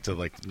what it was like to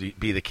like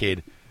be the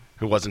kid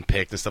who wasn't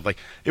picked and stuff. Like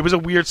it was a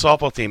weird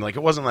softball team. Like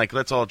it wasn't like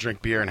let's all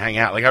drink beer and hang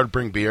out. Like I would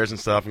bring beers and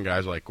stuff, and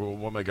guys were like, well,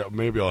 what am I got?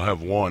 Maybe I'll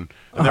have one.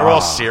 And they're all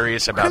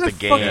serious about the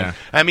game. Yeah.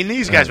 I mean,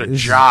 these guys were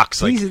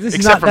jocks, like this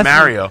except for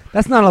Mario.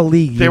 That's not a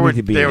league. They were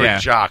be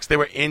jocks. They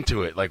were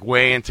into it, like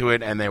way into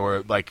it, and they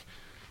were like.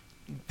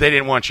 They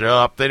didn't want you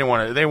up. They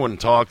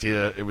wouldn't talk to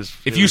you. It was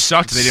if you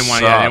sucked, they didn't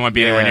want to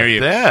be anywhere near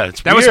you. Yeah,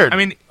 it's weird. I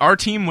mean, our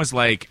team was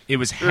like it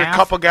was there were half. a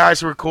couple guys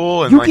who were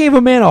cool. And you gave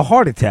a man a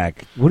heart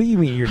attack. What do you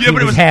mean your team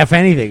was half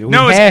anything? It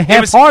was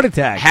half heart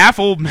attack. Half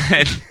old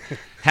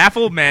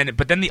men,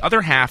 but then the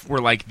other half were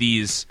like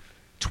these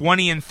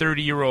 20 and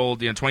 30-year-old,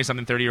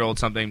 20-something, 30-year-old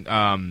something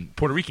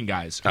Puerto Rican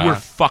guys who were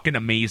fucking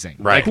amazing.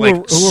 Right. Who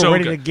were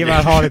ready to give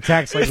out heart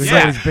attacks like it was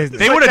nobody's business.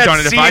 They would have done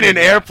it if I didn't.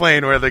 An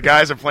Airplane where the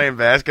guys are playing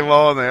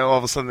basketball and they all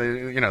of a sudden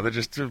they're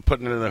just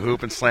putting it in the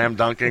hoop and slam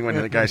dunking when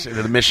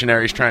the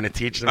missionary's trying to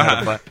teach them how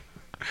to play.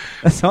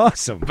 That's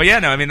awesome. But yeah,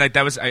 no, I mean, like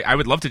that was. I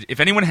would love to. If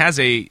anyone has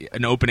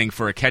an opening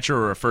for a catcher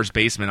or a first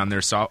baseman on their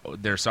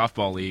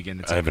softball league,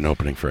 and I have an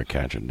opening for a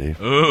catcher,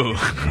 Dave. Ooh,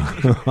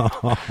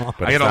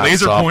 I got a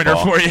laser pointer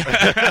for you.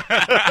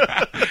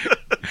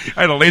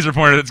 I had a laser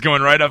pointer that's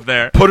going right up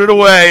there. Put it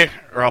away,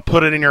 or I'll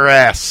put it in your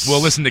ass.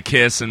 We'll listen to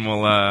Kiss and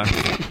we'll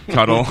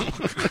cuddle.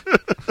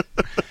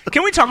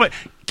 Can we talk about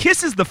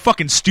Kiss? Is the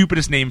fucking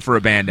stupidest name for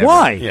a band ever.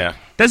 Why? Yeah.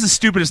 That's the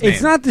stupidest name.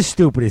 It's not the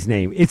stupidest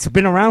name. It's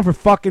been around for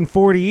fucking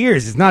 40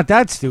 years. It's not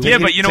that stupid. Yeah,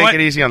 but you know what?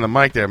 Take it easy on the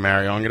mic there,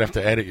 Mario. I'm going to have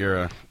to edit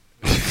your...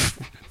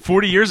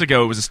 40 years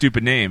ago, it was a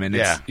stupid name. And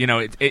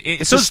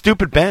it's a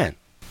stupid band.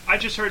 I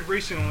just heard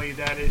recently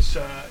that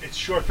it's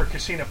short for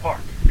Casino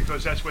Park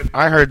because that's what...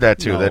 I heard that,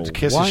 too. No, that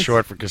Kiss is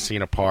short for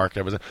Casino Park.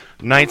 There was a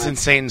Knights in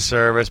Satan's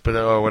Service, but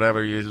or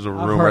whatever. It was a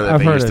rumor that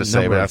they used to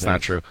say, but that's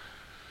not true.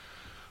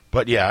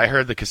 But yeah, I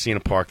heard the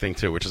Casino Park thing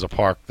too, which is a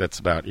park that's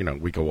about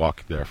we could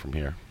walk there from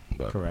here.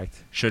 But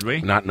correct. Should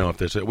we? Not know if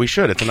there's. We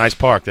should. It's a nice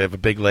park. They have a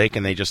big lake,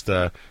 and they just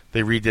they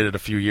redid it a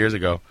few years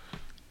ago.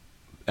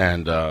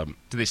 And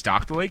do they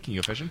stock the lake? Can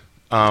you go fishing?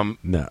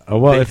 No.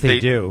 Well, if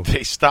they do,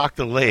 they stock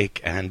the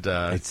lake, and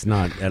it's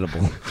not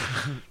edible.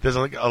 There's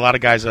a lot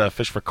of guys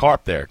fish for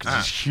carp there because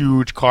there's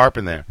huge carp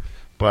in there,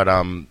 but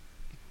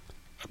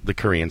the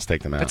Koreans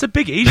take them out. That's a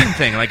big Asian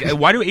thing. Like,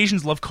 why do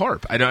Asians love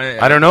carp? I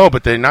don't know,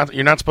 but you're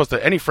not supposed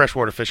to. Any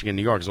freshwater fishing in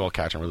New York is all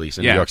catch and release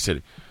in New York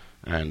City,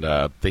 and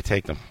they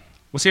take them.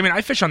 Well, see, I mean,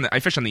 I fish on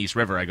the East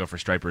River. I go for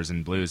stripers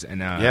and blues, and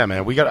yeah,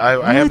 man, we got.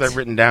 I have that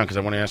written down because I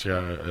want to ask you.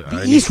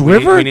 The East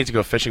River. We need to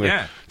go fishing.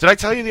 Yeah. Did I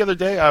tell you the other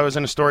day I was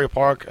in Astoria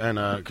Park and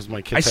because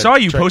my kids? I saw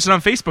you posted on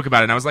Facebook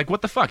about it, and I was like,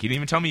 "What the fuck?" You didn't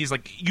even tell me. He's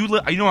like,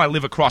 I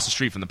live across the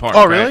street from the park.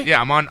 Oh, really? Right?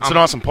 Yeah, it's an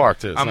awesome park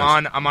too. I'm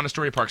on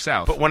Astoria Park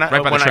South. But when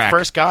I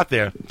first got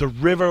there, the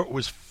river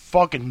was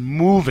fucking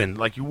moving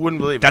like you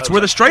wouldn't believe. That's I was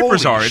where the like,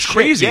 stripers holy are. It's shit.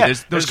 crazy. Yeah.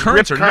 Those There's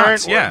currents rip are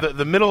nuts. current, Yeah.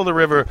 the middle of the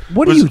river.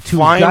 What are was you two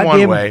flying one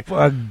goddamn way.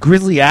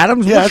 Grizzly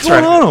Adams? Yeah, What's that's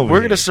going right. on over We're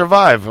here? gonna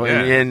survive, Yeah.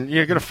 and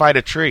you're gonna fight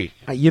a tree.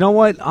 You know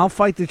what? I'll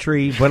fight the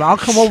tree, but I'll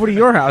come over to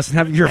your house and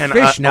have your And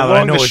fish now that I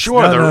along know the it's,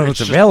 shore, now that it's it's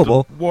just-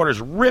 available. The water's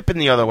ripping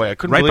the other way. I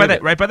couldn't Right believe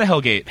by it. the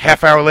Hellgate.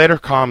 Half hour later,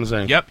 calms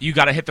in. Yep, you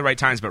got to hit the right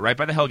times, but right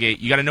by the Hellgate,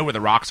 you got to know where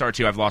the rocks are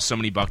too. I've lost so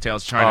many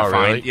bucktails trying Oh, to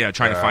find, really?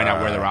 trying to find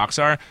out where the rocks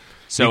are.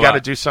 So you got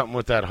to do something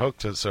with that hook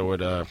so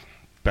it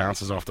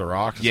bounces off the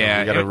rocks.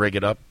 Yeah, you got to rig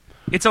it up.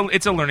 it's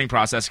a learning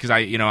process because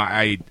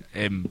I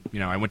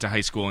went to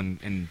high school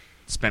and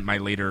spent my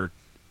later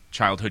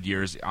childhood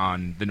years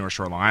on the North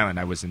Shore of Long Island.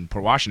 I was in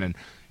Port Washington,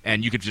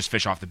 and you could just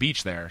fish off the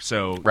beach there.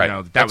 So Right.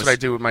 that That's was what I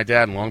do with my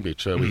dad in Long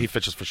Beach. He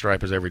fishes for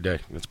stripers every day.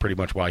 That's pretty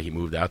much why he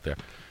moved out there.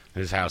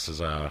 His house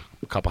is a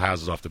couple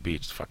houses off the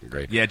beach. It's fucking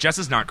great. Yeah, Jess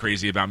is not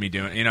crazy about me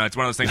doing. It's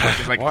one of those things where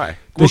it's like, Why?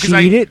 Well, Does she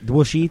eat it?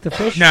 Will she eat the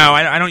fish? No,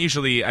 I don't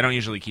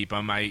usually keep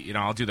them.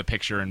 I'll do the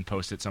picture and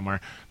post it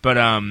somewhere. But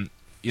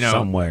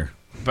Somewhere.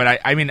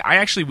 But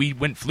we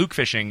went fluke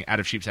fishing out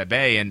of Sheepshead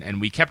Bay and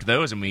we kept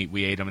those and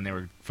we ate them and they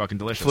were fucking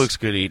delicious. Fluke's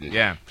good eating.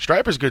 Yeah.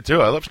 Striper's good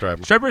too. I love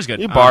striper. Striper's good.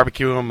 You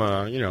barbecue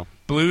them,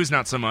 Blues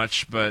not so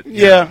much, but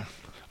Yeah.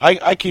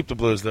 I keep the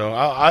blues though.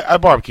 I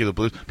barbecue the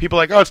blues. People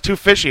are like, oh, it's too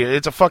fishy.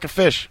 It's a fucking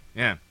fish.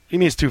 Yeah. He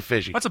means too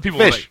fishy. That's what people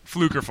fish. like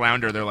fluke or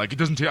flounder. They're like, it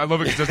doesn't. I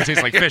love it because it doesn't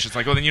taste like fish. It's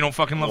like, well, then you don't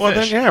fucking love Well,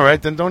 fish. then yeah,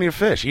 right. Then don't eat a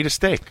fish. Eat a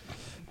steak.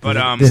 But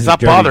This is a stop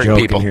dirty bothering joke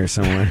people in here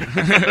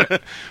somewhere.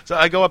 So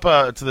I go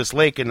up to this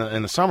lake in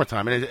the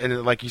summertime,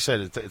 and like you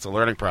said, it's a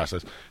learning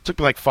process. It took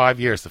me like 5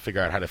 years to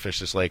figure out how to fish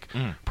this lake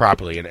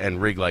properly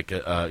and rig like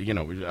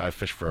I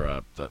fish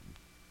for the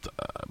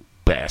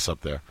bass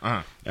up there,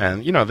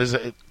 and there's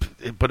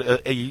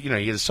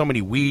there's so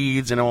many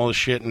weeds and all this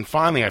shit, and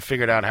finally I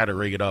figured out how to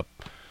rig it up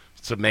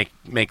to make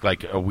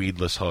like a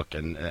weedless hook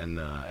and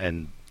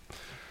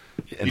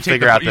you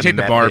figure out you take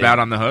the barb out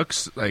on the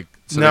hooks, like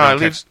so no,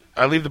 they don't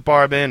I leave the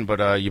barb in,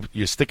 but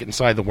you stick it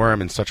inside the worm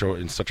in such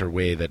a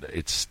way that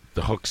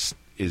the hooks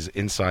is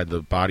inside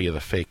the body of the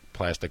fake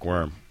plastic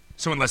worm.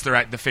 So unless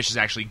the fish is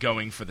actually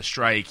going for the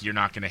strike, you're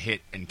not going to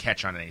hit and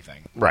catch on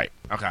anything. Right.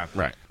 Okay.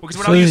 Right. Well, 'cause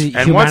what So I'll is use- it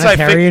And once I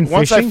humanitarian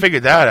fishing?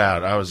 figured that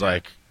out, I was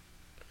like,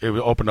 it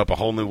opened up a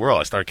whole new world.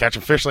 I started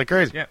catching fish like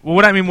crazy. Yeah. Well,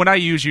 what I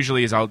use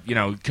usually is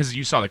because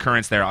you saw the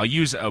currents there, I'll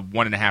use a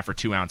 1.5 or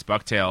 2 ounce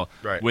bucktail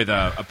Right. with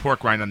a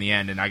pork rind on the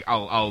end, and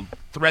I'll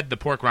thread the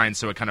pork rind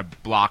so it kind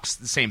of blocks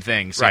the same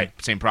thing,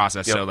 same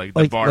process. Yep. So like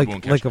the barb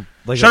won't catch.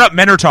 like Shut up,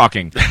 men are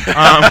talking.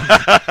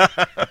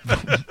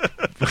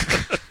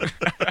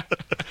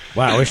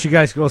 Wow, I wish you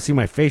guys could go see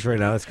my face right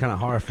now. That's kind of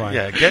horrifying.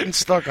 Yeah, getting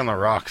stuck on the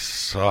rocks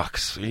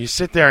sucks. You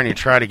sit there and you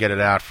try to get it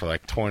out for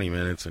like 20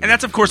 minutes. And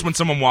that's, of course, when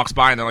someone walks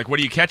by and they're like,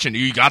 "What are you catching?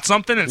 You got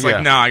something?" And it's Yeah.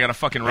 like, "No, I got a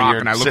fucking rock, you're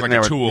and I look sitting like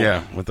a there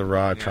tool." with the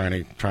rod trying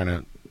to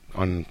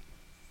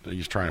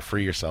you're trying to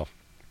free yourself.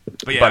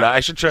 But yeah, But I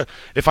should try,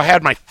 if I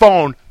had my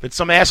phone that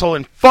some asshole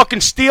didn't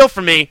fucking steal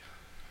from me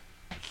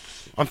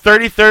on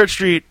 33rd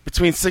Street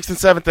between 6th and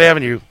 7th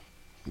Avenue,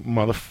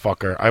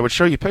 motherfucker, I would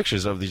show you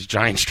pictures of these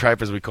giant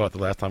stripers we caught the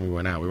last time we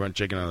went out. We went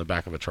jigging on the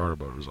back of a charter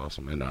boat. It was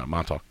awesome in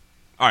Montauk.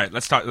 all right,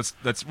 let's talk.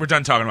 Let's we're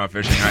done talking about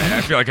fishing. I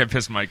feel like I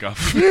pissed Mike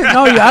off.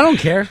 No, I don't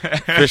care.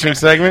 Fishing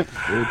segment?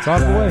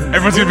 Talk away.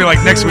 Everyone's gonna be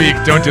like, next week,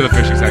 don't do the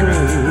fishing segment.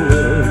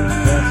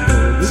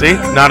 See?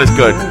 Not as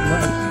good.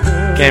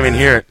 Can't even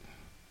hear it.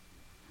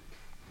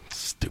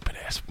 Stupid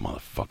ass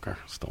motherfucker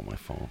stole my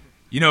phone.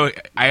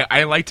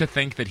 I like to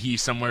think that he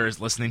somewhere is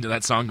listening to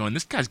that song going,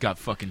 this guy's got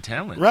fucking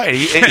talent. Right.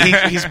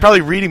 He's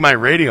probably reading my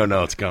radio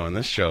notes going,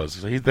 this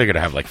show's, they're going to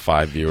have like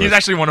 5 viewers. He's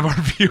actually one of our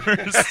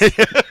viewers.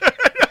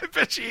 I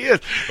bet she is.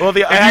 Well,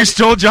 if you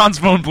stole John's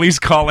phone, please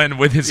call in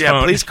with his phone.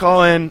 Yeah, please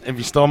call in if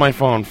you stole my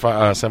phone,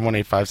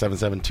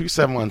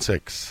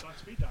 718-577-2716.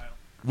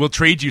 We'll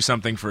trade you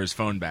something for his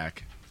phone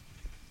back.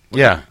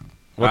 Yeah.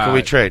 What can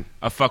we trade?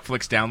 A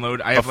Fuckflix download.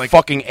 I A have like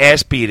fucking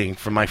ass beating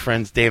from my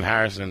friends Dave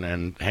Harrison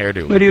and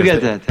Hairdo. Where do you Because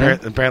get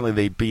that, huh? Apparently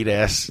they beat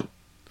ass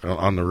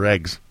on the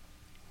regs.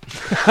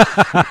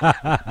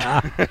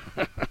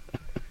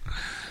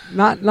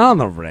 Not on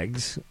the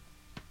regs.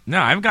 No,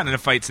 I haven't gotten in a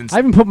fight since I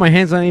haven't put my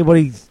hands on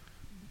anybody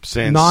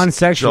Since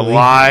non-sexually.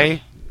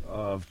 July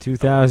of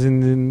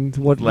 2000 and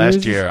what last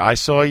years? year. I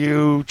saw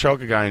you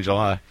choke a guy in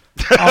July.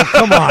 Oh,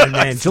 come on,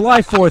 man.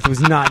 July 4th was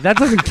not. That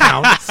doesn't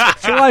count. It's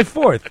July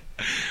 4th.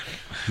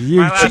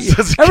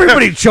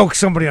 Everybody chokes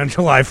somebody on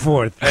July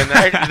 4th. And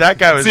that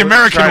guy was the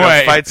American trying way.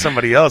 to fight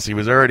somebody else. He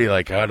was already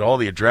like had all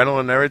the adrenaline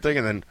and everything,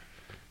 and then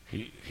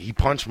he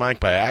punched Mike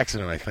by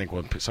accident. I think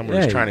when someone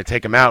was trying to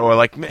take him out, or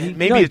like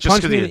maybe he it's just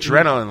punched because the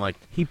me adrenaline. Like,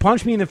 he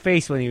punched me in the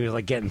face when he was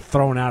like getting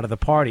thrown out of the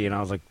party, and I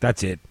was like,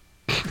 "That's it."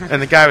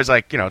 and the guy was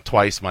like,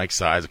 twice Mike's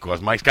size. Of course,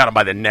 Mike's got him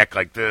by the neck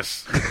like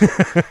this.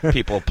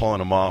 People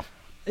pulling him off.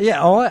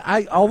 Yeah, all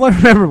I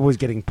remember was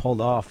getting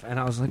pulled off, and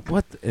I was like,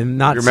 "What?" And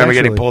not. You remember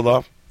getting sexually. pulled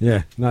off?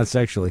 Yeah, not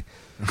sexually,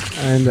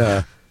 and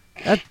that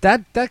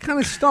kind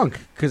of stunk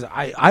because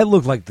I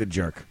looked like the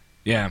jerk.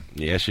 Yeah.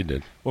 Yes, you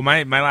did. Well,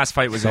 my last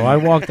fight was So I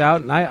walked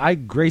out and I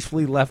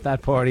gracefully left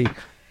that party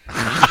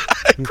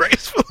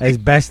Gracefully. as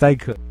best I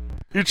could.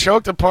 You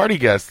choked a party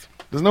guest.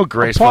 There's no A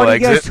graceful party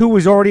exit. guest who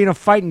was already in a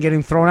fight and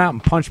getting thrown out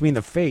and punched me in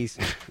the face.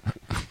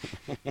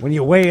 When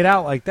you weigh it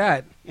out like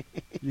that,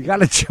 you got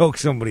to choke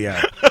somebody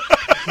out.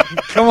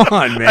 Come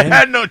on, I man.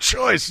 had no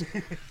choice.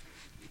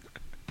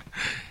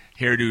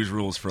 Hairdos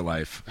rules for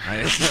life.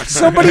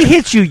 Somebody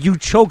hits you, you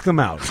choke them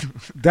out.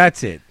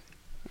 That's it.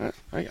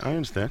 I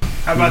understand.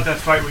 How about that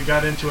fight we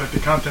got into at the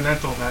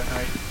Continental that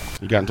night?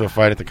 You got into a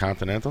fight at the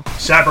Continental?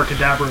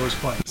 Sabracadabra was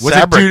playing. Was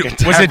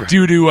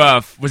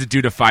it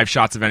due to 5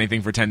 shots of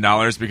anything for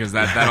 $10? Because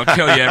that'll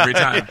kill you every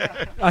time.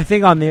 I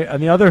think on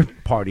the other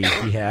party's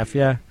behalf,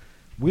 yeah.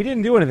 We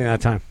didn't do anything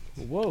that time.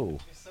 Whoa.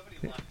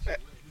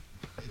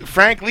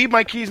 Frank, leave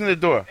my keys in the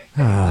door.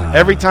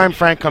 Every time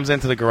Frank comes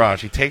into the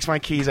garage, he takes my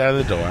keys out of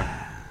the door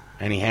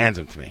and he hands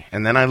them to me.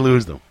 And then I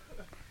lose them.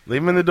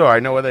 Leave them in the door. I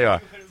know where they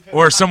are.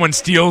 Or someone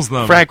steals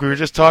them. Frank, we were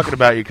just talking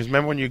about you because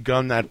remember when you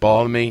gunned that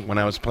ball to me when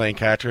I was playing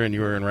catcher and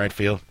you were in right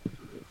field?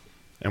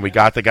 And we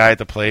got the guy at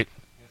the plate?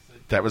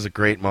 That was a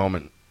great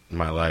moment in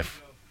my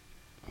life.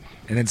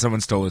 And then someone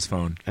stole his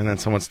phone. And then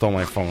someone stole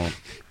my phone.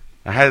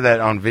 I had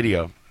that on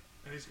video.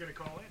 And he's going to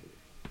call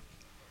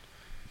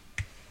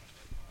in.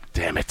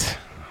 Damn it.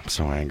 I'm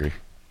so angry.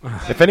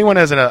 If anyone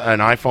has an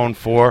iPhone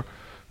 4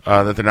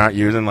 that they're not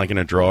using, like in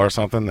a drawer or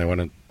something, they want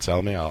to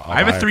sell me, I'll I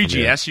have a buy it from you.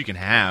 3GS you can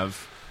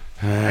have.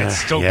 It's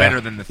still Yeah. better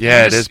than the.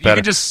 Yeah, it just, is better. You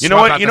can just you know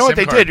swap what? out You the know what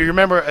SIM they card. did? You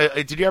remember?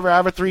 Did you ever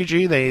have a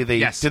 3G? They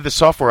Yes. did the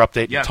software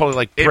update. Yeah. And totally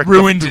like It bricked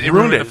ruined the, it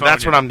ruined the phone,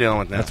 That's what yeah. I'm dealing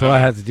with now. That's what I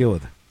had to deal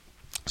with.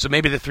 So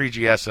maybe the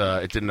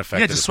 3GS it didn't affect.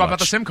 Yeah, it just as swap out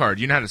much. the SIM card.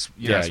 You know how to.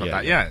 You know how to swap Yeah,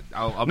 that. yeah. Yeah,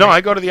 I'll No, bring-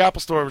 I go to the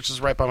Apple store, which is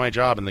right by my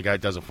job, and the guy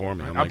does it for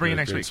me. I'm I'll like, bring it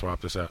next "Dude, week."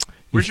 Swap this out.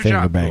 Where's You your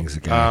finger job? bangs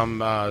again.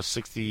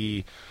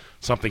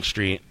 60-something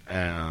Street,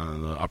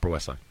 the Upper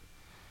West Side.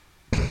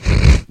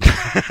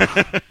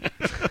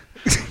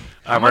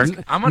 I'm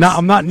on. No,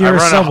 I'm not near a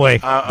Subway.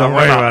 Don't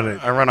worry about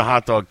it. I run a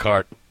hot dog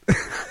cart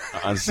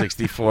on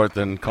 64th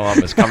and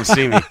Columbus. Come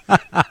see me. $1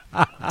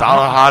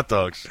 hot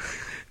dogs.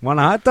 Want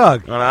a hot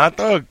dog? Want a hot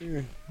dog?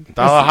 $1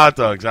 hot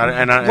dogs.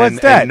 What's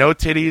that? And no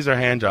titties or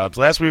hand jobs.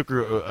 Last week,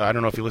 I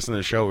don't know if you listened to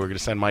the show, we were going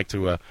to send Mike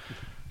to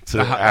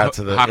the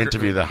hooker-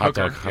 interview, the hot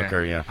dog hooker,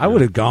 hooker. Yeah, I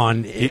would have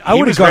gone. He I would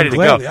have was gone ready to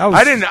gladly. go.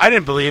 I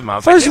didn't believe him. I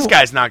was First like, of this all-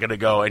 guy's not going to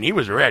go, and he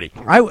was ready.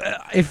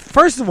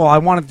 First of all, I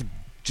wanted to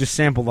just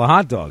sample the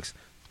hot dogs.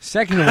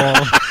 Second of all,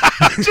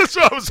 Just so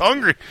I was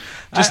hungry.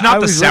 Just I not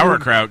the was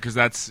sauerkraut because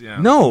that's. Yeah.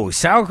 no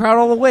sauerkraut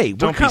all the way.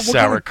 Don't What kind- be what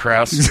kind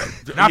of-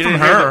 sauerkraut. Not You from didn't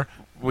hear her. that?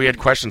 We had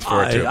questions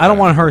for it too. I don't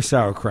want her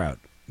sauerkraut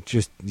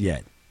just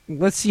yet.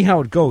 Let's see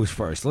how it goes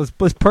first. Let's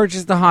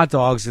purchase the hot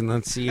dogs and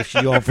let's see if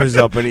she offers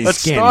up any Let's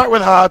skin. start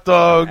with hot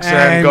dogs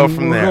and go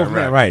from we'll there.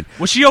 go right.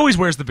 Well, she always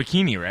wears the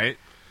bikini, right?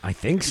 I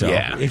think so.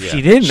 Yeah, if yeah.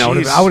 she didn't know,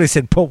 She's- I would have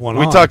said put one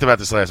We on. talked about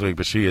this last week,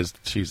 but she's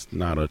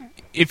not a.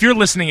 If you're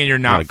listening and you're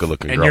Not not, a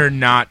good-looking and girl. you're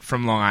not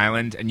from Long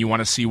Island and you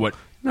want to see what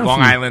Not Long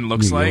from Island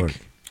looks New like, York.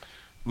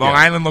 Long Yeah.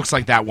 Island looks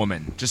like that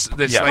woman. Just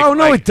this, Yeah. like, Oh,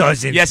 no, like- it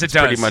doesn't. Yes, it It's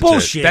does. pretty much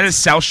Bullshit. That is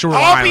South Shore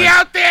Long I'll Island. be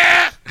out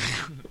there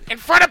in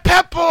front of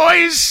Pep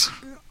Boys.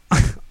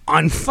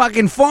 on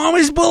fucking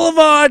Farmers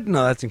Boulevard.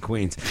 No, that's in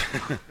Queens.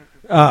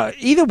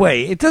 Either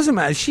way, it doesn't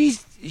matter.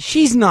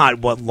 She's not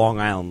what Long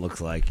Island looks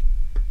like.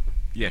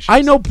 Yeah, she I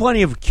is. know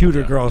plenty of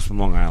cuter girls from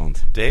Long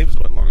Island. Dave's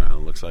what Long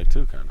Island looks like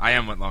too, kind of. I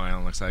am what Long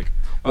Island looks like.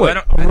 Oh, What,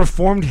 a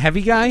reformed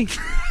heavy guy?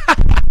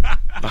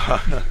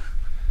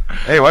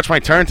 Hey, watch my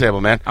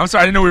turntable, man. I'm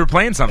sorry, I didn't know we were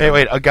playing something. Hey,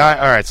 wait, a guy.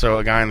 All right, so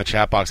a guy in the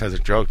chat box has a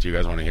joke. Do you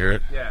guys want to hear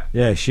it? Yeah.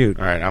 Yeah, shoot.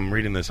 All right, I'm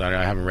reading this. I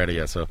haven't read it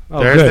yet. So Oh,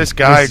 there's good. this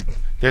guy.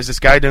 There's this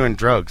guy doing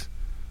drugs.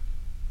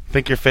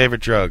 Think your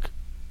favorite drug.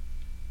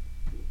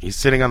 He's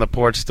sitting on the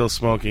porch, still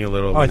smoking a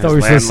little. Oh, I when thought his we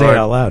were supposed to say it landlord-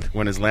 out loud.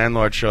 When his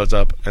landlord shows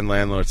up, and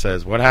landlord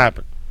says, "What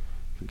happened?"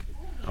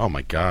 Oh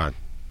my God!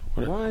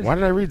 What? Why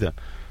did I read that?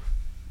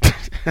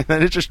 And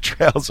then it just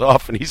trails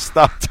off, and he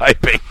stopped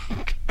typing.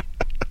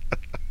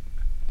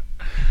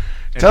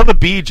 Tell the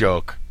B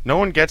joke. No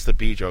one gets the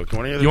B joke. You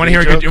want to hear the You want B to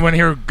hear a joke? good? You want to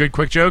hear a good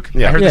quick joke?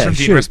 Yeah. I heard this Yeah, from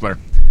Dean shoot. Rispler.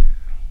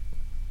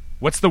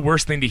 What's the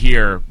worst thing to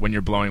hear when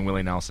you're blowing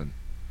Willie Nelson?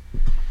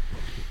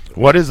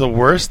 What is the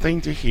worst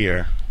thing to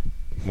hear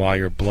while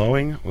you're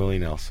blowing Willie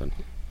Nelson?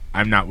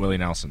 I'm not Willie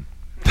Nelson.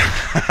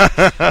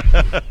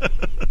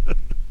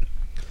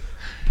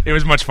 It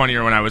was much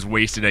funnier when I was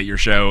wasted at your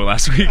show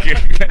last week.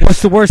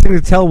 What's the worst thing to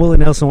tell Willie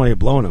Nelson while you're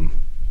blowing him?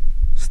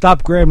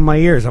 Stop grabbing my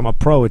ears. I'm a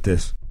pro at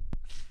this.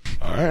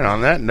 All right.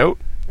 On that note,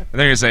 They're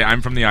going to say,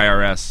 I'm from the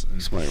IRS.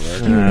 this might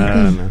work.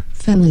 no.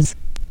 Fellas.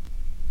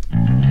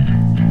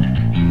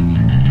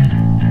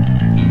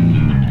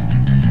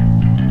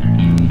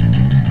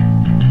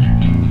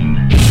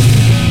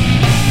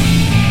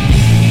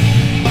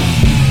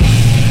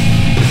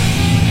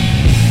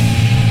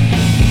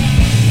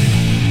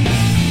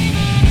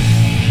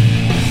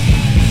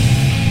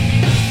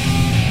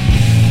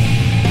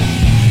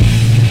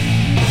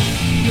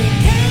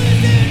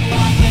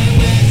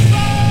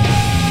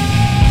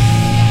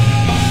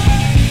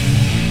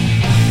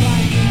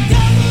 Like a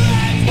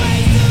double-edged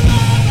waste of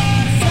life.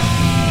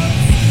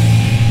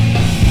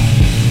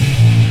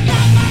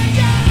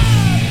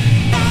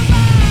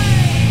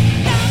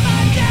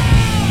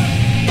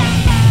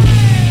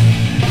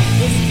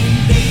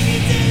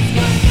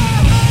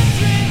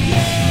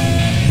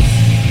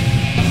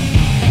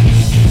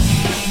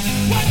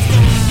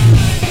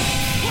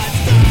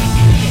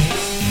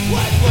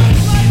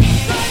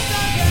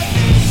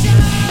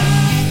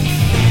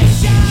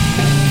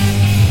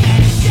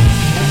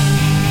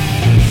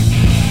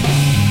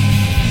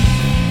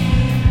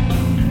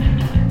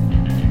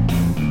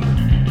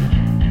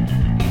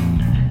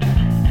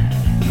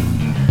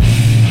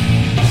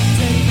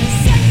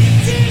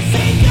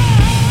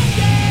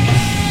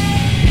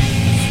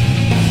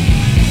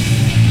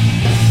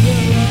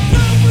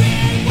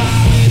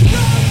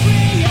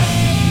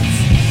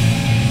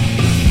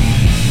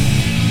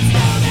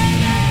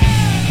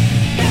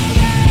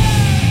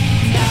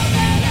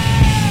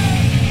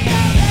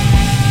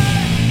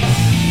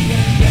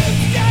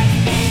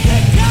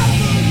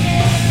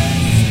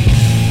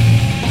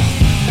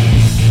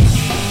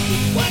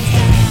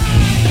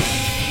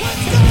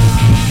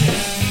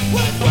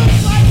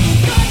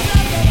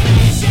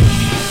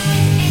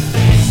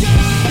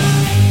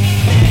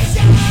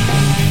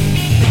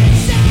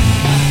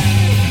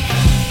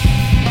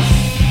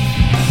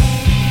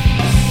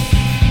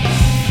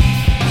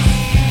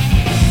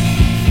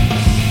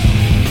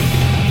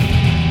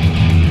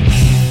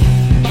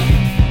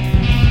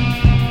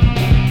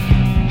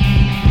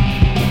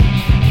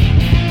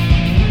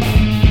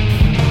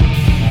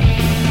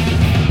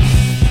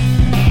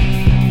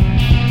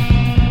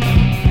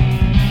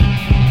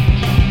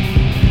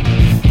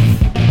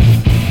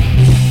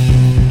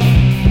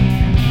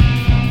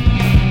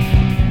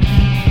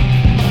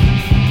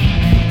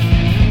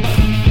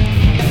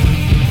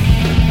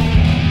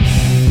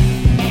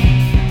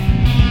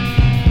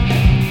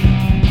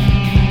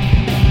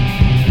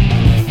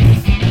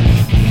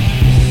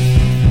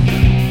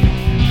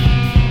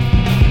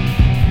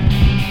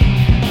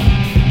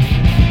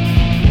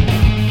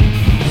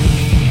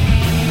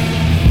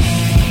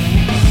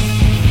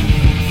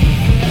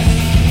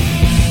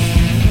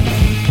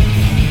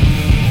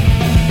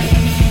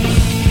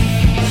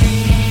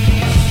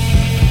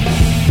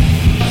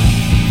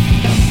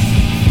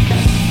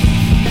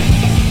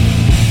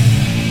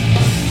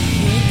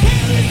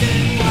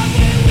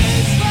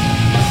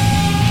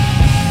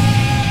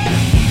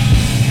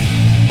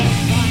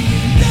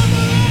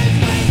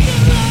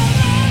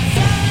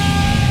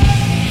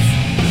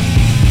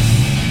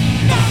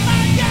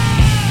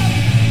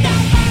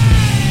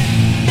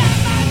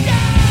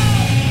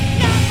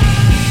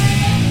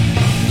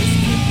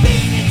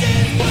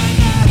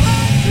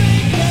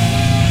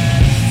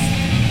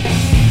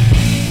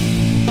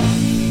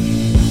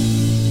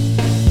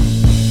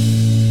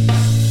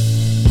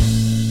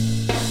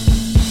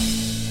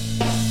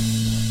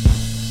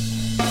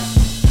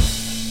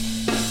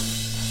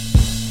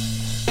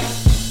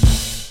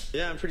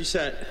 pretty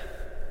set.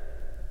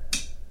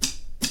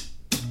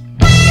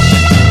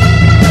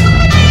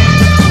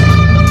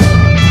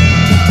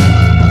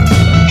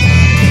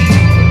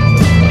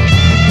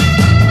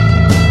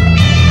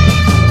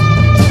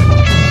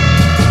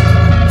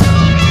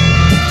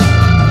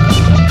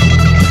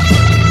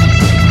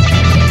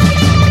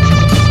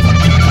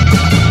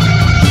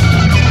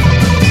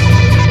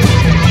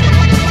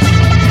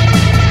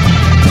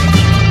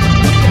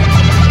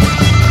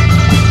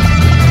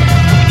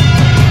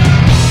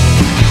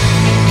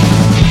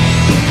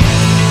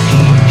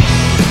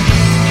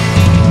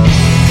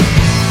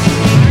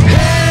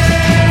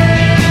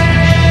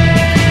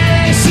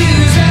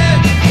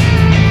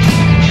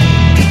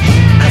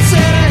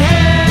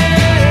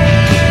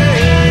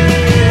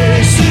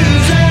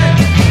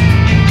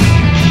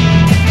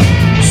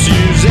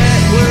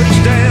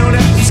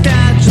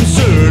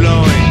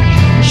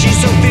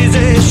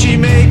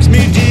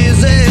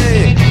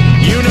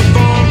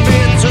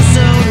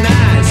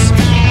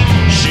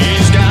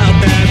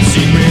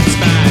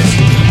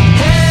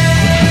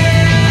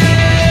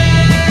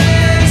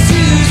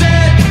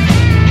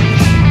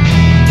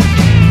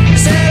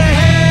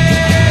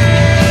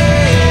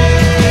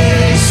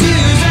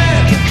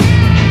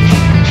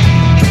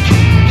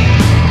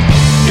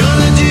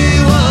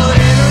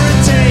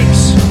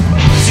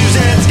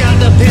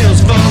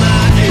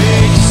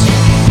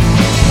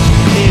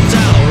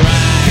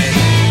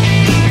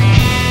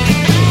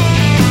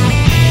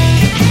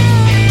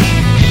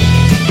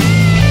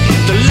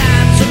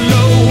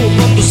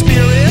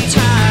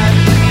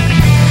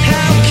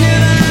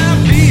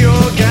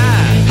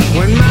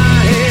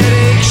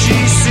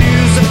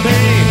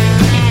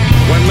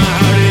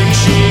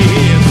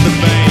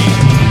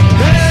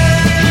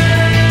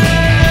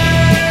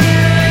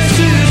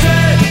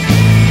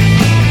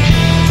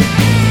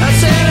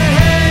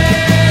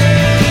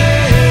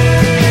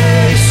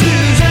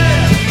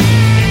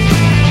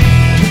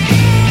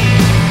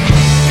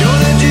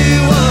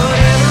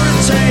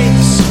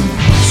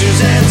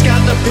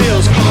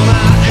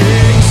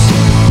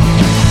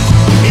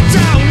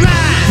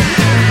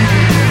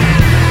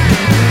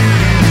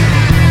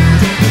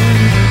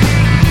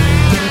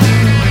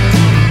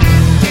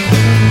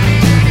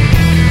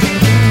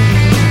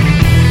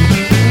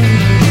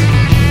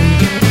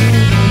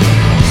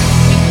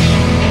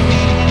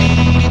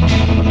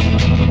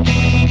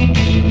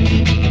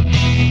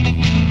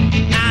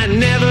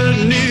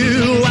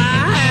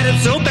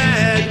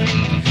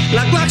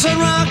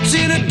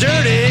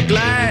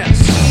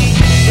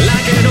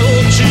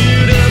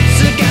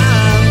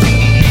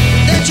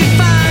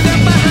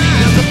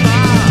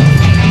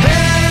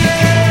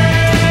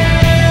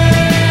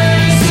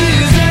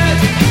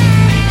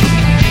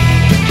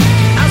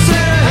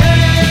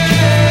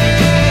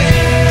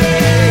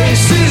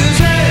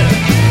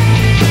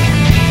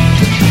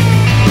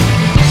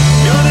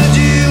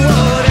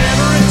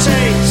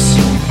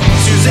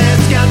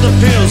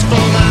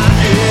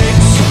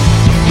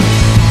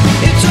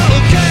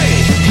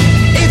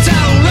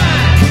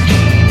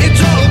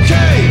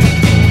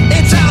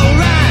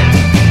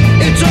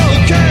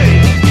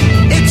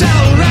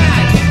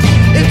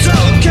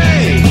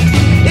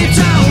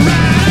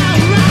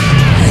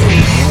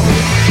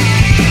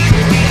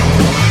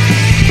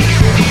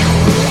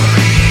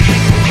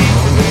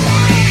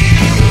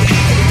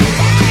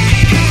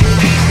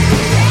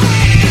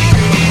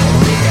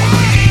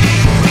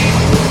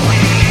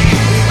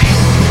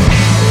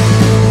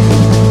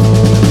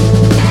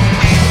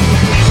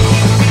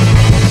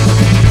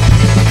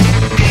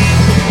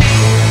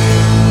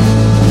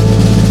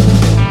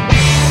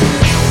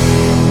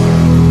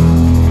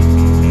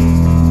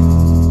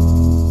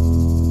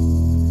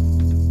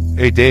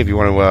 Hey, Dave, you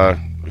want to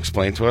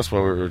explain to us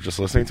what we were just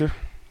listening to?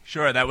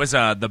 Sure, that was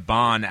the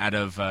Bon out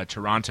of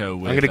Toronto.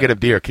 With, I'm going to get a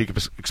beer. Keep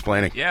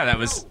explaining. Yeah, that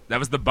was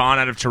the Bon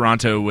out of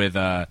Toronto with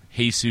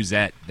Hey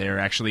Suzette. They're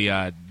actually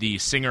the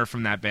singer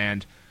from that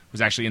band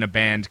was actually in a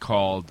band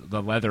called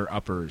the Leather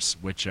Uppers,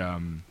 which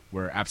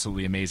were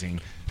absolutely amazing.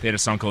 They had a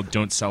song called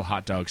 "Don't Sell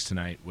Hot Dogs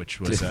Tonight," which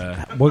was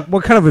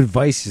what kind of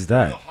advice is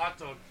that?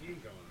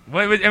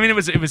 Well, I mean, it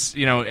was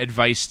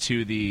advice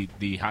to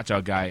the hot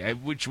dog guy,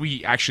 which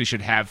we actually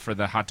should have for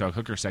the hot dog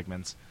hooker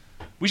segments.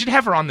 We should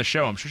have her on the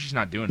show. I'm sure she's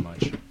not doing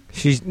much.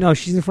 She's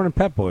in front of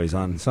Pep Boys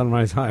on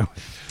Sunrise Highway.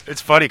 It's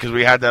funny because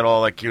we had that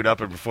all like queued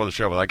up and before the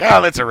show. We're like,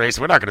 let's erase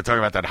it. We're not going to talk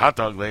about that hot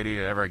dog lady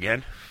ever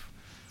again.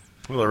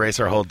 We'll erase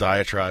our whole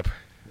diatribe.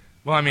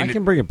 Well, I mean, I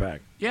can bring it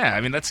back. Yeah,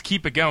 I mean, let's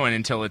keep it going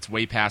until it's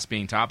way past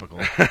being topical.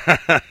 Isn't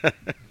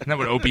that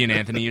what Opie and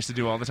Anthony used to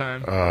do all the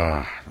time?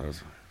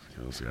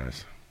 Those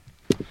guys.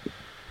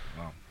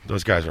 Wow.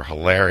 Those guys are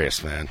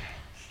hilarious, man.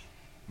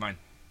 Mine.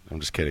 I'm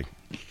just kidding.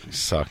 You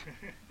suck.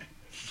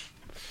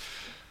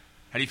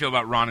 How do you feel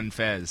about Ron and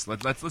Fez?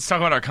 Let's talk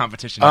about our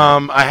competition.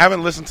 I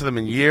haven't listened to them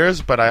in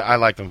years, but I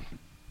like them.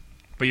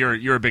 But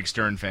you're a big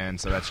Stern fan,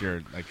 so that's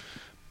your like.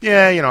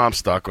 Yeah, I'm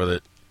stuck with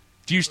it.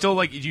 Do you still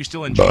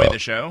enjoy the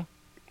show?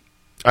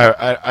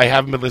 I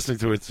haven't been listening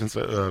to it since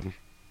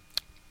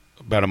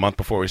about a month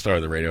before we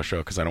started the radio show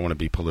because I don't want to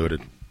be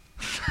polluted.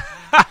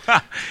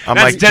 I'm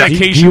That's like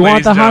dedication. Do you want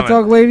ladies the and hot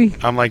gentlemen. dog lady?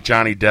 I'm like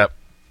Johnny Depp.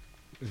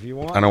 If you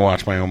want. I don't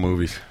watch my own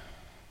movies.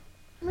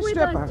 We're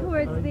going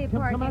towards the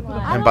parking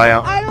lot. And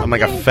I'm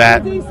like a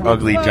fat,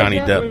 ugly Johnny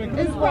Depp.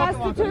 It's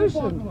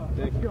prostitution.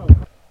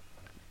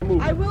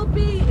 I will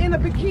be in a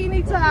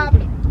bikini top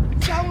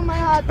selling my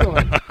hot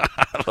dog.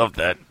 I love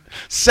that.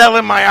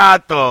 Selling my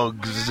hot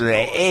dogs.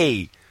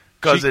 Hey,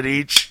 because it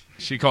each.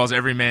 She calls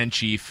every man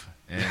chief.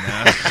 And,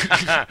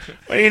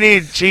 What do you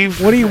need,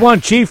 Chief? What do you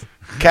want, Chief?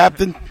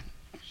 Captain?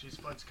 She's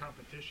Spud's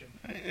competition.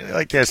 You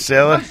like that,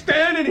 sailor?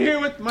 Standing here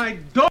with my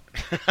dog.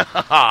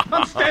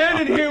 I'm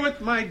standing here with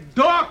my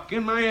dog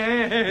in my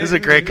hand. This is a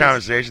great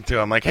conversation, too.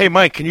 I'm like, hey,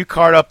 Mike, can you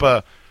card up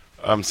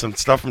some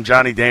stuff from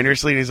Johnny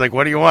Dangerously? And he's like,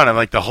 what do you want? I'm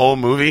like, the whole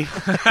movie?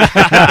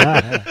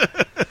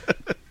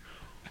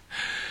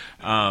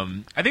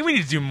 I think we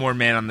need to do more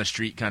man on the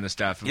street kind of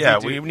stuff. Yeah,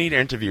 we we need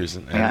interviews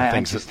and Yeah,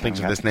 things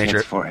of this nature.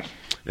 Tits for it.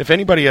 If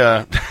anybody,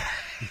 I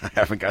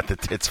haven't got the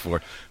tits for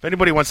it. If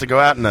anybody wants to go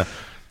out and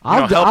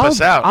help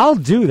us out. I'll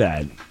do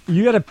that.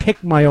 You got to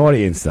pick my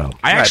audience, though.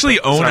 I actually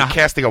own I'm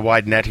casting a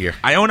wide net here.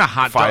 I own a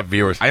hot dog. 5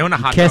 viewers. I own a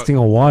hot Casting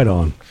dog. a wide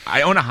on.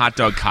 I own a hot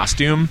dog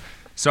costume.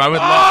 So I would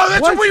Oh, love.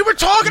 that's what we were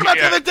talking about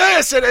the other day.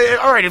 I said,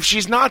 all right, if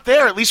she's not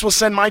there, at least we'll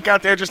send Mike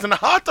out there just in a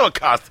hot dog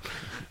costume.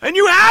 And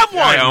you have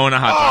one. I own a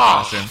hot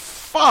dog costume.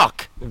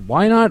 Fuck.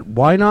 Why not?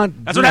 Why not?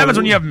 That's what happens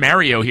when you have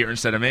Mario here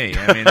instead of me.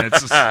 I mean, it's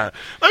just, Let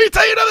me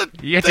tell you another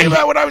You have thing to-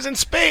 about when I was in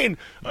Spain.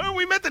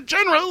 We met the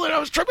general, and I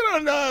was tripping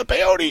on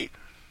peyote.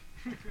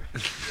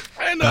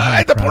 And I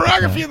had the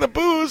pornography and the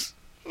booze.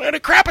 I had a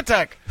crap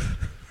attack.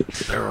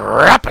 The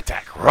rap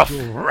attack. Rough.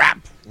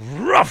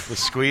 The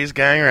Squeeze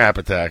Gang rap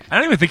attack. I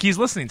don't even think he's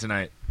listening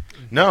tonight.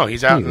 No,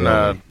 he's out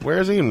in, where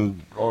is he?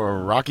 In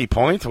Rocky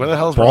Point? Where the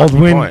hell's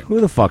Baldwin? Rocky Point?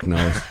 Who the fuck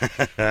knows?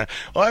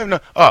 Well,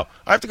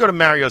 I have to go to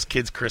Mario's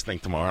kid's christening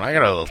tomorrow, and I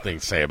got a little thing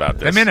to say about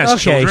this. That man has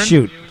Okay, children.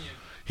 shoot.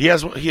 He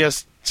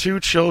has 2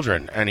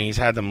 children, and he's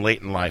had them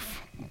late in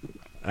life.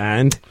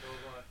 And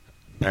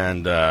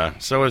And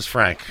so is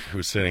Frank,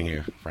 who's sitting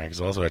here. Frank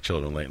has also had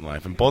children late in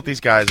life. And both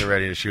these guys are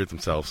ready to shoot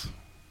themselves.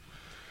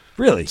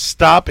 really,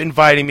 Stop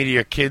inviting me to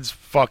your kids'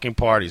 fucking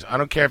parties. I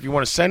don't care if you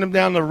want to send them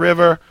down the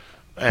river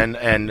and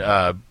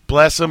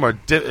bless them or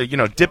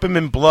dip them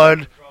in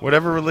blood,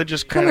 whatever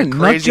religious what kind kind of of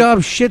nut crazy.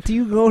 job shit do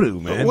you go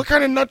to, man? What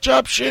kind of nut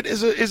job shit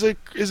is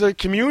a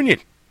communion?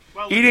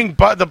 Eating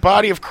the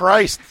body of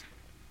Christ.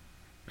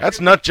 That's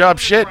nut job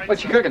shit.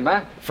 What you cooking,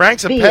 man?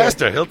 Frank's a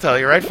pastor. He'll tell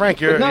you, right, Frank?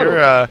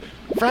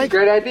 Frank.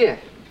 Great idea.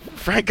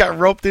 Frank got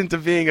roped into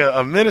being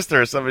a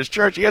minister of some of his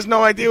church. He has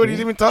no idea what he's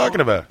even talking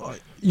about.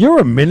 You're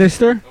a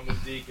minister?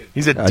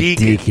 He's a A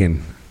deacon.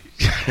 deacon.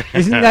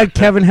 Isn't that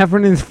Kevin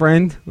Heffernan's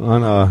friend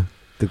on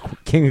the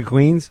King of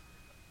Queens?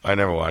 I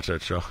never watched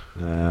that show.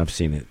 I've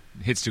seen it.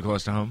 Hits too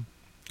close to home.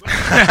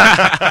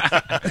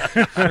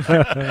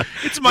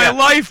 It's my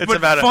life, It's but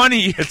about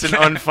funny. It's an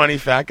unfunny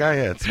fat guy.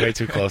 Yeah, it's way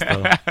too close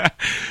to him.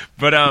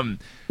 But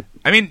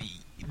I mean,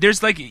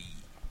 there's like,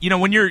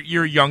 when you're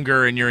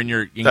younger and you're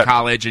in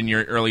college and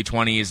your early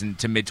 20s and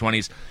to mid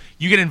 20s,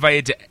 you get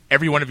invited to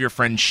every one of your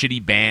friends'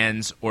 shitty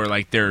bands or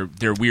like their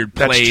weird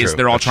That's plays. true.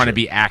 They're all That's trying to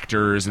true. be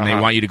actors and they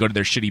want you to go to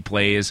their shitty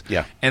plays.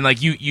 Yeah. And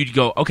like you'd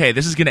go, okay,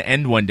 this is going to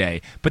end one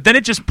day, but then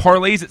it just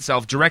parlays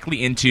itself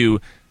directly into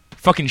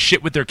fucking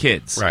shit with their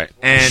kids. Right.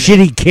 And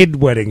Shitty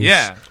kid weddings.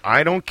 yeah.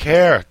 I don't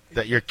care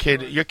that your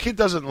kid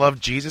doesn't love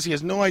Jesus. He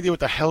has no idea what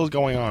the hell is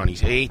going on.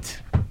 He's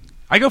 8.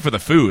 I go for the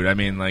food. I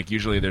mean, like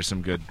usually there's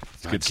some good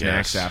guess.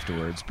 snacks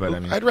afterwards, but I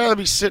mean, I'd rather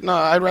be sitting.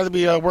 I'd rather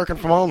be working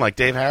from home like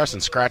Dave Harrison,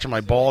 scratching my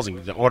balls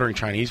and ordering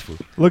Chinese food.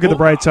 Look at the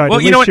bright side. well,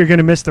 At you know least what- you're going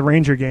to miss the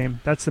Ranger game.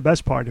 That's the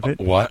best part of it.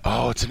 What?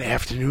 Oh, it's an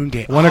afternoon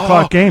game. 1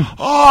 o'clock game.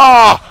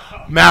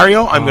 Oh,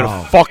 Mario, I'm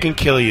gonna fucking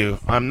kill you.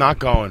 I'm not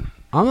going.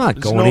 I'm not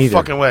There's going no either.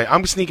 fucking way.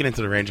 I'm sneaking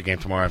into the Ranger game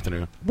tomorrow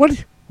afternoon.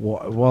 What?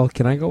 Well,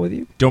 can I go with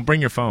you? don't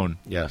bring your phone.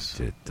 Yes,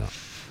 That'd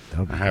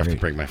be I have great. to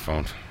bring my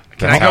phone.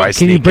 Can That's I how go- I Can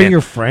sneak you bring in.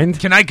 your friend?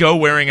 Can I go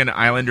wearing an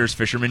Islanders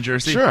fisherman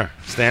jersey? Sure,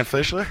 Stan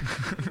Fischler.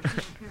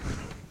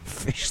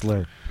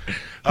 Fischler.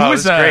 Oh,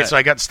 was, it was great. uh, So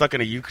I got stuck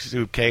in a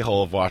YouTube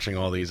K-hole of watching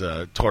all these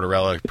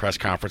Tortorella press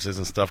conferences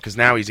and stuff because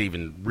now he's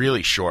even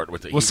really short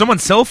with it. Well,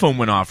 someone's cell phone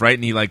went off, right?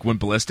 And he like went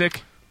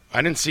ballistic.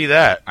 I didn't see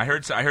that. I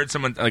heard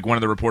someone like one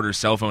of the reporters'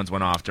 cell phones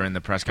went off during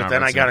the press But conference.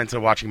 then I got into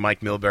watching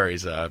Mike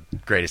Milbury's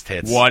greatest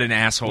hits. What an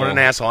asshole! What an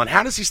asshole. And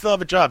how does he still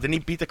have a job? Didn't he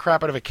beat the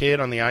crap out of a kid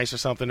on the ice or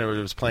something? Or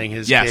was playing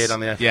his Yes. kid on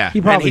the ice? Yeah. He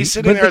And probably- he's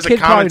sitting but there the as a kid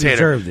probably commentator.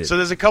 deserved it. So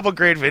there's a couple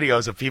great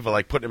videos of people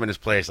like putting him in his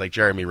place, like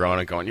Jeremy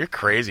Roenick going, "You're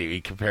crazy." He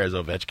compares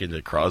Ovechkin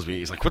to Crosby.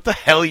 He's like, "What the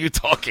hell are you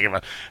talking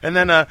about?" And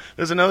then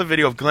there's another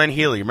video of Glenn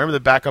Healy. Remember the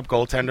backup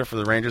goaltender for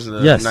the Rangers in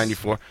the Yes.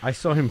 94? I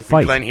saw him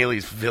fight. Glenn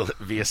Healy's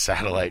via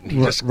satellite. And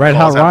he just Red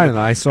calls Hot out- Ryan.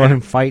 I saw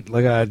him fight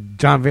like a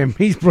John Van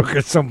Meesbrook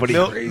or somebody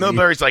crazy.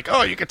 Milbury's like,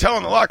 oh, you can tell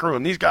in the locker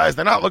room, these guys,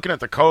 they're not looking at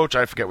the coach.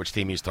 I forget which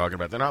team he's talking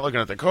about. They're not looking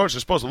at the coach.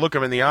 They're supposed to look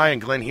him in the eye,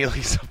 and Glenn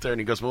Healy's up there,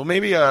 and he goes, well,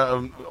 maybe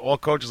all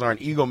coaches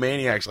aren't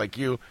egomaniacs like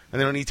you, and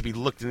they don't need to be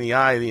looked in the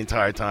eye the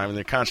entire time, and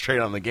they're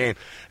concentrated on the game.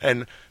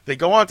 And they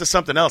go on to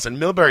something else, and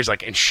Milbury's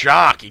like in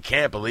shock. He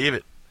can't believe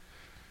it.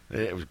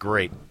 It was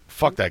great.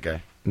 Fuck that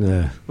guy.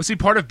 Yeah. Well, see,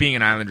 part of being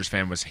an Islanders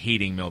fan was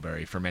hating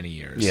Milbury for many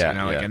years. Yeah, you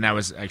know, like, yeah. and that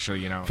was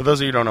actually, For those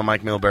of you who don't know,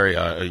 Mike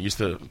Milbury used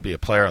to be a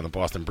player on the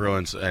Boston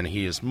Bruins, and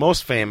he is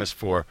most famous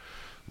for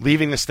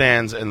leaving the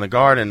stands in the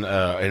Garden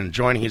and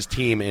joining his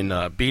team in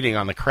beating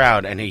on the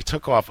crowd, and he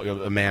took off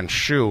a man's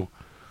shoe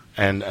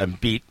and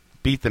beat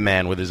the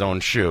man with his own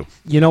shoe.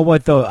 You know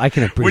what, though? I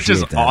can appreciate Which is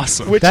that.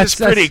 awesome. Which is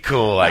pretty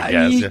cool, I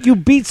guess. You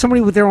beat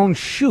somebody with their own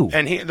shoe.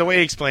 And the way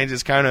he explains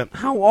is kind of...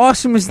 How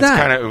awesome is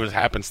that? It was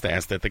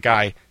happenstance that the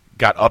guy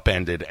got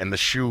upended, and the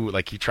shoe,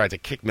 like, he tried to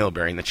kick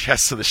Milbury in the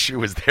chest, so the shoe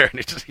was there, and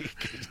he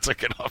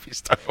took it off. He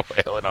started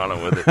wailing on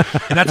him with it.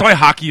 And that's why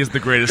hockey is the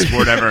greatest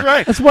sport ever.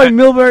 Right. That's why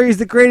Milbury is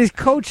the greatest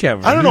coach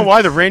ever. I don't know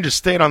why the Rangers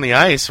stayed on the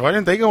ice. Why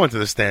didn't they go into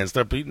the stands,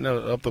 start beating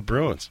up the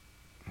Bruins?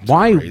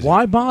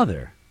 Why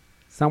bother?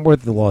 It's not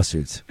worth the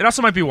lawsuits. It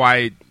also might be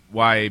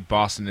why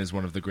Boston is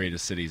one of the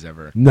greatest cities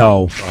ever.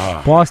 No.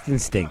 Boston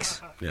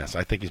stinks. Yes,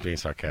 I think he's being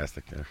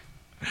sarcastic there.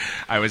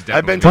 I've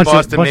been to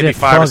Boston maybe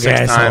 5 or 6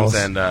 assholes.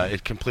 times, and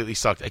it completely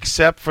sucked,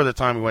 except for the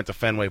time we went to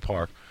Fenway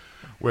Park,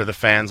 where the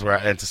fans were,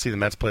 and to see the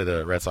Mets play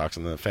the Red Sox,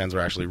 and the fans were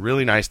actually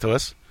really nice to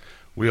us.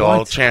 We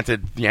all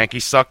chanted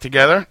 "Yankees suck"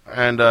 together,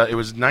 and it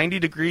was 90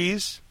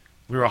 degrees.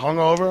 We were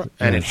hungover,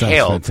 and it sounds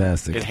hailed.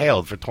 fantastic. It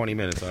hailed for 20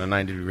 minutes on a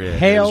 90-degree day.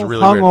 Hail, it was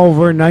really weird.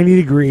 hungover, 90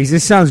 degrees.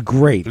 This sounds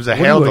great. It was a What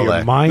hail are you, out of your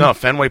delay. mind? No,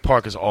 Fenway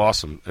Park is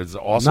awesome. It's an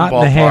awesome Not in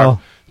the ballpark,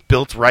 hail.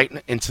 built right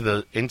into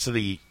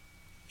the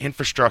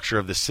infrastructure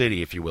of the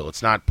city, if you will.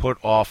 It's not put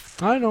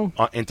off I know.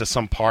 into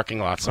some parking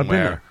lot been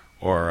somewhere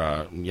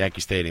or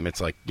Yankee Stadium.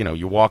 It's like,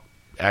 you walk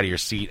out of your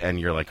seat and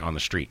you're like on the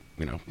street.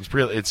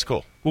 It's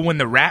cool. Well, when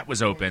the Rat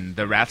was open,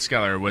 the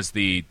Rathskeller was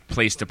the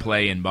place to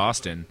play in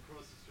Boston,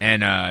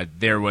 and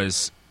there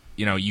was,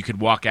 you could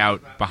walk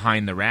out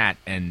behind the Rat,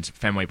 and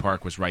Fenway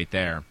Park was right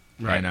there,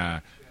 Right.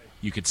 and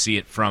you could see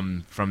it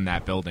from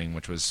that building,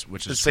 which is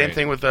The same great.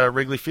 thing with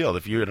Wrigley Field.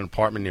 If you had an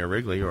apartment near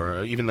Wrigley,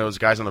 or even those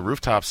guys on the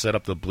rooftops set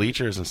up the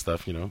bleachers and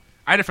stuff,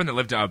 I had a friend that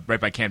lived right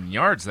by Camden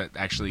Yards that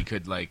actually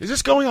could Is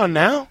this going on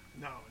now?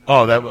 No.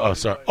 Oh,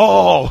 sorry.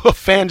 Oh, a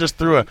fan just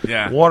threw a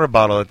water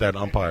bottle at that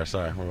umpire.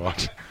 Sorry, we're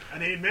watching.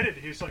 And he admitted,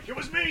 he's like, it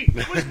was me.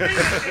 It was me.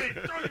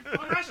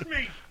 Arrest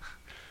me.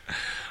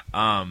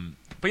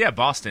 But yeah,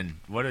 Boston,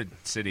 what a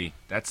city.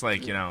 That's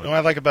like, What I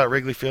like about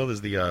Wrigley Field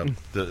is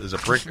there's a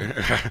brick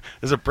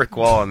there's a brick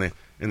wall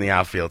in the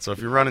outfield. So if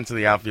you run into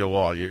the outfield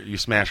wall, you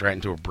smash right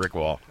into a brick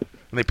wall,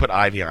 and they put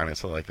ivy on it,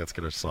 so that's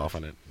going to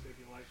soften it.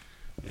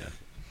 Yeah.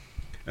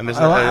 And there's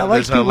I like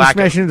there's a people lack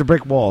smashing into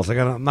brick walls.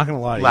 I'm not going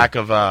to lie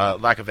to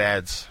lack of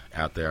ads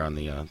out there on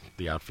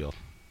the outfield.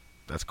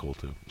 That's cool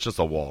too. It's just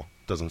a wall.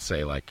 It doesn't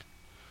say like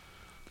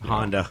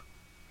Honda.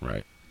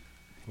 Right.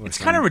 It's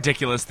kind of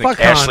ridiculous that Fuck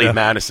Ashley Honda.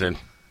 Madison.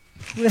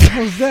 What the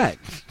hell is that?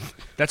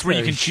 That's where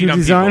you can Shoe cheat on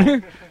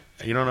designer? people.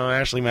 You don't know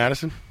Ashley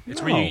Madison?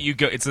 It's where you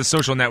go. It's a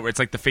social network. It's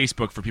like the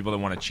Facebook for people that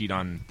want to cheat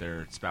on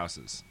their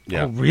spouses.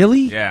 Yeah. Oh,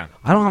 really? Yeah.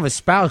 I don't have a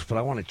spouse, but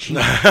I want to cheat.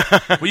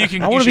 Well, you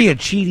can. I you want to be a should-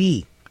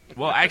 cheatee.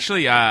 Well,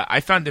 actually,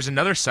 I found there's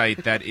another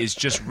site that is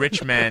just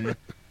rich men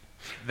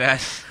that.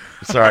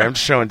 Sorry, I'm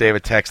just showing Dave a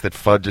text that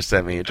Fudd just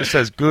sent me. It just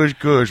says "Gush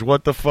Gush."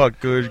 What the fuck,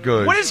 Gush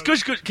Gush? What is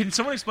Gush Gush? Can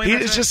someone explain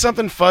that? It's to just me?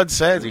 something Fudd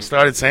says. He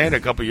started saying it a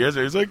couple years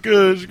ago. He's like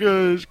Gush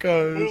Gush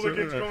Gush.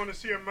 Hooligans going to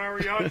see a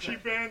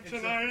mariachi band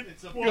tonight?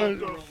 What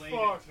the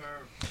fuck?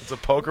 It's a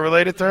poker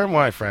related term.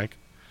 Why, Frank?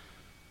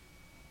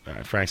 All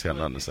right, Frank's got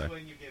nothing to say.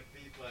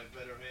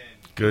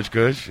 Gush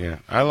Gush. Yeah,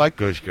 I like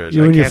Gush Gush.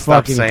 You I and your can't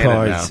stop fucking saying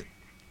cards. it now.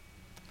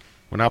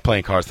 We're not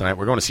playing cards tonight.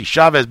 We're going to see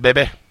Chavez,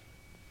 baby.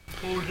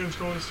 Hooligans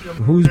going to see a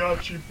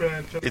mariachi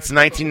band tonight. It's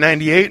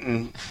 1998,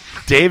 and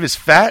Dave is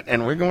fat,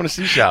 and we're going to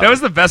see Chavez. That was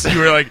the best. You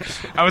were like,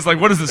 I was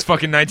like, what is this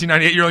fucking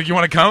 1998? You're like, you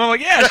want to come? I'm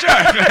like, yeah, sure.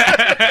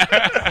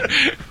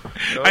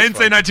 I didn't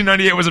say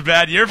 1998 was a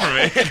bad year for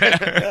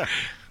me.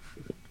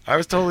 I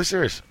was totally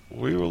serious.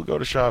 We will go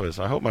to Chavez.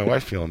 I hope my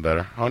wife's feeling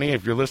better. Honey,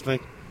 if you're listening,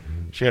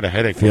 she had a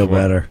headache. Feel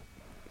before. better.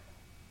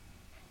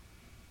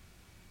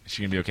 Is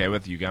she gonna be okay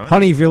with you going?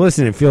 Honey, if you're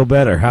listening, feel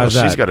better. How's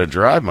Well, that? she's got to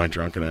drive my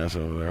drunken ass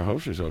over there. I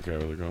hope she's okay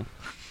with her going.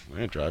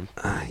 I ain't driving.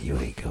 You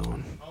ain't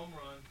going.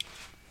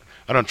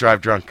 I don't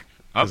drive drunk.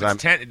 Oh, 'cause it's I'm-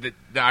 10.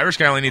 The Irish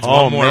guy only needs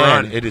Oh, one more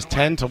man. run. It is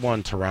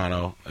 10-1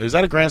 Toronto. Is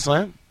that a grand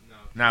slam?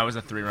 No, it was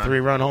a 3-run.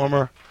 3-run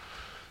homer.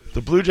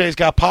 The Blue Jays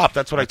got popped.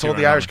 That's what I told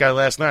the two-run Irish guy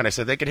last night. I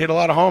said they could hit a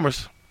lot of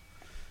homers.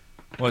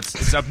 Well,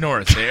 it's up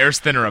north. The air's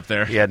thinner up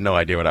there. He had no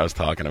idea what I was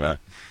talking about.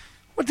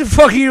 What the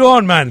fuck are you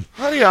on, man?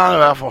 What are you on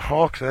about, for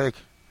fuck's sake?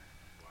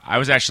 I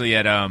was actually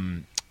at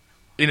in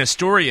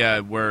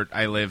Astoria, where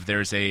I live.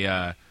 There's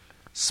a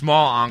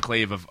small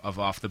enclave of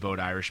off the boat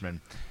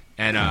Irishmen,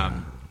 and I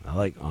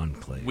like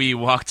enclave. we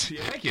walked.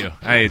 Yeah, thank you.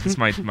 It's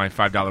my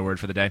 $5 word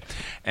for the day,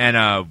 and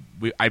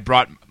I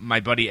brought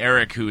my buddy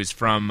Eric, who is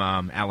from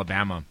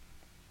Alabama,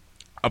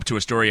 up to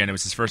Astoria, and it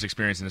was his first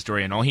experience in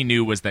Astoria, and all he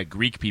knew was that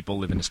Greek people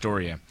live in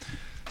Astoria.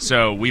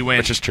 So we went,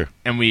 Which is true,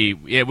 and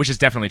which is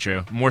definitely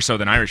true, more so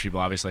than Irish people,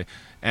 obviously,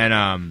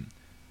 and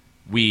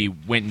we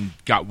went and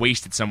got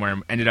wasted somewhere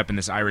and ended up in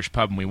this Irish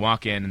pub, and we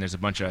walk in, and there's a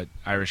bunch of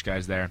Irish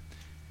guys there.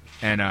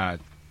 And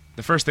the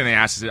the first thing they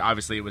asked is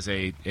obviously it was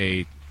a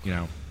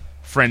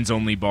friends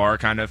only bar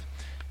kind of.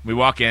 We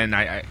walk in,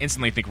 I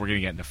instantly think we're gonna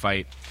get in a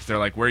fight because they're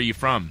like, "Where are you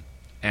from?"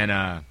 And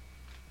I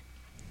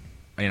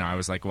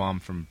was like, "Well,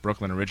 I'm from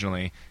Brooklyn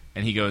originally,"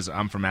 and he goes,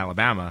 "I'm from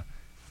Alabama."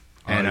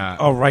 And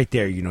right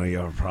there, you know you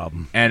have a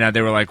problem. And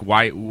they were like,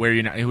 "Why? Where are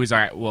you?" He was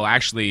like, "Well,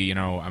 actually,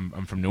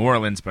 I'm from New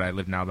Orleans, but I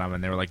lived in Alabama."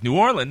 And they were like, "New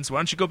Orleans? Why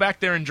don't you go back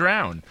there and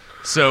drown?"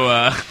 So,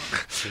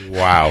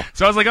 wow.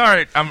 So I was like, "All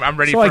right, I'm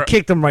ready." So I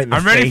kicked him right in the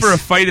I'm ready face. for a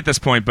fight at this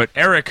point. But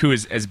Eric, who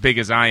is as big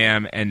as I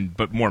am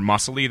but more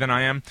muscly than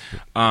I am,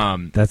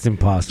 that's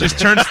impossible. just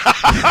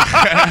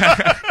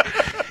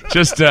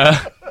turns.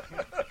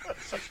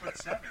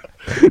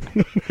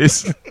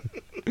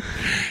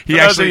 He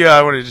actually,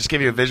 I want to just give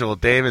you a visual.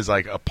 Dave is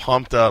like a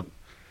pumped up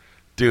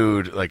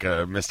dude, like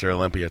a Mr.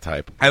 Olympia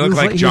type. I look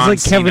like He's John like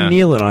Cena. Kevin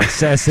Nealon on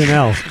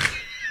SNL.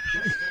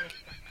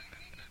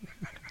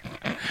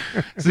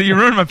 So you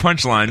ruined my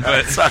punchline,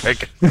 but sorry.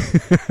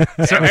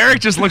 So Eric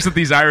just looks at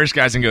these Irish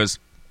guys and goes,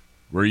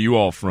 "Where are you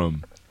all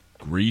from?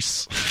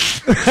 Greece?"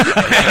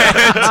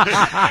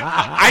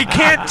 I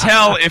can't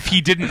tell if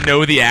he didn't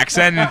know the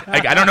accent.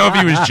 Like, I don't know if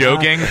he was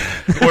joking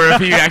or if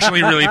he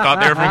actually really thought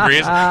they were from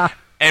Greece.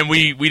 And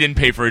we didn't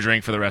pay for a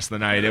drink for the rest of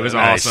the night. It was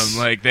Nice. awesome.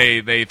 Like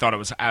they thought it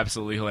was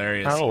absolutely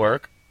hilarious. That'll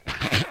work.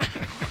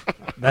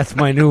 That's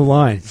my new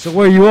line. So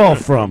where are you all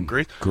from?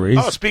 Greece. Greece.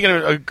 Oh, speaking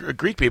of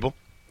Greek people,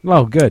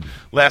 Oh, good.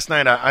 last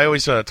night I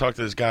always talk to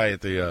this guy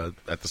at the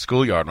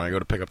schoolyard when I go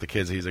to pick up the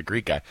kids. He's a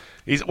Greek guy.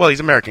 He's an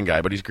American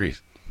guy, but he's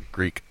Greek.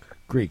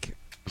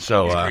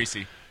 So He's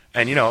greasy.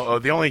 And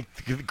the only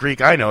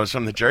Greek I know is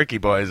from the Jerky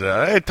Boys.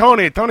 Hey,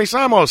 Tony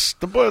Samos,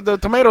 the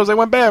tomatoes, they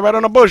went bad right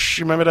on the bush.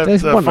 You remember that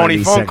There's phony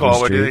 192nd phone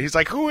call? Street. He's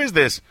like, "Who is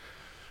this?"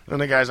 And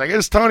the guy's like,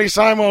 "It's Tony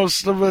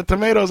Samos. The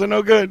tomatoes are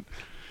no good."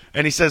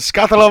 And he says,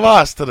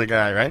 "Skatalavas" to the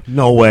guy, right?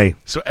 No way.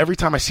 So every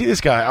time I see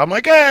this guy, I'm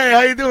like, "Hey, how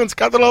you doing?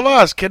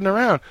 Skatalavas," kidding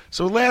around.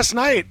 So last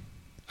night,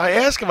 I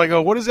ask him, I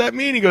go, "What does that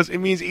mean?" He goes, "It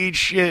means eat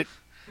shit."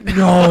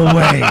 No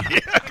way. Yeah,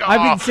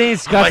 I've been saying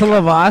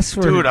Skatalavas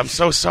for... Dude, I'm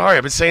so sorry.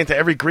 I've been saying to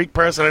every Greek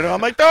person I know, I'm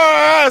like,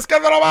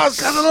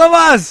 Skatalavas.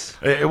 Skatalavas.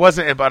 It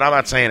wasn't, but I'm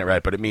not saying it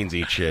right, but it means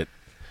eat shit.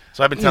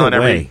 So I've been telling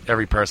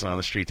every person on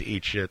the street to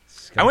eat shit.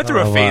 I went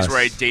through a phase where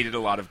I dated a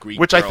lot of Greek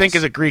Which girls. I think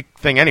is a Greek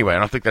thing anyway. I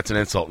don't think that's an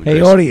insult. in Hey,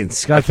 Greece.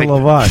 audience,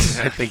 Skatalavas.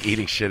 I think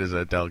eating shit is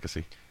a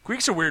delicacy.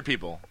 Greeks are weird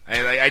people.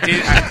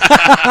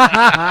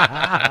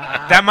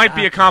 That might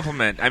be a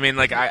compliment. I mean,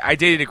 like I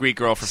dated a Greek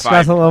girl for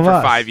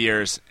 5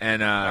 years,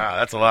 and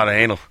that's a lot of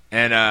anal.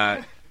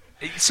 And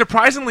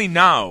surprisingly,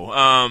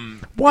 no.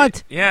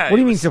 What? Yeah. What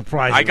do you mean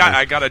surprisingly?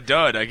 I got a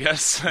dud, I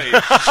guess.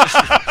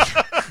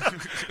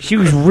 She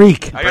was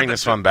reek. Bring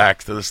this one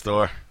back to the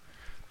store.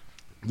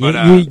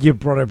 You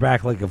brought her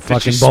back like a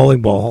fucking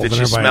bowling ball. Did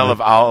you smell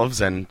of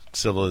olives and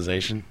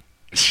civilization?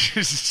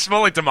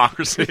 Smell like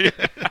democracy.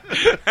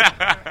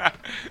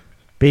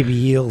 Baby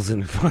eels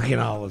and fucking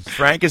olives.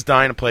 Frank is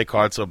dying to play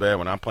cards so bad.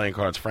 When I'm playing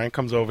cards, Frank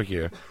comes over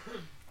here.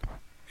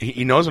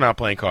 He knows when I'm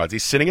playing cards.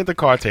 He's sitting at the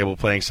card table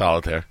playing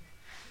solitaire.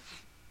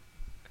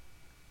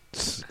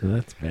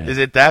 That's bad. Is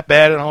it that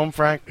bad at home,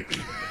 Frank?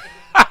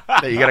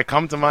 That you got to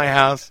come to my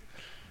house,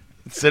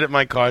 sit at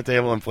my card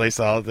table, and play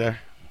solitaire?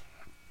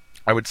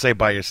 I would say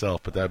by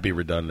yourself, but that would be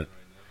redundant.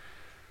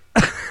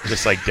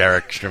 Just like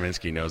Derek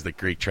Straminsky knows that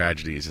Greek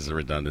tragedies is a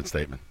redundant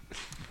statement.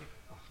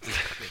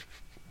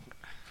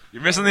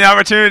 You're missing the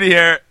opportunity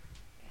here.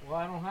 Well,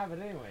 I don't have it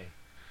anyway.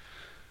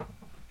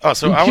 Oh,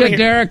 so Eat I want shit,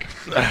 Derek.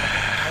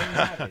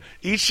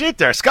 Eat shit,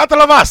 Derek.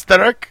 Skatalavas,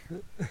 Derek.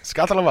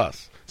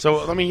 Skatalavas.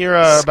 So let me hear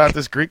about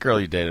this Greek girl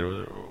you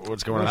dated.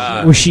 What's going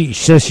on? Was she?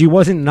 So she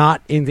wasn't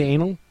not into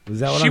anal? Was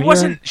that what She I'm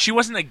wasn't. hearing? She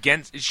wasn't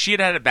against. She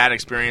had a bad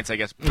experience, I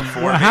guess,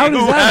 before. Well, how me.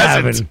 does Who that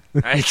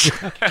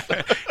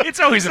hasn't? It's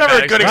always It's never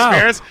bad a good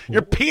experience.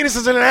 Your penis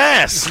is in an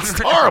ass. It's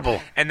horrible.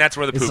 And that's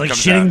where the It's poop like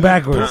comes shitting out.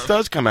 backwards. Poop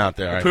does come out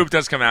there. Right? Poop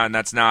does come out, and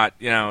that's not.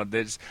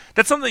 That's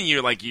something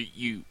you're like.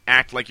 You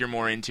act like you're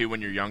more into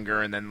when you're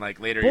younger, and then like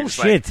later you're just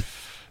Bullshit. like,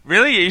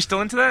 really? Are you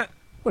still into that?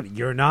 What?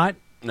 You're not?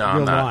 No, you're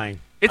I'm not.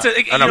 lying. It's a.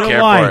 I don't You're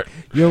care lying. for it.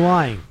 You're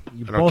lying. I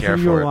don't Both care of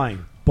you for are it.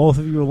 lying. Both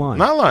of you are lying.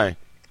 Not lying.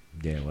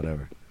 Yeah,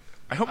 whatever.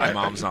 I hope my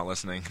mom's not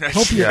listening.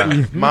 Hope you, Yeah.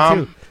 me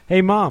Mom. too.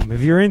 Hey, Mom,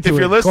 if you're into If it,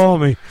 you're listening- call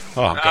me.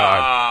 Oh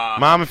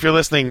God, Mom, if you're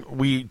listening,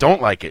 we don't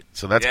like it,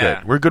 so that's Yeah.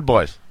 good. We're good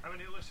boys.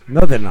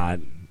 No, they're not.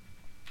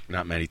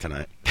 Not many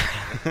tonight.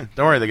 Don't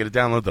worry, they're going to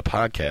download the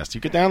podcast.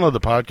 You can download the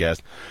podcast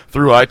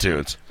through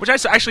iTunes. Which I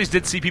actually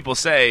did see people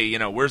say.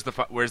 Where's the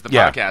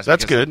Yeah, podcast?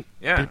 that's Because- good.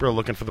 Yeah, People are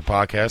looking for the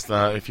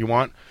podcast. If you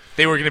want,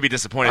 they were going to be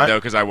disappointed though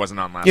because I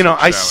wasn't on last. you know,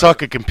 week's I show.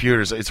 suck at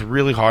computers. It's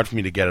really hard for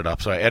me to get it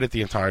up, so I edit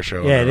the entire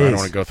show. Yeah, it I is. don't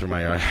want to go through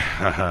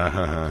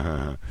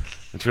my.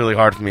 It's really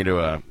hard for me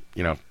to,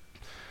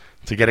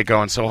 to get it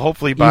going. So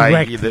hopefully by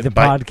Erect the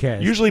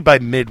podcast. usually by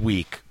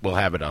midweek we'll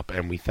have it up,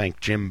 and we thank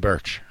Jim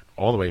Birch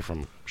all the way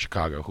from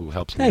Chicago who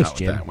helps me Thanks, out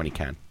Jim. with that when he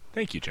can.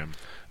 Thank you, Jim.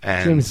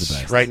 And Jim's the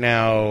best. right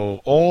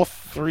now, all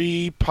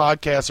 3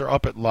 podcasts are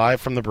up at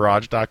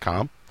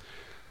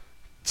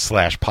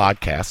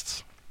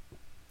livefromthebarrage.com/podcasts.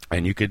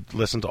 And you could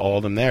listen to all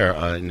of them there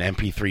in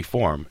MP3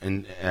 form.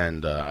 And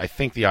I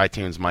think the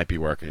iTunes might be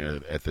working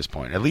at this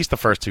point. At least the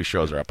first 2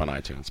 shows are up on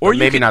iTunes. Or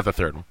maybe not the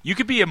third one. You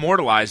could be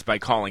immortalized by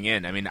calling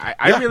in. I mean,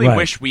 I really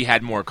wish we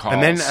had more calls.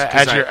 And then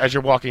as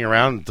you're walking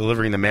around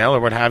delivering the mail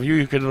or what have you,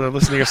 you could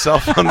listen to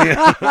yourself on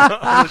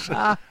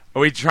the... Are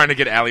we trying to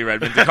get Allie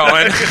Redmond to call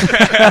in?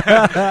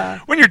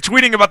 When you're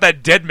tweeting about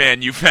that dead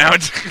man you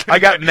found. I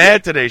got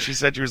mad today. She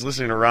said she was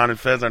listening to Ron and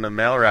Fez on the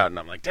mail route, and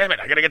I'm like, damn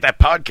it, I got to get that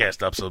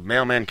podcast up so the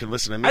mailman can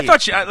listen to me. I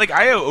thought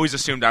I always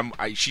assumed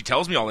she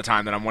tells me all the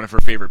time that I'm one of her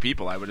favorite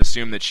people. I would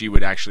assume that she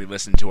would actually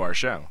listen to our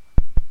show.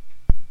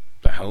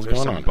 The hell's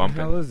going on? What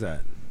the hell is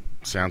that?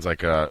 Sounds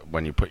like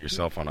when you put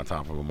yourself on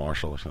top of a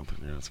Marshall or something.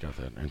 Yeah, it's got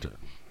that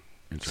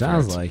interference.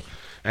 Sounds like.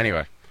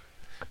 Anyway.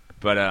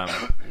 But,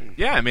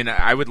 yeah, I mean,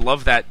 I would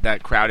love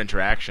that crowd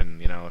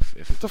interaction, you know.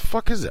 If what the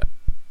fuck is that?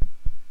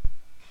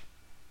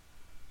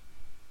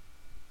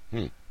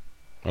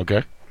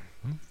 Okay.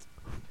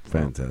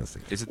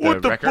 Fantastic. Is it the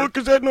what the record? fuck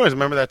is that noise?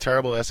 Remember that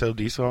terrible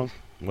SOD song?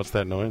 What's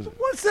that noise?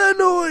 What's that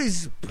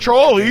noise?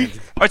 Charlie! All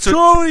right, so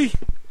Charlie!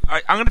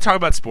 I'm going to talk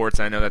about sports.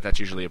 I know that's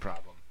usually a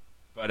problem.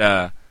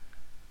 But,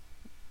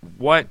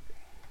 what...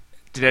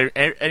 Did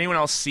anyone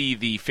else see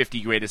the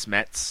 50 Greatest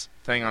Mets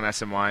thing on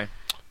SNY?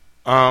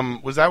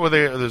 Was that where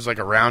there's like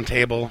a round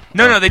table?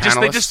 No, they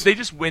panelists?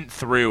 just went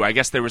through. I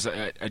guess there was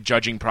a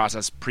judging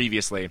process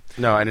previously.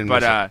 No, I didn't.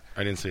 But I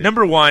didn't see it.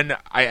 Number 1,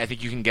 I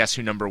think you can guess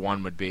who number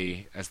 1 would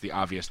be as the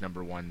obvious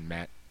number 1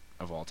 Met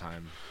of all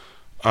time.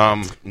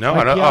 No,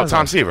 I don't. Oh,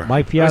 Tom Seaver.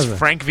 Mike It Piazza. was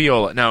Frank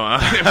Viola. No,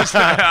 it was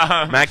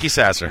Mackie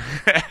Sasser.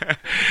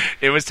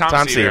 It was Tom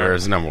Tom Seaver. Seaver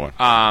is number 1.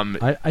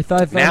 I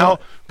thought now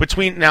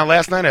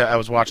last night I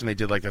was watching. They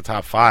did like the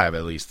top 5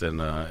 at least, and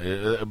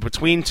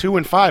between 2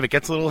 and 5, it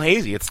gets a little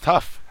hazy. It's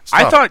tough.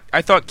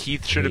 I thought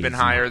Keith should have been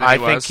higher than he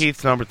was. I think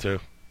Keith's number 2.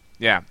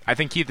 Yeah, I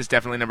think Keith is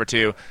definitely number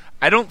 2.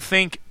 I don't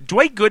think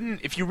Dwight Gooden.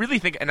 If you really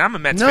think, and I'm a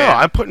Mets fan. No,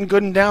 I'm putting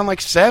Gooden down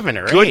like 7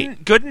 or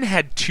 8. Gooden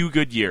had 2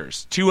 good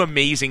years, 2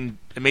 amazingly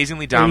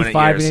dominant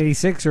 85 years. and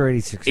 86 or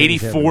 86?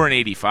 84 and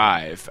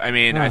 85. I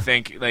mean, I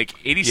think like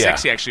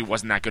 86, he actually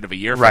wasn't that good of a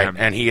year for him.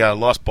 And he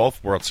lost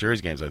both World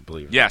Series games, I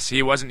believe. Yes,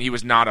 he wasn't. He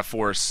was not a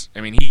force. I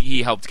mean,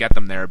 he helped get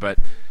them there. But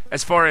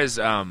as far as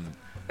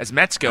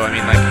Mets go, I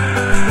mean,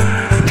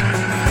 like.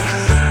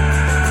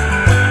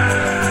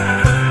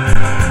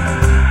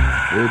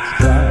 It's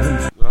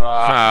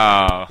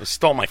time. They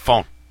stole my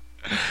phone.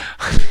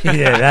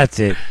 Yeah, that's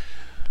it.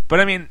 But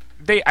I mean,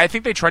 I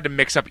think they tried to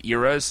mix up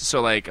eras.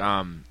 So like,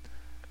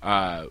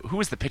 who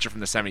was the pitcher from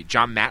the '70s?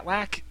 John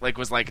Matlack, like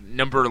was like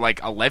number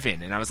like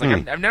 11, and I was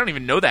like, I don't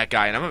even know that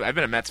guy, and I've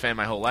been a Mets fan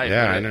my whole life.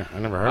 Yeah, I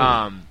never heard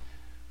of him.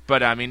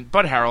 But I mean,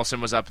 Bud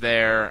Harrelson was up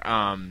there.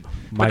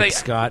 Mike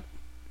Scott.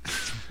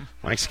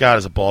 Mike Scott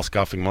is a ball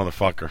scuffing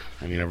motherfucker,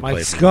 and he never Mike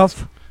played.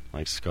 Scuff.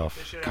 Mike Scuff,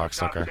 They should have a top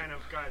cocksucker. 10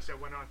 of guys that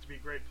went on to be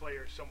great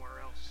players somewhere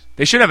else.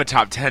 They should have a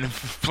top 10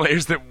 of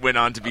players that went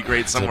on to be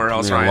great somewhere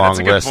else, Ryan. Long That's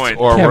a good list. point.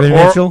 Kevin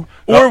Mitchell.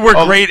 Or were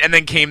great and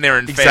then came there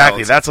and Exactly,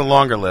 failed. that's a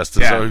longer list.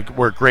 Yeah. So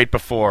we're great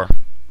before.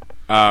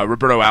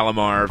 Roberto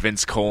Alomar,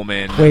 Vince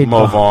Coleman, Wade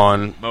Mo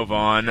Vaughn.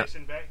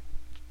 Jason Bay.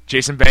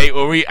 Jason Bay.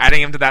 Were we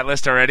adding him to that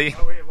list already?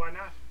 Oh, wait, why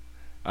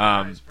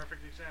not? That's a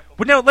perfect example.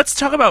 But now let's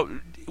talk about,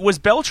 was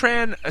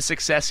Beltran a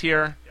success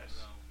here?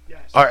 Yes.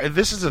 All right,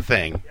 this is the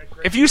thing.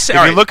 If you say,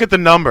 If you look at the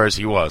numbers,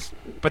 he was.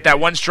 but that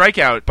one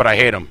strikeout, But I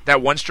hate him.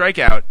 that one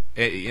strikeout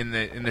in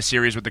the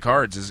series with the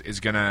Cards is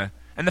gonna,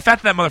 and the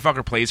fact that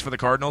motherfucker plays for the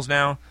Cardinals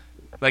now,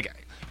 like,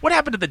 what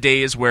happened to the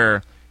days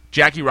where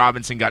Jackie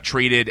Robinson got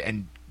traded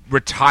and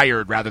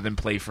retired rather than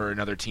play for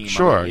another team?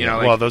 Sure. you know,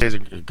 well, like, those days are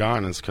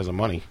gone. It's because of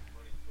money.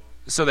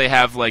 so they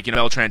have like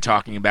Beltran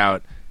talking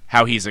about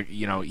how he's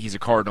a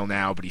Cardinal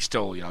now, but he's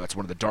still that's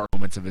one of the dark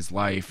moments of his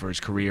life or his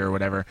career or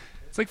whatever.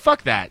 It's like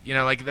fuck that,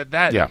 like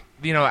that. Yeah.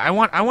 I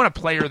want a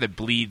player that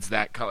bleeds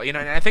that color. And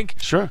I think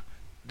Sure.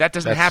 that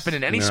doesn't That's- happen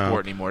in any no.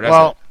 sport anymore. Does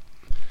Well,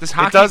 it? Does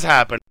hockey? it does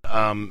happen,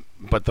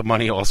 but the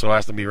money also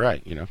has to be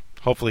right.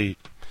 Hopefully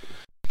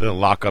they'll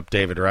lock up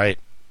David Wright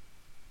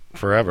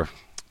forever.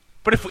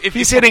 But if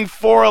He's hitting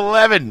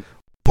 411.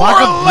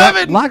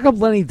 Lock up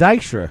Lenny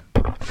Dykstra.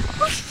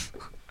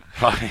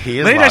 He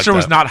is Lenny locked Dykstra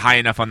was up. not high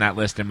enough on that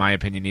list, in my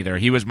opinion, either.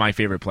 He was my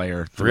favorite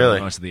player through Really?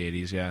 most of the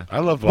 80s, yeah. I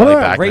love What Wally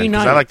about Ray Backman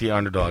because I Knight? like the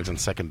underdogs and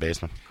second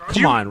baseman.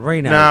 Come on,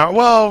 Ray Knight. No,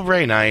 well,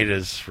 Ray Knight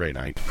is Ray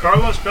Knight.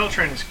 Carlos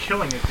Beltran is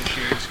killing it this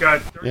year. He's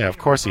got 13 Yeah, of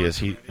course he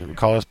is.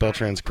 Carlos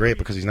Beltran's great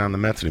because he's not in the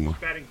Mets anymore.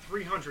 batting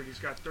 .300. He's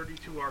got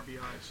 32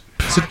 RBIs.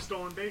 5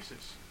 stolen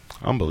bases.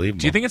 Unbelievable.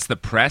 Do you think it's the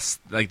press,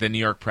 like the New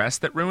York press,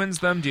 that ruins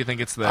them? Do you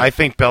think it's the... I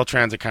think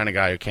Beltran's the kind of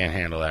guy who can't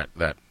handle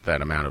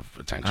that amount of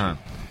attention.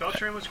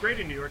 Beltran was great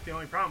in New York. The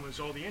only problem was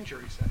all the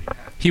injuries that he had.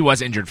 He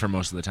was injured for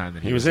most of the time.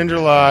 That He was injured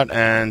a lot,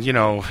 and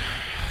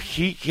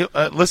he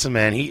listen,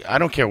 man. I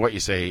don't care what you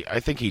say. I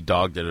think he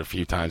dogged it a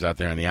few times out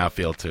there in the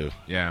outfield too.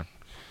 Yeah.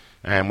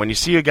 And when you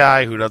see a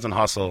guy who doesn't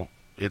hustle,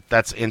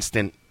 that's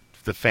instant.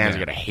 The fans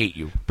Yeah. are gonna hate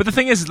you. But the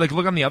thing is, like,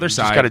 look on the other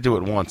side. Just got to do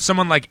it once.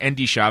 Someone like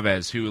Endy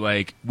Chavez, who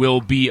like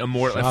will be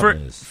immortal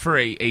Chavez. for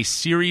a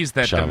series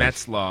that the Chavez.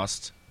 Mets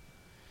lost.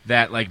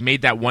 that like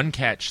made that one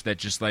catch that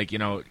just like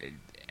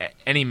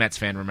any Mets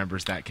fan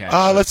remembers that catch.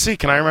 Let's see.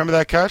 Can I remember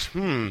that catch?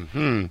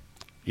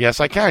 Yes,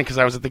 I can because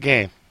I was at the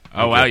game.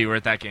 Oh wow, you were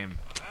at that game.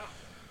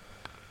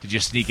 Did you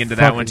sneak into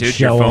that one too?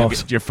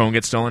 Did your phone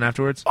get stolen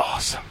afterwards?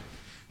 Awesome.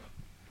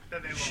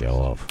 Show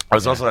off. I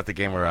was also at the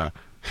game where I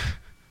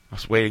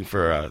was waiting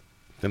for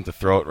them to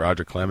throw at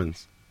Roger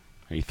Clemens,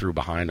 and he threw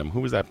behind him. Who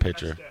was that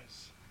pitcher?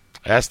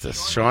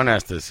 Estes. Sean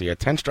Estes. He had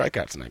 10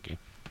 strikeouts in that game.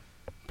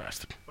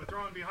 Bastard. But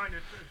throwing behind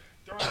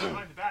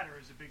the batter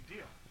is a big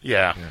deal.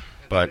 Yeah,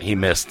 but he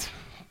missed.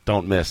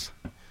 Don't miss.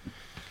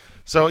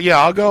 So yeah,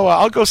 I'll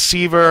go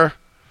Seaver,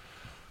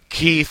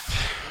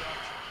 Keith,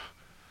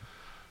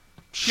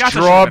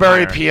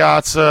 Strawberry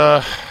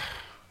Piazza.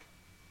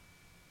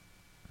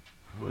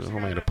 Who am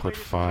I going to put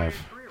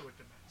 5?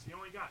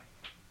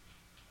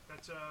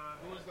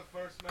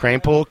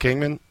 Kranepool,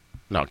 Kingman?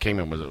 No,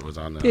 Kingman was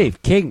on there.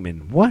 Dave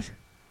Kingman, what?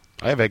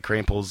 I have Ed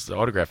Kranepool's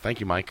autograph. Thank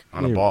you, Mike.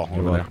 On a ball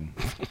over there.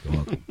 You're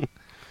welcome.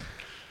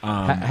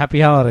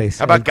 Happy holidays.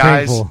 How about Ed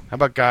guys? Kranepool. How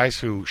about guys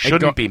who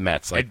shouldn't be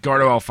Mets? Like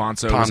Edgardo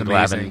Alfonso Tom was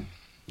amazing.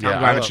 Glavine.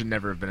 Tom Glavine should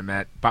never have been a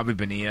Met. Bobby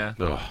Bonilla.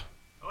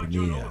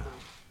 Bonilla.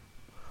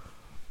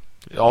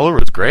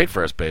 Olerud's great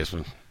first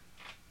baseman.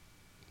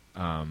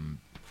 John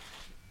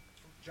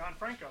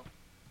Franco.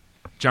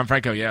 John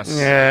Franco, yes.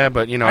 Yeah,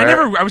 but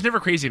I was never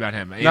crazy about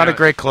him. Not a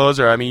great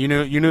closer. I mean,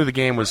 you knew the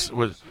game was.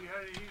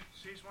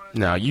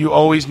 No, you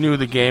always knew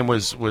the game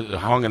was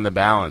hung in the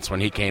balance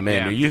when he came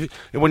in.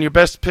 When your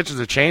best pitch is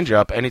a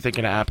changeup, anything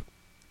can happen.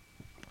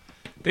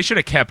 They should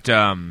have kept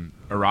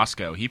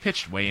Orozco. He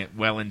pitched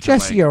well into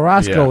Jesse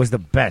Orozco was the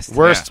best.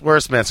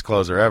 Worst Mets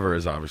closer ever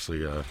is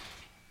obviously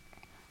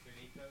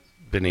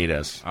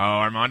Benitez. Oh,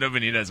 Armando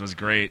Benitez was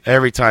great.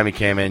 Every time he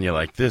came in, you're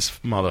like, this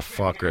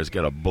motherfucker is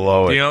gonna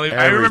blow it.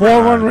 I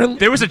remember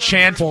there was a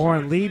chant.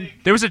 4-1 lead.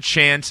 There was a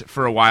chant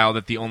for a while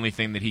that the only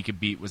thing that he could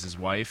beat was his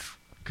wife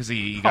because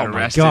he got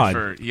arrested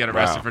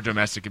for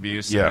domestic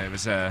abuse. Yeah, and it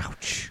was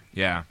ouch.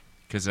 Yeah,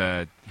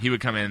 because he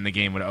would come in and the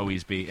game would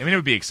always be. I mean, it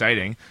would be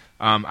exciting.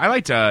 I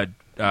liked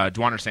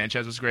Duaner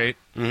Sanchez was great.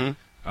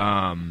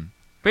 Mm-hmm.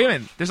 But yeah,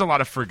 there's a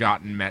lot of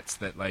forgotten Mets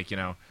that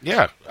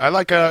Yeah, I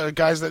like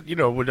guys that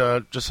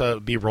would just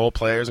be role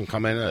players and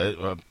come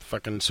in.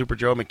 Fucking Super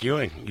Joe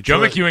McEwing. Joe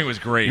McEwing was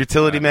great.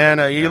 Utility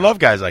man. You love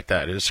guys like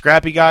that.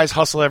 Scrappy guys,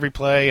 hustle every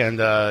play, and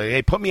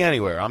hey, put me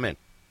anywhere. I'm in.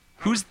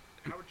 Who's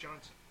Howard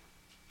Johnson?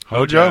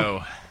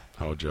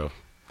 Hojo.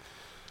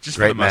 Just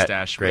great for the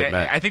mustache. Great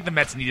Met. I think the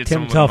Mets needed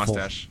Tim someone with Tuffle. a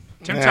mustache.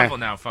 Tim Tuffle,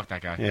 no, fuck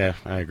that guy. Yeah,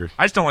 I agree.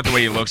 I just don't like the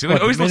way he looks. He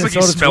What, always looks like he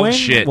Minnesota smelled Twin?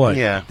 shit. What?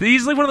 Yeah.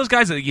 He's like one of those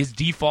guys that his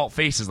default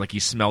face is like he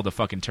smelled a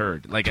fucking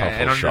turd. Like I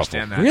don't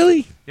understand that.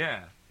 Really? Yeah.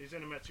 He's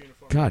in a Mets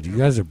uniform. God, you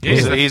guys are Yeah,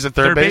 brutal. He's a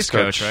third base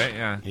coach, right?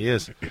 Yeah. He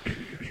is.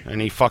 And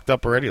he fucked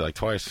up already like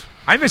twice.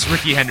 I miss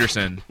Ricky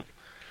Henderson.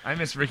 I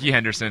miss Ricky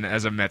Henderson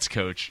as a Mets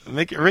coach.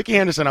 Ricky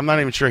Henderson, I'm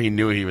not even sure he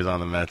knew he was on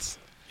the Mets.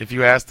 If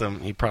you asked him,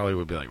 he probably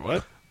would be like,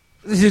 what?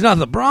 This is not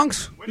the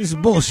Bronx. This is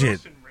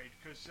bullshit.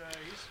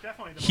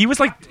 He was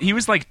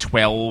like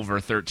 12 or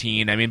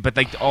 13. I mean, but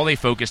like all they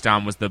focused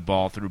on was the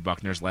ball through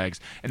Buckner's legs,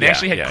 and they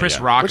actually had Chris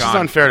Rock which on. is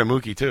unfair to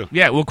Mookie too.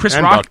 Yeah, well, Chris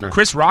And Rock. Buckner.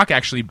 Chris Rock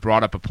actually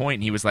brought up a point,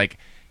 and he was like,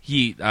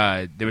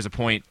 there was a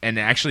point, and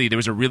actually there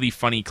was a really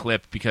funny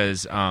clip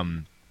because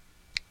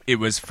it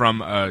was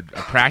from a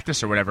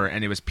practice or whatever,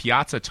 and it was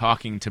Piazza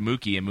talking to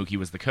Mookie, and Mookie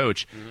was the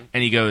coach,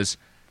 and he goes,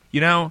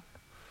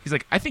 he's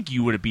like, I think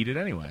you would have beat it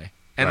anyway.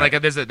 And Right.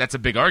 like, that's a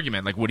big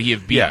argument. Like, would he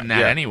have beaten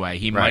that anyway?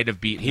 He might have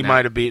beaten. He that.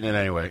 might have beaten it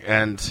anyway,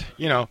 and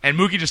And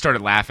Mookie just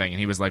started laughing, and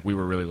he was like, "We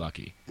were really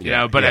lucky."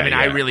 But I mean,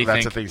 I really that's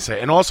think the thing to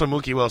say. And also,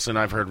 Mookie Wilson,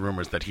 I've heard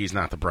rumors that he's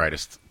not the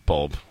brightest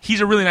bulb.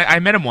 he's a really nice. I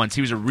met him once.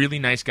 He was a really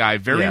nice guy,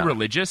 very Yeah.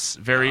 religious,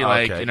 very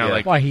Okay, yeah.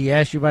 like. Why, he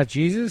asked you about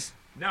Jesus?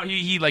 No,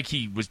 he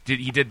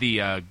did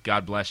the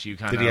God bless you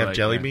kind of. Did he have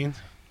jelly beans?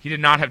 He did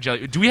not have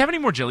jelly. Do we have any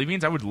more jelly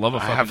beans? I would love a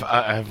fucking.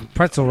 I have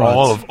Pretzel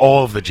rods.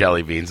 all of the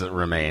jelly beans that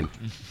remain.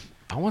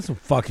 I want some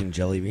fucking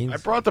jelly beans. I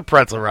brought the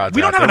pretzel rods.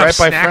 We don't out. have They're enough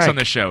right by snacks Frank. on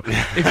this show.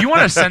 If you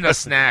want to send us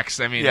snacks,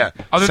 I mean, other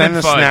send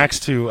than the FUD. snacks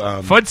to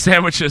FUD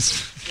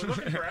sandwiches.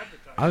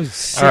 I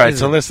was all right,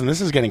 so listen, this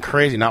is getting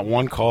crazy. Not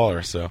one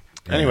caller, so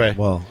anyway.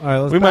 Well, all right,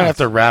 let's we might bounce. have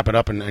to wrap it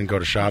up and go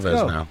to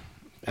Chavez go. now.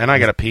 And I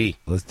gotta pee.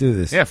 Let's do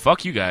this. Yeah,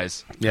 fuck you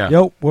guys. Yeah.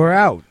 Yo, we're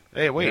out.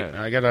 Hey, wait,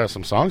 Yeah. I got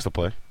some songs to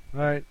play.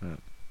 All right.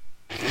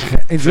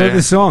 Enjoy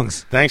the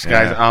songs. Thanks,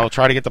 guys. Yeah. I'll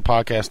try to get the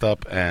podcast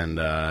up, and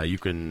you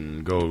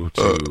can go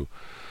to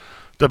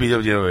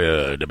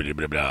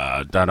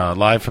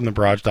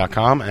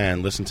www.livefromthebarrage.com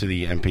and listen to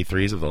the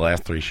MP3s of the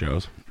last 3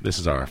 shows. This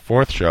is our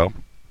 4th show,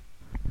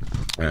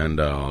 and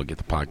I'll get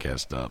the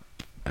podcast up.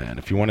 And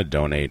if you want to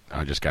donate,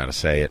 I just got to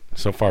say it.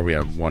 So far, we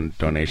have one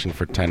donation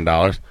for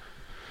 $10. If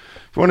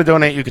you want to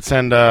donate, you could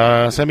send me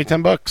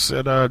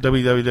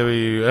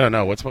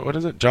 $10 at what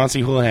is it? John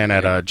C. Houlihan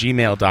at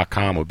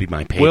gmail.com would be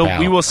my PayPal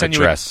We will send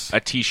address. you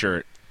a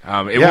T-shirt.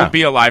 It won't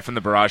be a Live from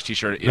the Barrage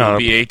T-shirt. It'll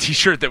be a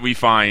T-shirt that we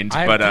find.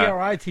 I have but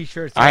DRI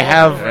t-shirts. I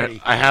have a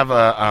I have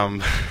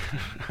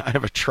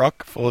a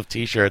truck full of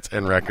T-shirts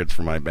and records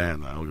for my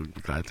band that I'll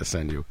be glad to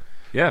send you.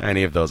 Yeah.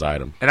 any of those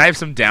items. And I have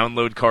some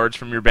download cards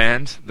from your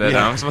band that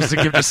I'm supposed to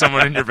give to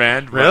someone in your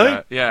band. But,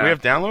 Really? yeah. We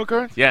have download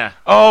cards? Yeah.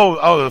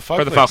 Oh, the Fuck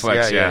For the Flicks. Fuck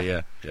Flicks,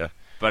 yeah.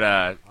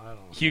 But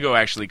Hugo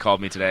actually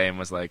called me today and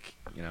was like,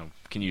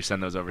 can you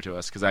send those over to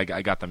us? Because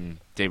I got them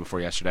day before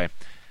yesterday.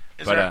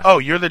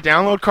 You're the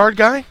download card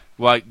guy?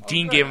 Well,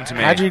 Dean gave them to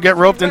me. How'd you get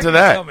roped into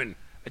that?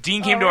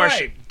 Dean came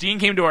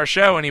to our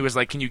show and he was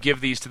like, "Can you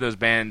give these to that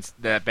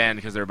band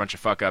because they're a bunch of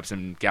fuck ups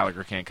and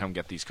Gallagher can't come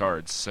get these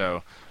cards."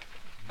 So,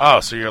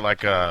 so you're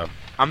like a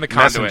I'm the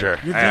conduit. messenger.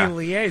 You're the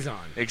liaison.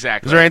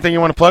 Exactly. Is there anything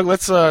you want to plug?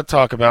 Let's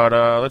talk about.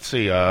 Let's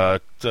see.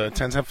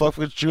 10-Cent Fuck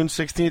Flicks June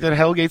 16th at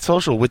Hellgate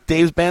Social with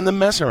Dave's band, The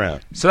Mess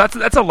Around. So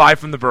that's a live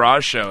from the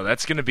Barrage show.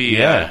 That's gonna be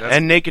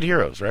and Naked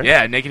Heroes, right?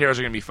 Yeah, Naked Heroes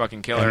are gonna be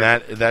fucking killer.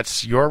 And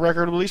that's your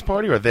record release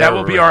party, or that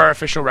will be our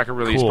official record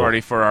release Cool.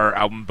 party for our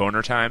album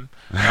Boner Time.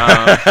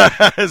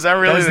 Is that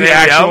really the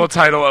actual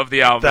title of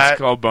the album? It's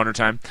called Boner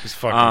Time. It's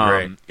fucking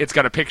great. It's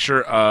got a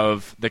picture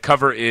of the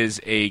cover is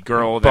a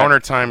girl. Boner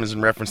Time is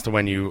in reference to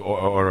when you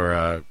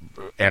order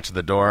answer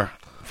the door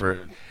for.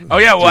 Oh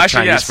yeah, well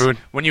actually Chinese yes. food.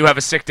 When you have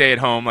a sick day at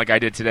home, like I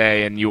did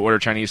today, and you order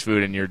Chinese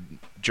food, and you're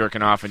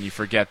jerking off, and you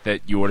forget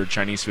that you ordered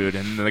Chinese food,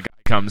 and then the guy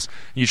comes,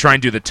 you try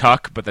and do the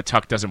tuck, but the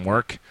tuck doesn't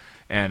work,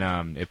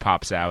 and it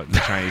pops out, and the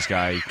Chinese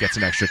guy gets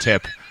an extra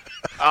tip.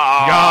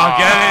 Oh,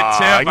 get it,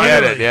 Tip? I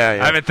get it. Yeah.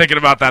 I've been thinking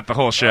about that the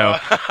whole show.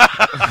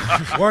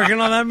 Working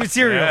on that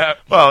material. Yeah.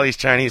 Well, he's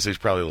Chinese, so he's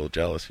probably a little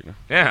jealous,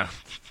 Yeah.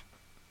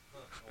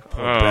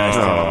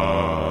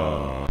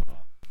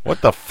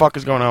 What the fuck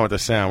is going on with the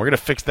sound? We're gonna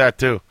fix that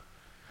too.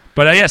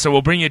 But yeah, so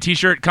we'll bring you a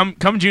T-shirt. Come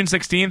June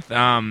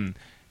 16th.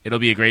 It'll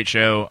be a great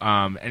show.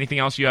 Anything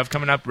else you have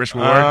coming up? Risk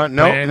Reward?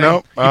 No.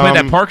 You played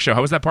that Park show.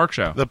 How was that Park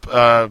show?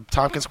 The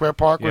Tompkins Square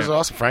Park was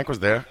awesome. Frank was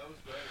there.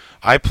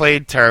 I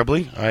played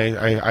terribly.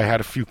 I had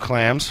a few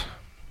clams.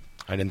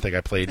 I didn't think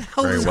I played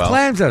very well.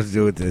 Clams have to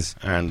do with this?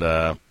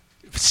 And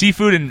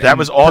seafood and that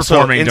was also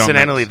performing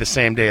incidentally donuts. the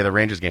same day of the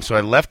Rangers game. So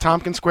I left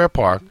Tompkins Square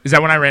Park. Is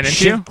that when I ran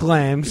into you?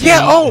 Clams.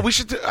 Yeah. We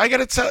should. I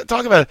got to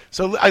talk about it.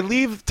 So I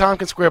leave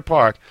Tompkins Square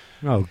Park.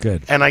 Oh,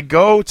 good. And I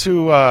go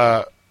to.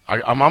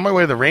 I'm on my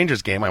way to the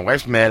Rangers game. My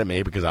wife's mad at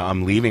me because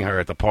I'm leaving her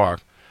at the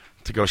park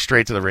to go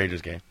straight to the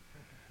Rangers game.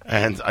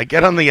 And I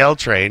get on the L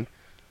train,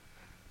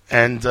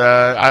 and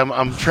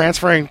I'm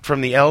transferring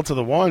from the L to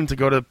the 1 to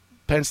go to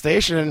Penn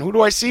Station. And who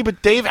do I see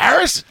but Dave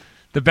Harris?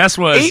 The best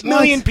was 8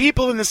 million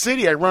people in the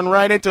city. I run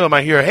right into him.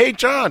 I hear, "Hey,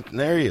 John," and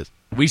there he is.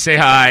 We say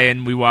hi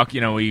and we walk.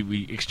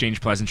 We exchange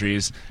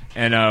pleasantries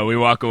and we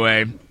walk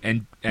away.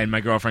 And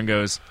my girlfriend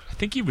goes, "I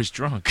think he was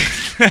drunk."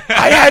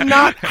 I had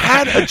not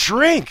had a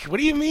drink. What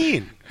do you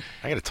mean?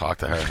 I got to talk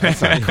to her.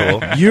 That's not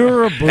cool.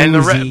 You're a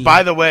boozy. And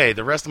by the way,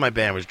 the rest of my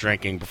band was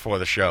drinking before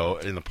the show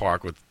in the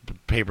park with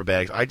paper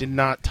bags. I did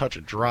not touch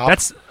a drop.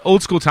 That's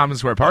old school Tompkins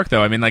Square Park,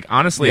 though. I mean, like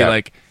honestly,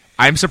 like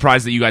I'm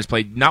surprised that you guys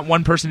played. Not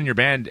one person in your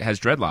band has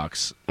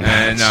dreadlocks,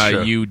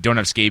 and you don't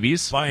have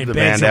scabies. The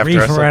band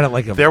after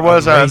us. There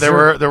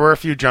were a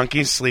few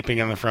junkies sleeping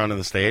in the front of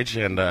the stage,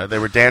 and they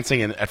were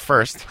dancing at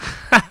first,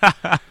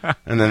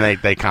 and then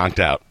they conked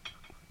out.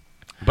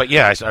 But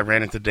yeah, I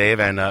ran into Dave,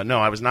 and no,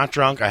 I was not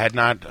drunk. I had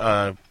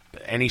not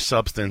any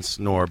substance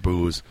nor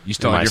booze. You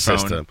still in had my your phone?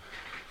 system.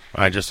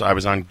 I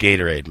was on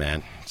Gatorade,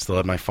 man. Still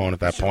had my phone at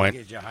that point.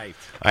 Get you hyped.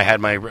 I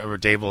had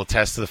Dave will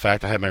attest to the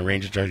fact I had my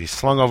Ranger jersey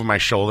slung over my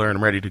shoulder and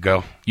I'm ready to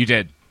go. You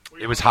did.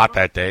 It was hot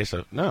that day,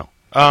 so no.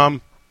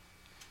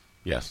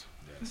 Yes.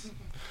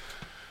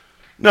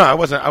 No, I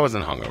wasn't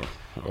hungover.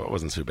 It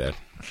wasn't too bad.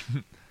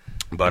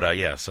 But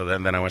yeah, so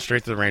then I went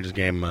straight to the Rangers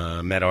game,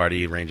 met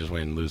Artie, Rangers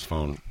win, lose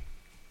phone,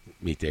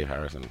 meet Dave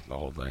Harrison, the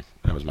whole thing.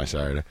 That was my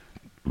Saturday.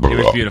 It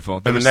was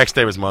beautiful. And the next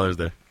day was Mother's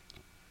Day.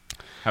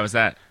 How was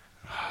that?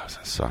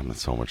 I'm in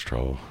so much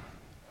trouble.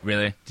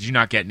 Really? Did you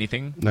not get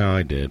anything? No,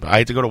 I did. But I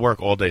had to go to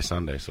work all day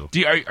Sunday, so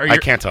I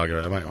can't talk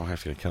about it. My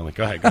wife's going to kill me.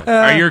 Go ahead.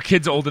 Are your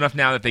kids old enough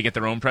now that they get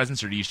their own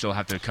presents, or do you still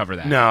have to cover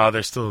that? No,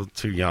 they're still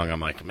too young. I'm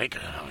like, make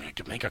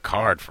a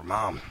card for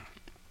Mom.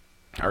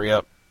 Hurry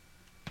up.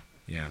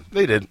 Yeah.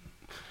 They did.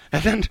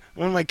 And then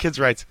one of my kids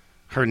writes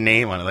her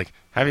name on it, like,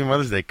 Happy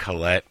Mother's Day,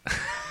 Colette.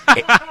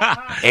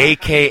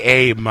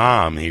 A.K.A.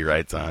 Mom, he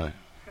writes on it.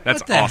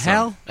 That's what the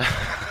awesome.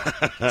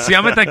 hell? See,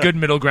 I'm at that good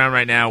middle ground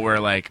right now where,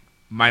 like,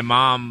 my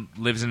mom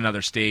lives in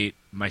another state.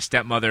 My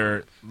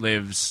stepmother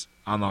lives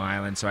on Long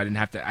Island, so I didn't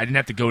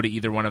have to go to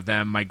either one of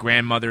them. My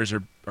grandmothers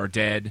are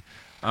dead.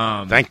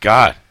 Thank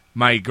God.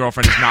 My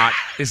girlfriend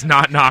is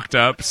not knocked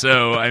up.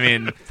 So I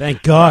mean,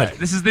 thank God.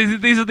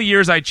 These are the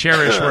years I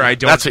cherish where I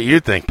don't. That's what you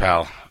think,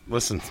 pal.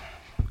 Listen,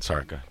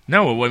 sorry, guy.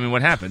 No, I mean,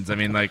 what happens? I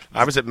mean, like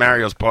I was at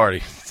Mario's party.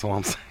 That's all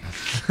I'm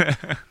saying.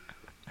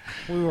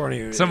 We weren't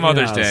even. Some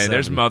Mother's Day.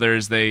 There's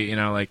mothers. They,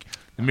 like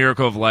the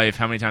miracle of life.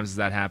 How many times does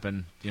that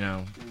happen?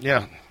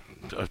 Yeah,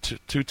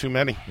 too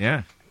many.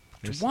 Yeah.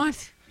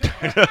 What?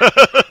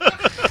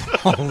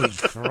 Holy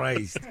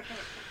Christ!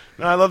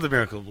 No, I love the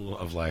miracle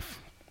of life,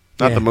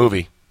 not the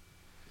movie.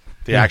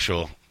 The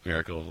actual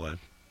miracle of life,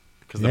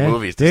 because the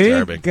movie is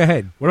disturbing. Go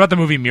ahead. What about the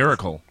movie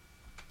Miracle?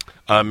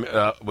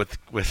 With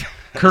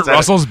Kurt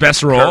Russell's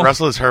best role. Kurt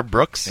Russell is Herb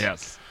Brooks.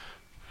 Yes.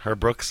 Herb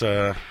Brooks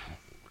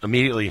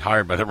immediately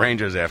hired by the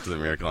Rangers after the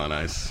Miracle on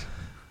Ice.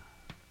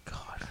 God.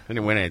 They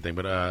didn't win anything,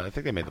 but I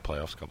think they made the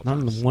playoffs a couple None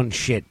times. of the one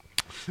shit.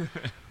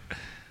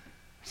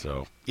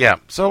 So, yeah.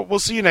 So, we'll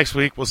see you next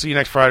week. We'll see you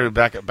next Friday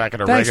back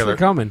at our Thanks for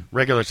coming.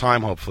 regular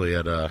time, hopefully,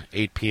 at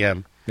 8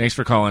 p.m. Thanks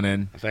for calling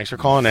in. Thanks for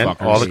calling in,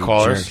 Fuckers. all the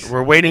callers. Jerks.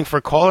 We're waiting for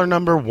caller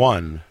number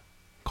 1.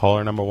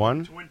 Caller number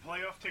 1. To win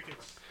playoff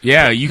tickets.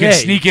 Yeah, you can Hey.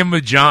 sneak in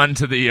with John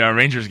to the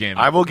Rangers game.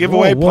 I will give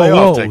away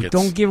playoff tickets.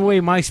 Don't give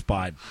away my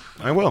spot.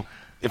 I will.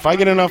 If I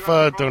get enough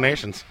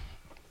donations.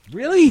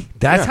 Really?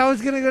 That's Yeah. how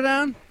it's going to go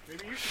down?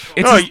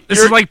 It's No, this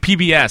is like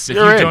PBS. If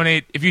you're you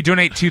in.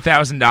 donate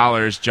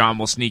 $2,000, John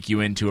will sneak you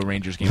into a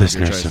Rangers game. of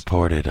your choice.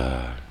 supported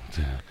to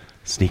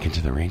sneak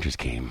into the Rangers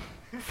game.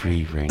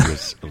 Free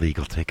Rangers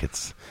illegal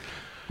tickets.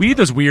 We need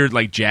those weird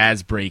like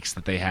jazz breaks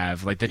that they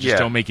have, like that just Yeah.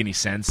 don't make any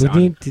sense on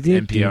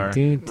NPR.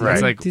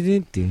 It's like,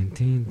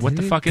 what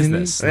the fuck is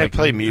this? They Like,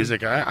 play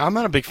music. I'm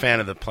not a big fan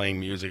of the playing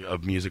music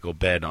of musical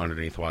bed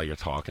underneath while you're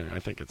talking. I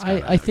think it's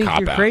I think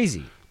you're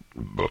crazy.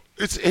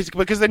 It's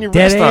because then you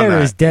Dead rest on air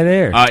that. is dead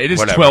air. it is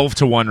Whatever.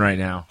 12-1 right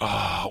now.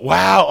 Oh,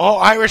 wow. Oh,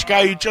 Irish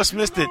guy, you just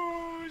missed it.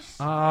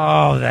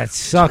 Oh, that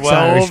sucks, 12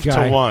 Irish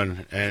guy. to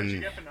 1.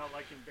 And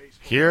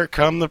here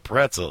come the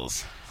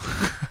pretzels.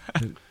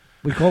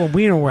 We call them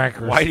wiener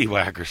whackers. Whitey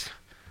whackers.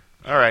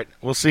 All right.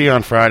 We'll see you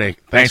on Friday.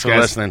 Thanks for guys.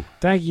 listening.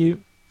 Thank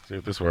you. See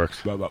if this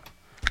works. Bye-bye.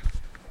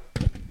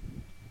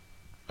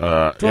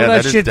 Throw yeah,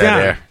 that is shit dead down,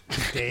 air.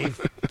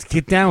 Dave. Let's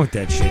get down with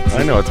that shit.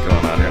 I know what's going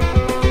on here.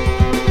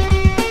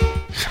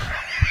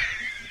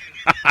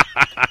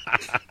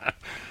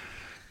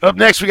 Up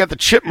next, we got the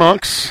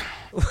Chipmunks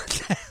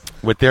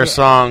with their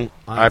song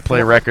 "I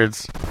Play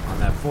Records On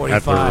that at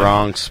 45. the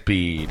Wrong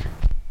Speed."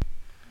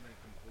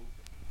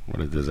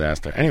 What a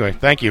disaster. Anyway,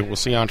 thank you. We'll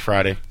see you on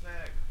Friday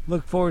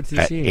Look forward to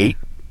at seeing 8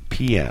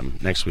 p.m.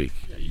 next week.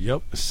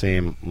 Yep. The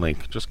same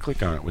link. Just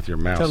click on it with your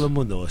mouse.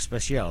 Telemundo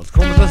Especial.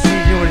 Como te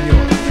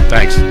sigue,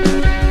 Thanks.